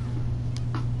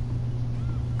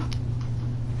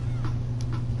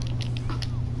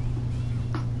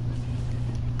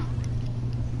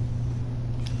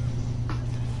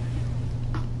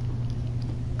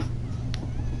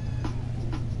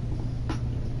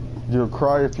 You'll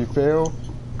cry if you fail?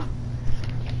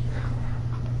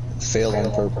 Fail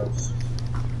on purpose.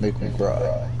 Make me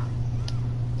cry.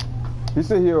 He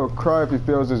said he'll cry if he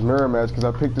fails his mirror match because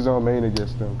I picked his own main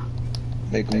against him.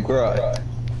 Make him cry.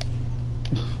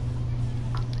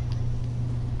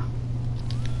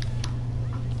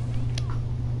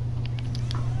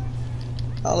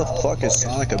 How the fuck is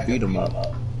Sonic a beat 'em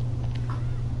up?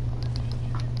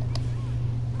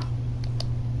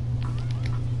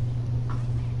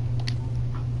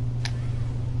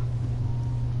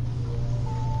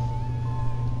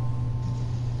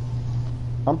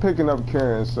 I'm picking up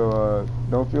Karen, so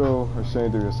don't feel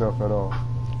ashamed of yourself at all.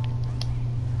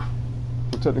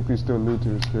 I'm technically still new to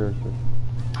this character.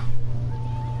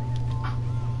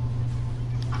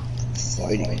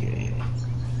 Fighting game.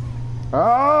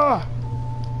 Ah!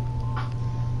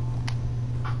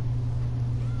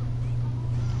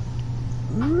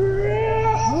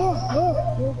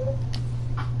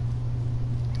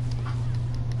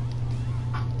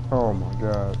 Oh my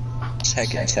god.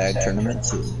 Tekken Tag Tournament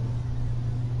 2.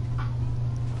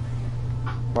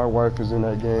 My wife is in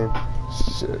that game.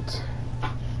 Shit.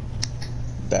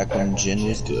 Back when Jin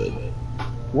was good.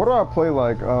 What do I play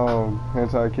like,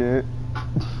 Hentai Kid?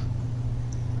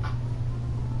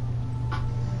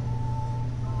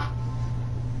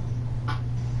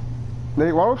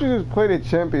 Nate, why don't you just play the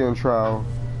champion trial?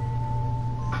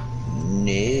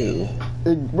 No.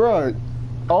 Bruh,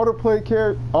 all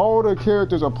the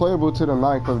characters are playable to the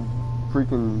 9th of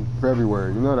freaking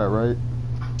February. You know that, right?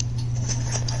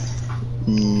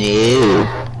 No.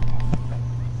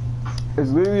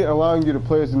 It's literally allowing you to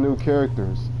play as the new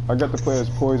characters. I got to play as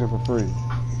Poison for free.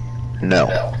 No.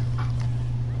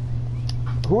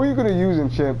 Who are you gonna use in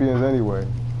champions anyway?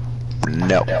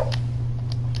 No.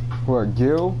 What,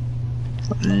 Gil?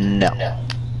 No.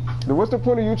 Then what's the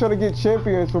point of you trying to get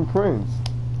champions from Prince?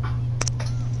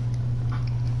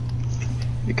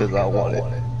 Because I want it.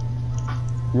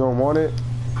 You don't want it?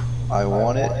 I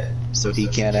want it, so he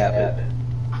can't have it.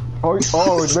 Oh,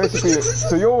 it's basically,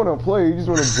 so you don't want to play, you just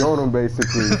want to join him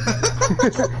basically.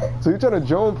 So you're trying to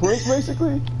join Prince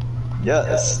basically?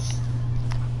 Yes.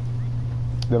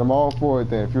 Then I'm all for it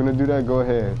then. If you want to do that, go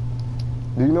ahead.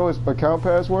 Do you know his account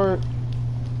password?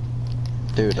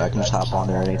 Dude, I can just hop on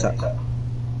there anytime.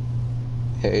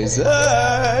 Hey,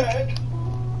 Zach!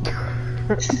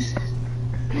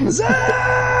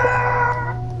 Zach!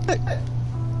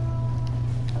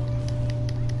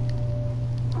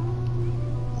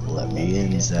 Let me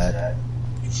in, Zach.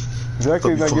 Zach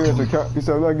said he's not giving his account. He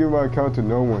said I'm not giving my account to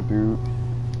no one, dude.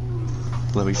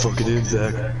 Let me fucking in,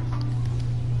 Zach.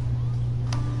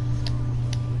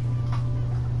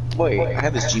 Wait, I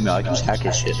have his Gmail. I can just hack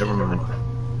his shit. Never mind.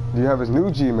 Do you have his new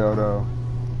Gmail though?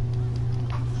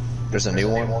 There's a new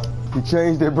one. He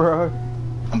changed it, bro.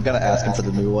 I'm gonna ask him for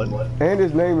the new one. And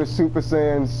his name is Super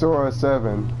Saiyan Sora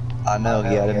 7. I know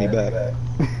he added me back.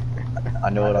 I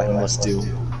know what I must do.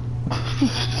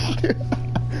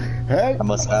 Heck? I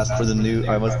must ask for the new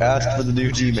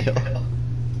Gmail.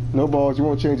 No balls. You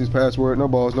won't change his password. No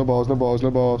balls. No balls. No balls.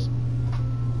 No balls.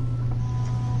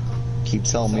 Keep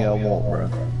telling me I won't, bro.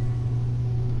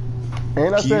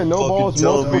 And I said no balls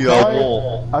multiple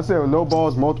times. I said no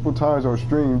balls multiple times on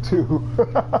stream too.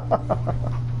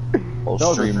 Well,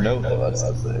 stream no, that's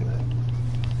the thing.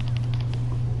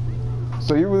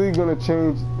 So you're really gonna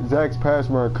change Zach's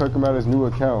password and cut him out his new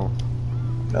account?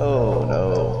 No,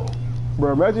 no.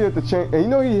 Bro, imagine you have to change, and you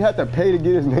know he had to pay to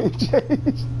get his name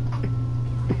changed.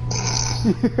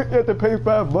 You have to pay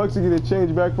 $5 to get it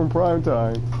changed back from prime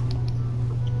time.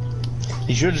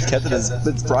 He should have just kept it as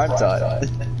it's prime time.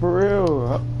 For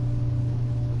real.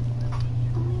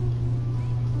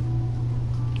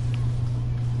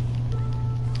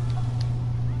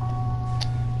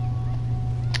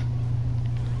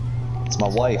 It's my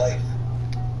wife.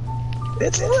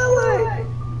 It's Lily!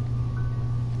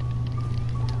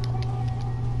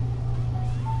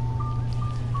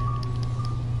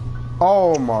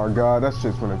 Oh my god, that's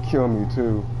just gonna kill me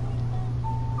too.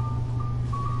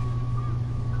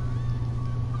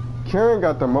 Karen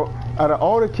got the most, out of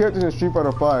all the characters in Street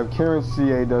Fighter 5, Karen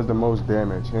CA does the most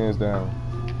damage, hands down.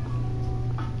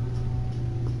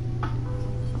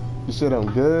 You said I'm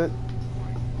good?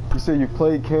 You said you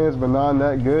played Cans but not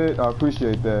that good? I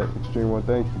appreciate that, Extreme One,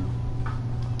 thank you.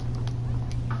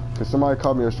 Cause somebody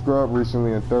called me a scrub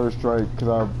recently in Third Strike because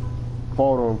I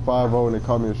fought on 5-0 and they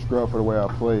called me a scrub for the way I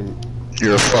played.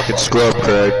 You're a fucking scrub,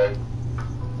 Craig.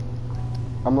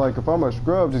 I'm like, if I'm a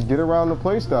scrub, just get around the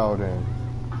playstyle then.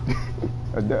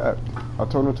 Adapt. I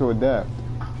told him to adapt.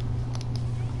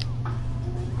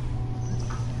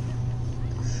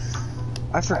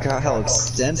 I forgot how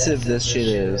extensive this shit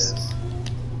is.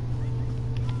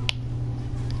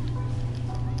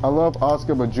 I love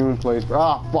Oscar, but June plays.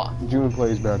 Ah, fuck! June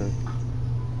plays better.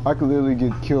 I could literally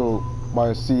get killed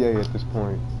by a CA at this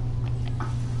point.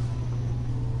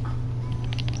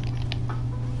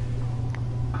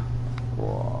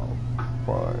 Wow,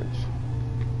 fudge.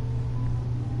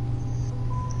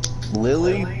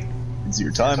 Lily, it's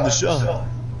your time to shine.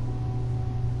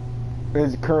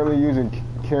 Is currently using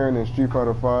Karen in Street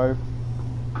Fighter 5.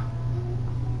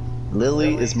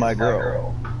 Lily is my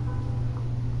girl.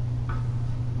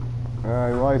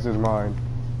 Elias is mine.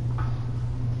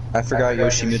 I forgot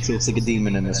Yoshimitsu looks like a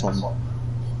demon in this one.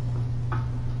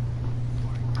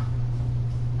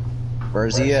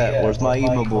 Where's he at? Where's my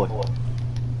emo boy?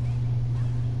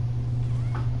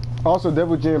 Also,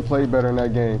 Devil Jin played better in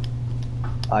that game.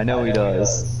 I know he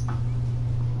does.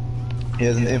 He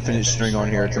has an infinite string on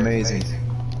here, it's amazing.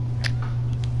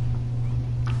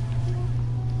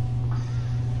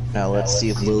 Now let's see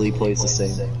if Lily plays the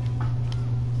same.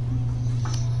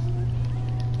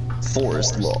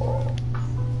 Forest Law.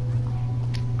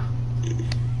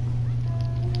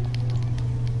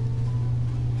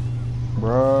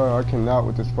 Bruh, I cannot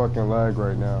with this fucking lag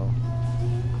right now.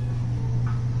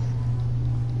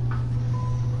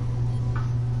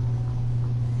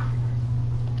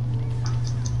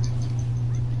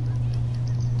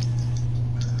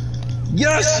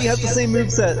 Yes, she has the same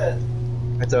moveset.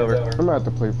 It's over. I'm gonna have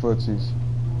to play footsies.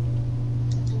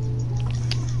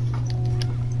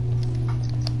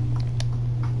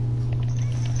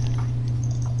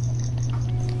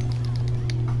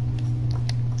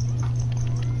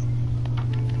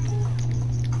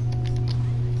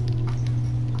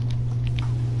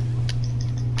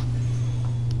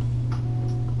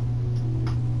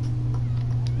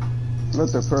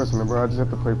 Nothing personal, bro. I just have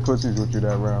to play pussies with you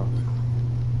that round.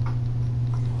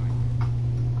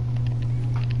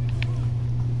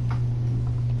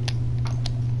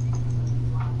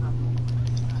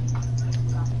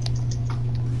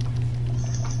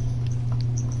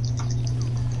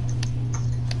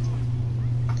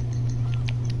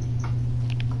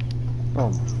 Oh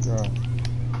my god.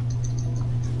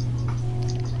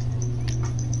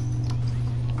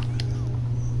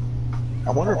 I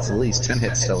wonder if it's at least 10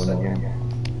 hits still in the game.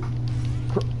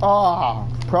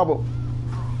 Probably.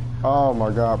 Oh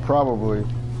my god, probably.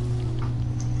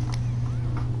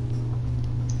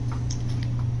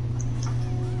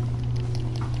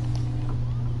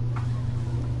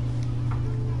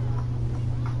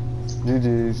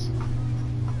 GG's.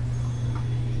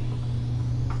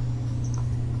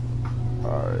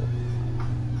 Alright.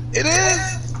 It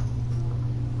is!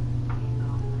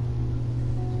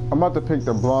 I'm about to pick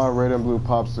the blonde, red, and blue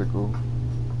popsicle.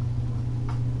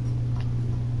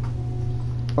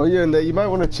 Oh yeah, Nate, you might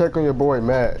want to check on your boy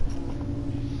Matt.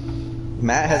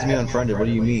 Matt has me unfriended, what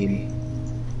do you mean?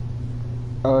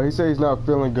 He said he's not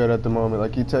feeling good at the moment.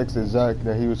 Like he texted Zach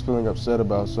that he was feeling upset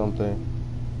about something.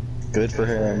 Good for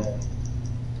him.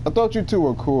 I thought you two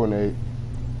were cool, Nate.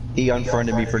 He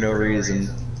unfriended me for no reason.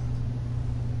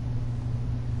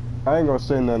 I ain't gonna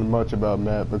say nothing much about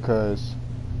Matt because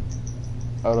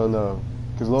I don't know.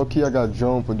 Cause low key I got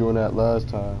droned for doing that last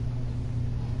time.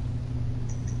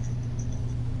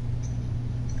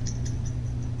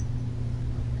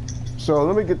 So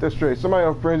let me get this straight. Somebody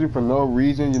unfriends you for no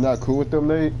reason. You're not cool with them,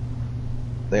 Nate?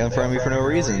 They unfriended me for no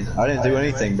reason. I didn't do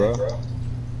anything, bro.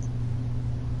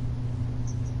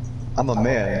 I'm a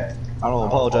man. I don't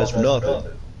apologize for nothing.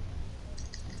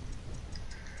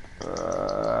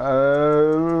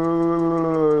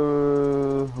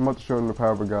 I'm about to show him the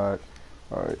power of God.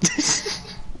 Alright.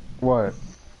 What?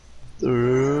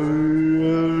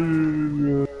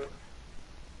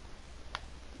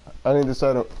 I didn't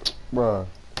decide on... Bruh.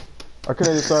 I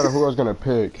couldn't decide on who I was gonna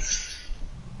pick.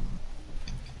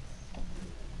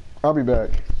 I'll be back.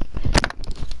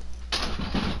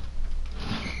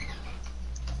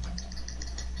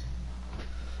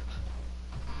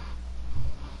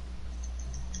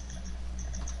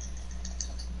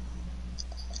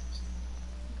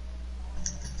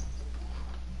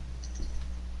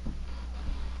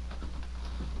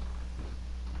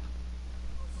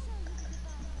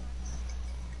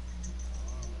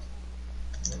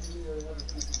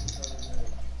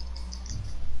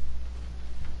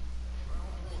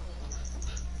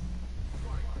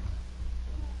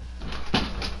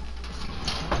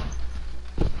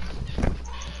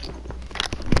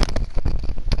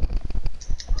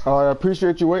 Alright, I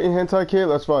appreciate you waiting, Hentai Kid.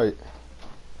 Let's fight.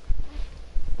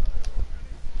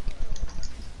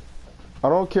 I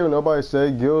don't care what nobody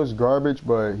say. Gil's garbage,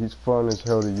 but he's fun as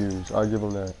hell to use. I'll give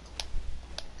him that.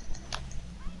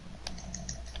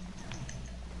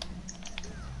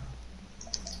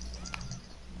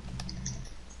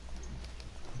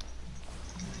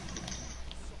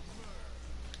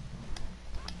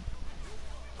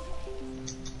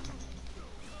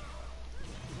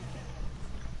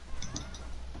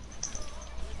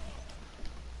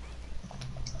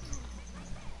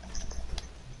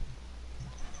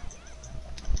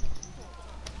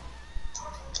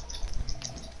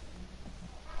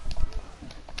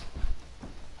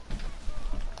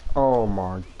 Oh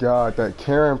my god, that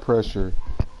Karen pressure.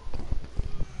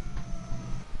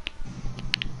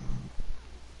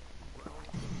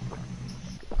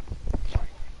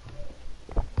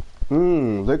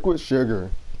 Liquid sugar.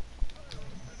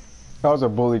 That was a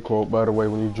bully quote, by the way,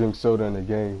 when you drink soda in the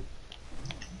game.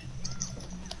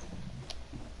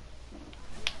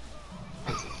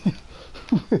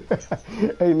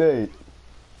 Hey, Nate.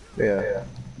 Yeah.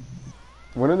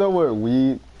 Wanna know what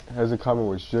weed has in common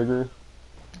with sugar?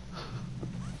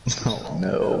 Oh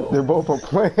no. They're both a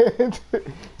plant.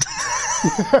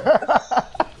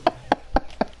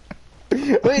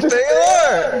 Wait, they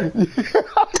are!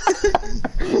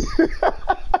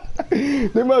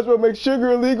 They might as well make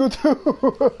sugar illegal too.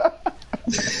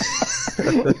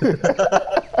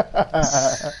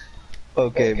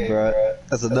 Okay, bro.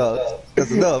 That's enough.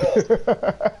 That's enough.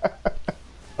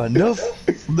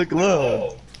 Enough. Look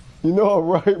alone. You know I'm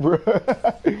right, bro.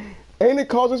 Ain't it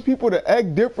causes people to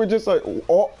act different just like,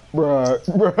 oh,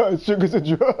 bruh, sugar's a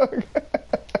drug.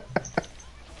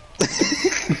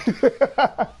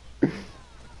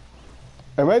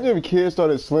 Imagine if kids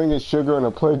started slinging sugar on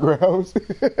the playgrounds.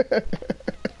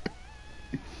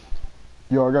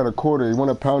 Yo, I got a quarter. You want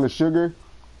a pound of sugar?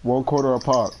 1 quarter a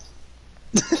pop.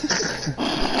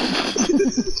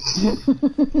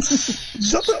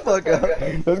 Shut the fuck up.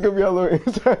 That's gonna be our little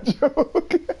inside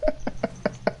joke.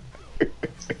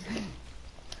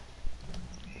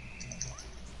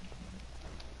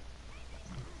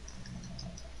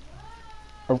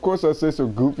 Of course I say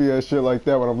some goofy ass shit like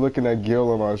that when I'm looking at Gil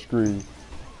on my screen.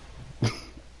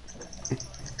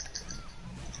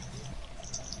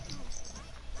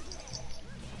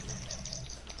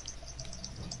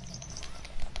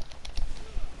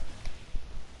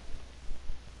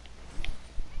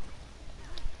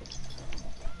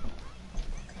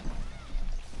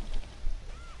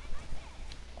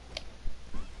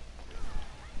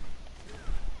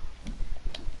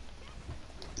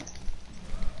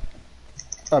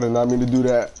 I did not mean to do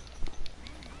that.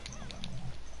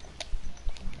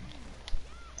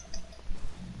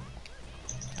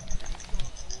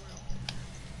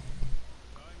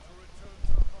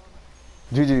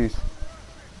 GG's.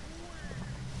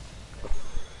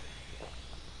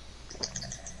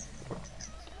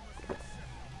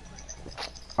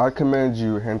 I commend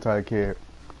you, Hentai Kid.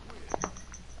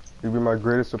 You've been my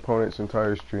greatest opponent's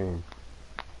entire stream.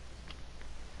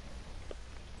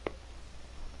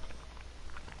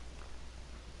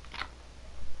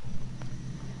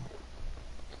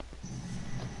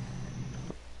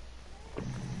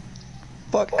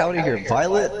 Fuck out of here,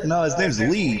 Violet? No, his name's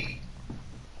Lee.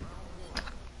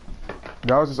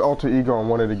 That was his alter ego in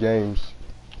one of the games.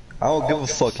 I don't give a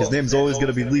fuck, his name's always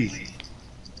gonna be Lee.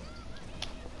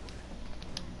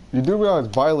 You do realize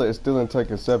Violet is still in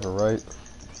Tekken 7, right?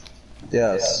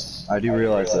 Yes, I do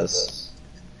realize this.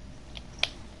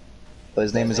 But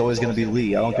his name is always gonna be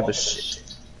Lee, I don't give a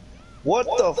shit. What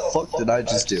the fuck did I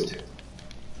just do?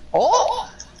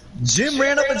 Oh! Jim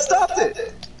ran up and stopped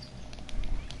it!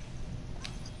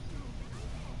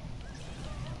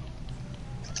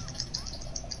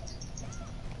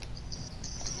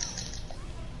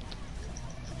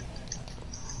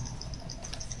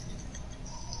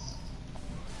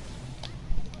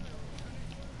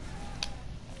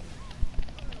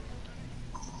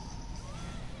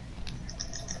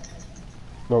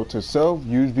 Note to self,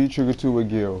 use V trigger 2 with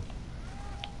Gil.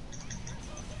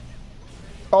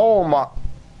 Oh my.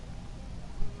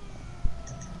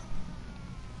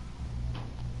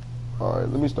 Alright,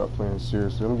 let me stop playing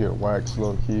seriously. I'm getting waxed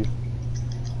low key.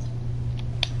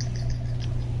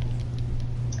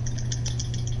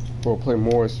 Well, play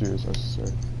more serious, I should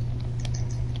say.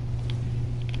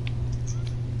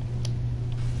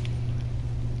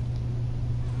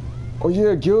 Oh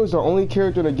yeah, Gil is the only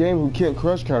character in the game who can't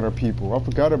crush counter people. I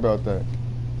forgot about that.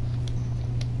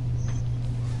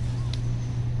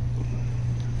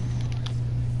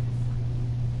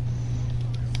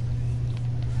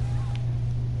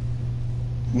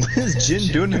 What is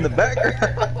Jin doing in the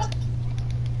background?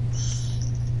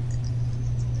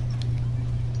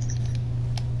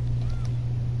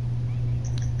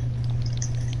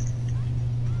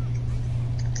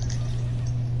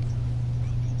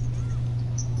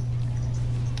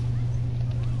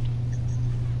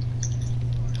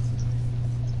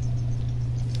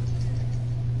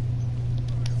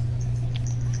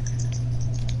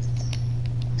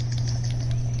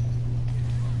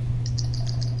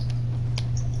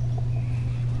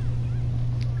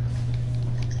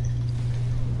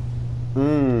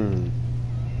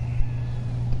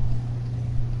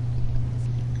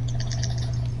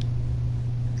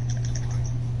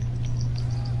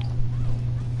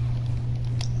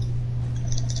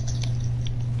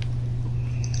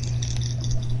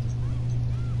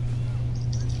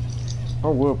 I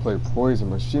will play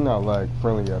Poison, but she not like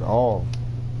friendly at all.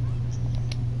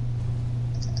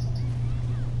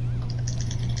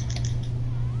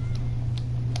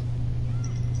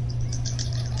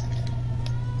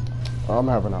 I'm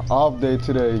having an off day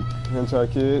today, Hentai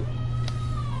Kid.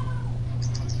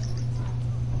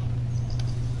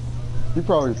 You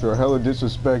probably feel hella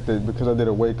disrespected because I did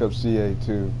a wake up CA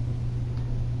too.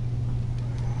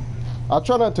 I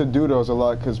try not to do those a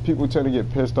lot because people tend to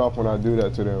get pissed off when I do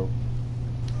that to them.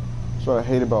 That's what I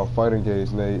hate about fighting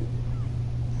games, Nate.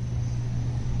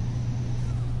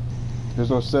 There's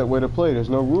no set way to play. There's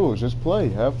no rules. Just play.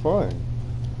 Have fun.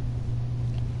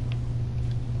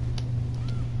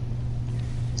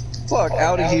 Fuck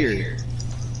out of here.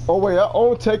 Oh wait, I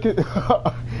own Tekken.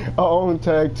 I own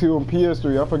Tag 2 on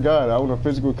PS3. I forgot. I own a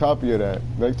physical copy of that.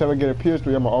 Next time I get a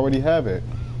PS3, I'ma already have it.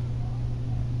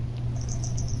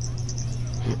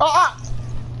 Ah!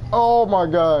 Oh my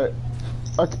god.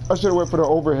 I should have went for the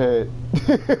overhead.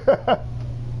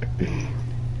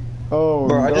 Oh,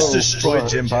 bro, no, I just destroyed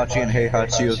fuck. Jinpachi and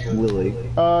Heihachi with Lily.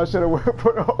 I should have went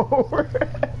for the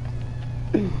overhead.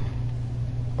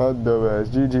 Oh, dumbass.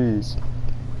 GG's.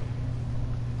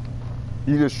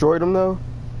 You destroyed him though?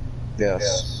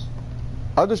 Yes.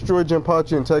 I destroyed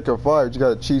Jinpachi and Taken 5. You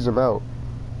gotta cheese him out.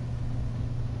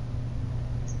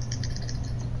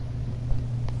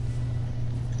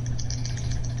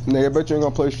 Nigga, I bet you ain't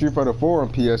gonna play Street Fighter 4 on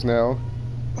PS now.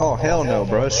 Oh hell no,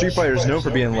 bro. Street Fighter's known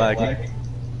for being laggy.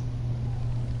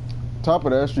 Top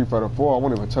of that Street Fighter 4, I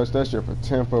won't even touch that shit for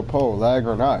 10-foot pole, lag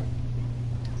or not.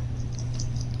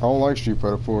 I don't like Street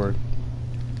Fighter 4.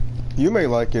 You may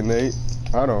like it, Nate.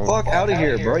 I don't. Fuck out of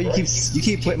here, bro. You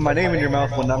keep putting my name in your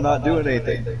mouth when I'm not doing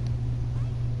anything.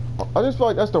 I just feel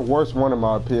like that's the worst one in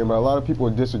my opinion, but a lot of people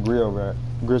disagree on that.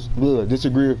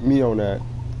 Disagree with me on that.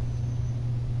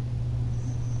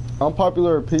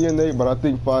 Unpopular opinion, Nate, but I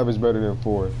think 5 is better than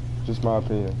 4. Just my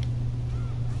opinion.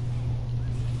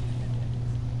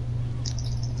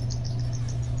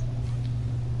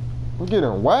 I'm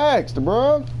getting waxed,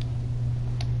 bro.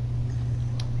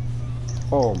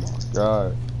 Oh my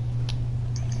god.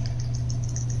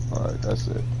 Alright, that's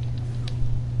it.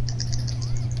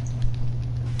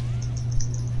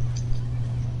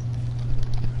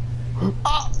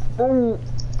 Ah! Oh!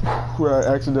 Right,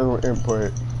 accidental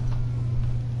input.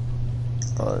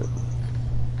 Alright.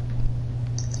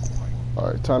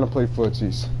 Alright, time to play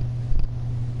footsies.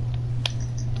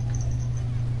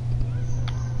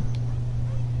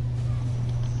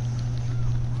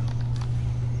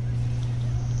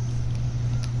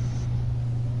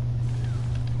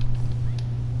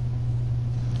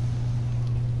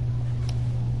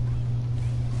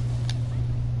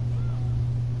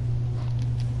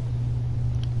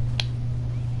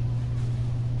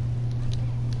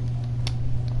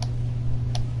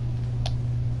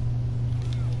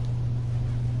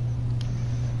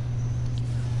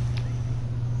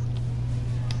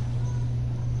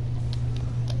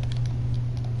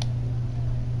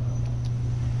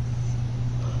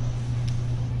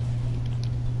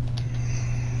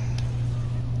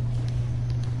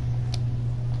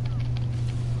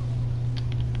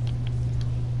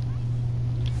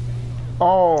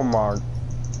 Oh my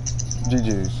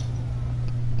GG's.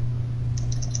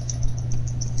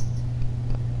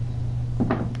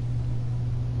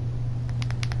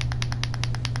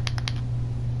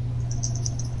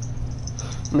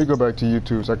 Let me go back to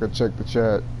YouTube so I can check the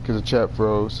chat because the chat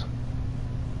froze.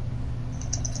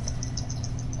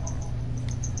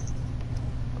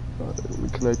 Let me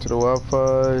connect to the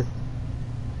Wi-Fi.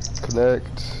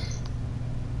 Connect.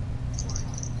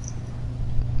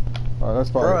 That's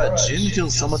fine. Bruh, Jin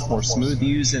feels so much more smooth to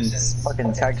use in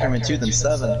fucking Tag Tournament 2 than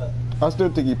 7. I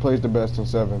still think he plays the best in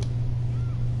 7.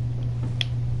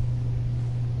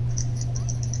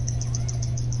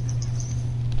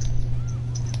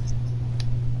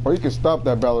 Or you can stop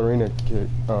that ballerina kick,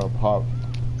 hop.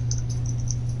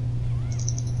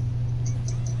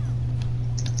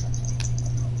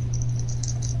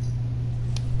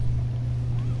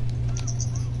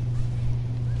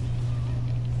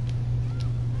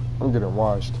 I'm getting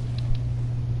washed.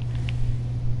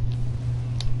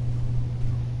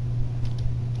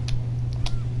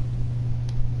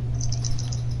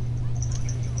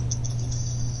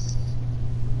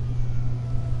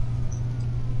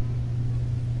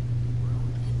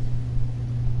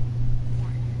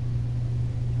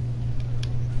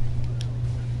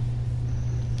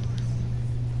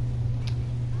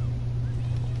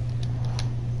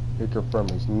 Picker from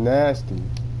is nasty.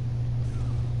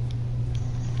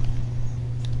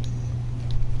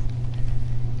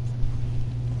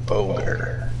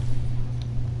 Ogre.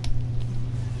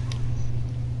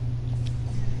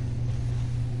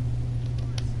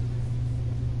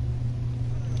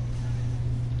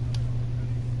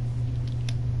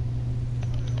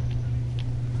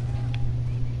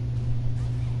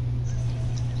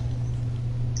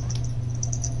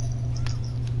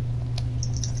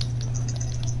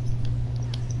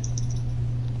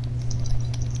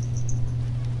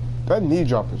 That knee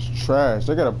drop is trash.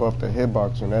 They gotta buff the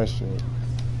hitbox on that shit.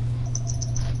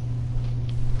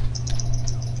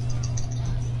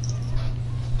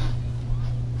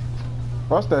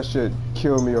 Watch that shit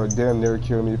kill me or damn near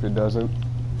kill me if it doesn't.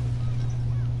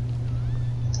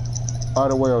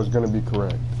 Either way, I was gonna be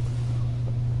correct.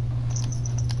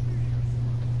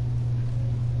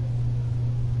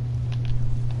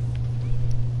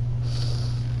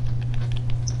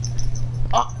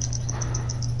 Ah.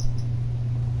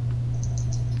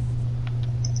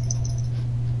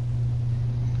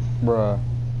 Bruh.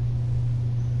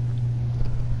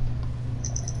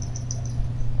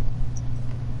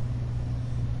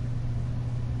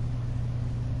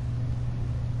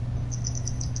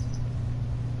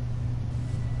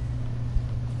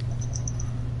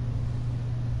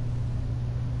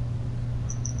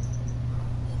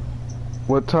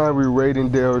 What time we raiding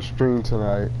Dale's stream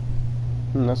tonight?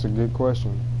 That's a good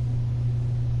question.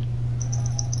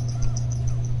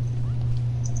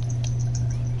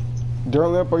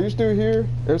 Darlep, are you still here?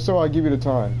 If so, I'll give you the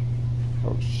time.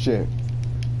 Oh shit.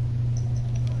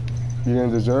 You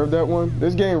didn't deserve that one?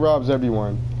 This game robs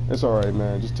everyone. It's alright,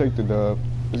 man. Just take the dub.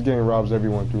 This game robs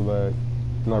everyone through lag.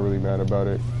 I'm not really mad about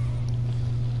it.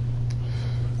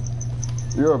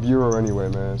 You're a viewer anyway,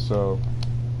 man, so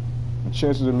the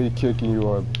chances of me kicking you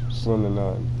are slim to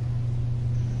none.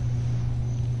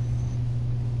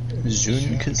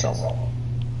 Jun Kazama.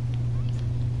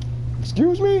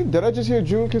 Excuse me? Did I just hear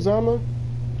Jun Kazama?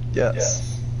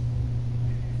 Yes.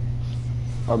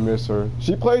 I miss her.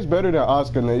 She plays better than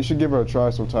Asuka, Nate. You should give her a try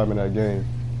sometime in that game.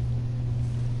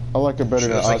 I like her better She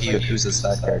than looks like Asuka. who's a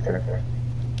side character.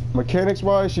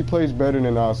 Mechanics-wise, she plays better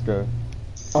than Asuka.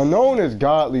 Unknown is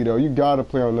godly, though. You gotta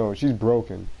play Unknown. She's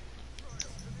broken.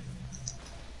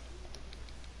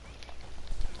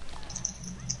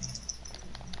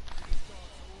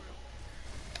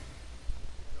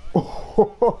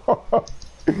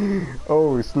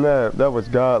 Oh snap, that was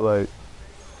godlike.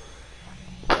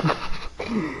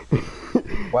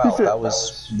 Wow, that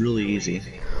was really easy.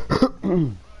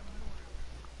 I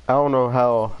don't know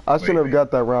how. I shouldn't have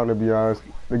got that round, to be honest.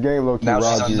 The game low-key Now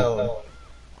she's robbed you. unknown.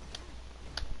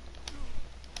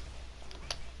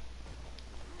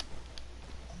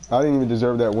 I didn't even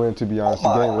deserve that win, to be honest.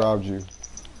 The game robbed you.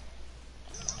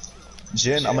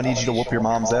 Jin, I'm gonna need you to whoop your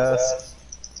mom's ass.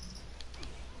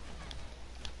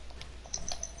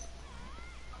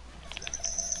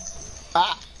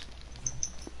 Ah!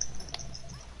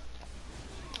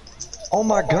 Oh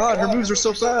my god, her moves are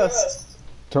so fast!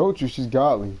 Told you, she's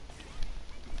godly.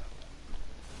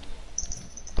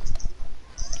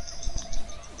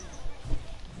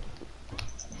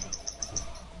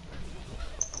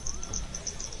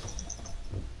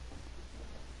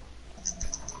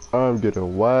 I'm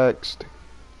getting waxed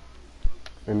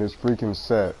in this freaking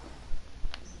set.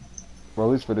 Well,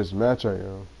 at least for this match I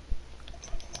am.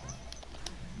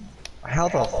 How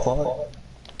the fuck?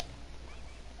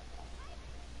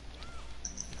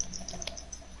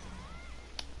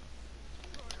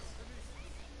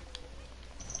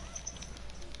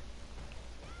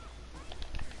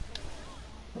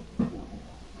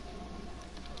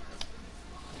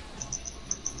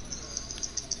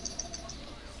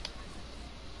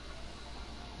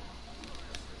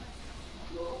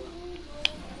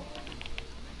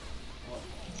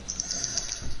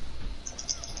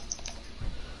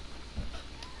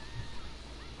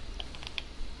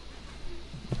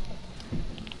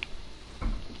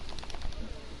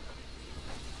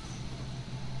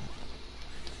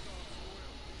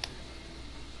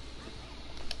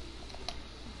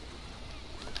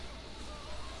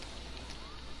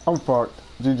 I'm fucked.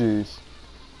 GG's.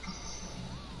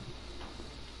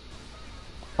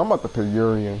 I'm about to pick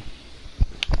Urian.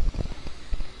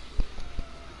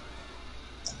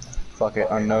 Fuck it,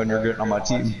 unknown, you're good on my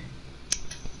team.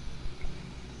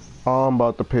 I'm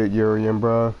about to pick Urian,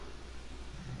 bruh.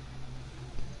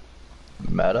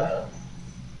 Meta?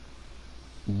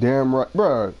 Damn right.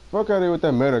 Bruh, fuck out of here with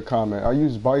that meta comment. I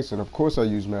use Bison. Of course I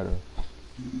use meta.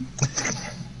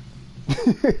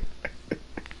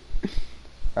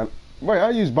 Wait,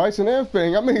 I use Bison and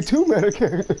Fang. I made 2 meta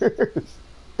characters.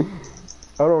 I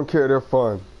don't care. They're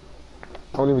fun.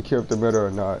 I don't even care if they're meta or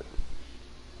not.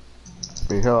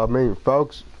 I mean, hell, I made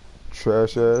Falks.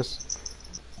 Trash ass.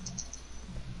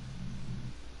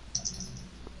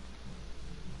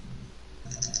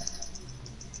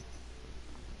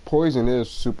 Poison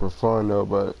is super fun though,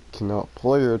 but cannot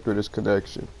play her through this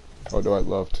connection. Although I'd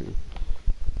love to.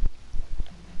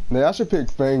 Now I should pick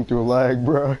Fang through lag,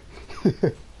 bro.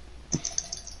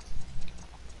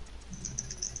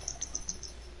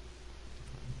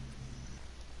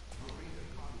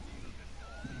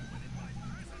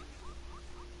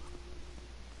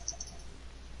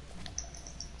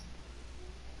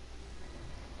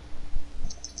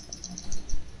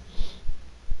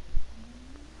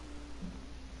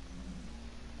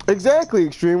 Exactly,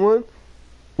 Extreme One.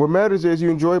 What matters is you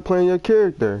enjoy playing your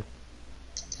character.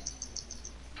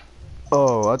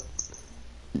 Oh,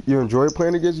 you enjoy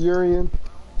playing against Urian?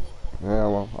 Yeah,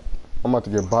 well, I'm about to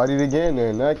get bodied again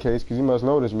then in that case, because you must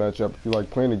know this matchup if you like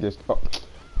playing against... Oh,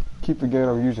 keep forgetting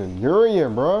I'm using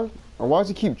Urian, bro. And why does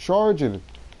he keep charging?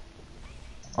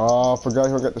 Oh, I forgot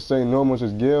he got the same normals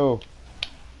as Gil.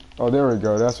 Oh, there we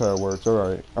go. That's how it works.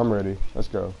 Alright, I'm ready. Let's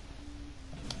go.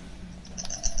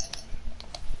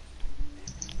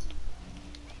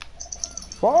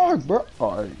 Fuck, bro.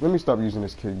 Alright, let me stop using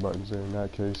this kick buttons then in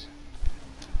that case.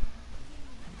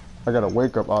 I got a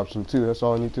wake up option too, that's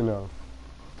all I need to know.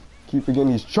 Keep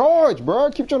forgetting he's charged, bro.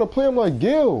 I keep trying to play him like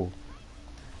Gil.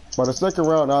 By the second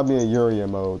round, I'll be in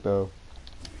Urian mode, though.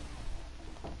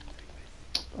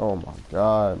 Oh my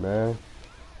god, man.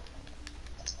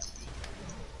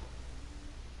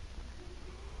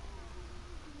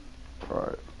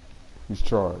 Alright. He's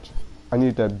charged. I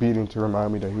need that beating to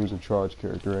remind me that he was a charged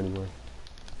character anyway.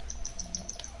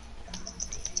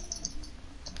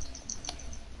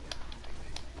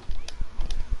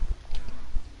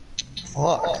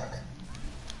 Fuck.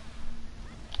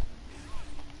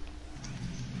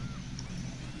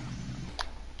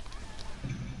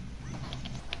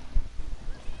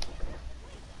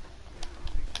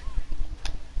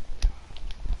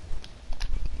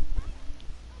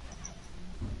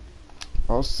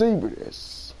 I'll see with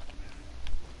this.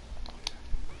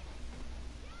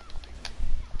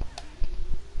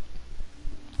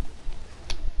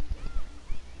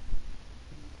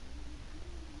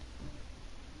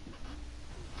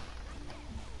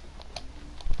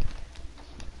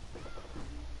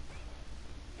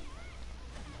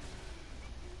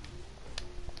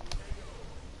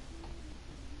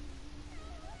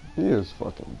 He is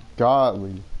fucking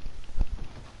godly.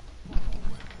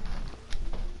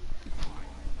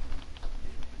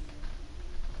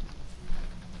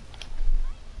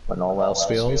 When all else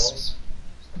fails,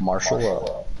 martial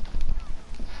up.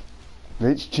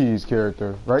 Nate's cheese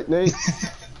character, right, Nate?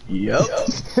 Yep.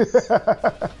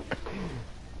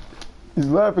 He's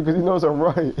laughing because he knows I'm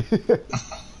right.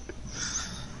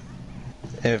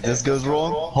 If this goes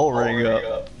wrong, whole ring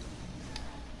up.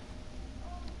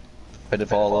 And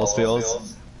if all else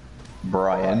fails,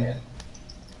 Brian.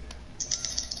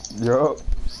 Yup.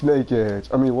 Snake Edge.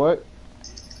 I mean, what?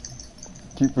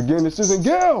 Keep forgetting this isn't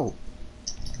Gil!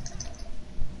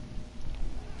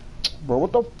 Bro,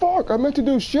 what the fuck? I meant to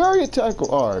do chariot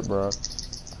tackle. Alright, bro.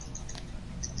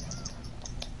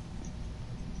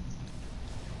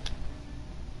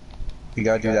 You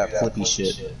gotta do that flippy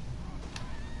shit.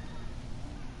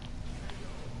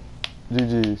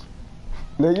 GG's.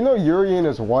 Now, you know Urian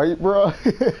is white, bro?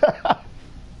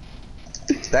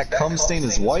 That cum stain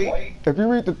is white? If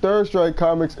you read the Third Strike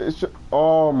comics,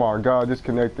 oh my god,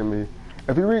 disconnected me.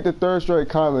 If you read the Third Strike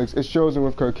comics, it shows him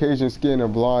with Caucasian skin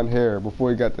and blonde hair before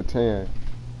he got the tan.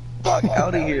 Fuck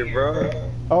out of here, bro.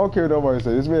 I don't care what nobody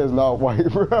says. This man is not white,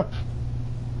 bro.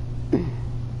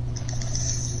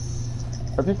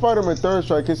 If you fight him in Third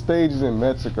Strike, his stage is in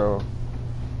Mexico.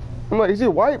 I'm like, is he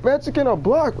white, Mexican, or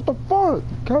black? What the fuck?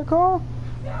 Can't call?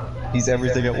 He's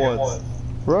everything at once.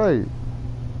 Right.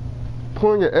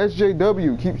 Pulling your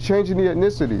SJW, keep changing the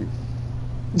ethnicity.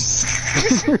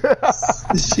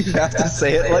 You have to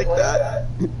say it like that?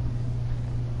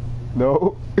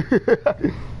 No.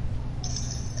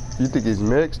 You think he's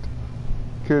mixed?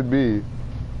 Could be.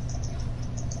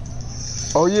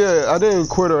 Oh yeah, I didn't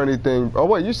quit or anything. Oh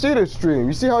wait, you see the stream.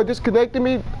 You see how it disconnected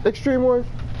me, Extreme One?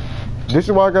 This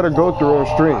is why I gotta go through on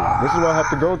stream. This is what I have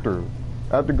to go through.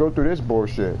 I have to go through this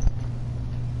bullshit.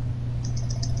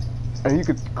 And you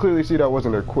could clearly see that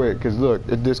wasn't a quit, because look,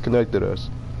 it disconnected us.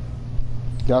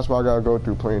 That's why I gotta go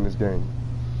through playing this game.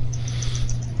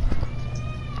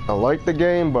 I like the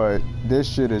game, but this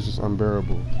shit is just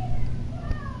unbearable.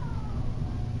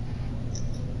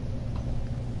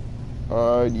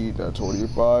 I need that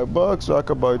 $25 so I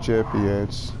can buy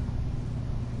champions.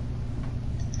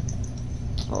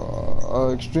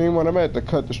 Extreme One, I'm gonna have to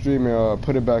cut the stream and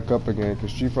put it back up again,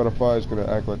 because Street Fighter 5 is gonna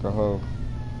act like a hoe.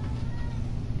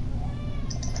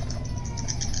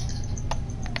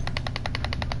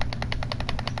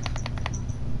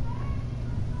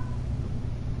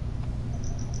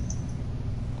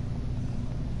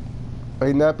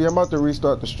 Hey Nappy, I'm about to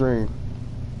restart the stream.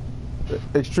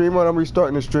 Extreme One, I'm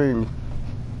restarting the stream.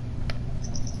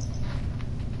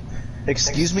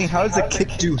 Excuse me, how does a kick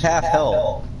do half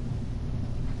health?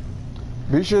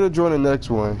 Be sure to join the next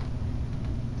one.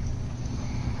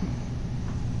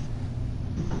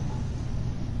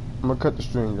 I'm gonna cut the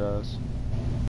stream, guys.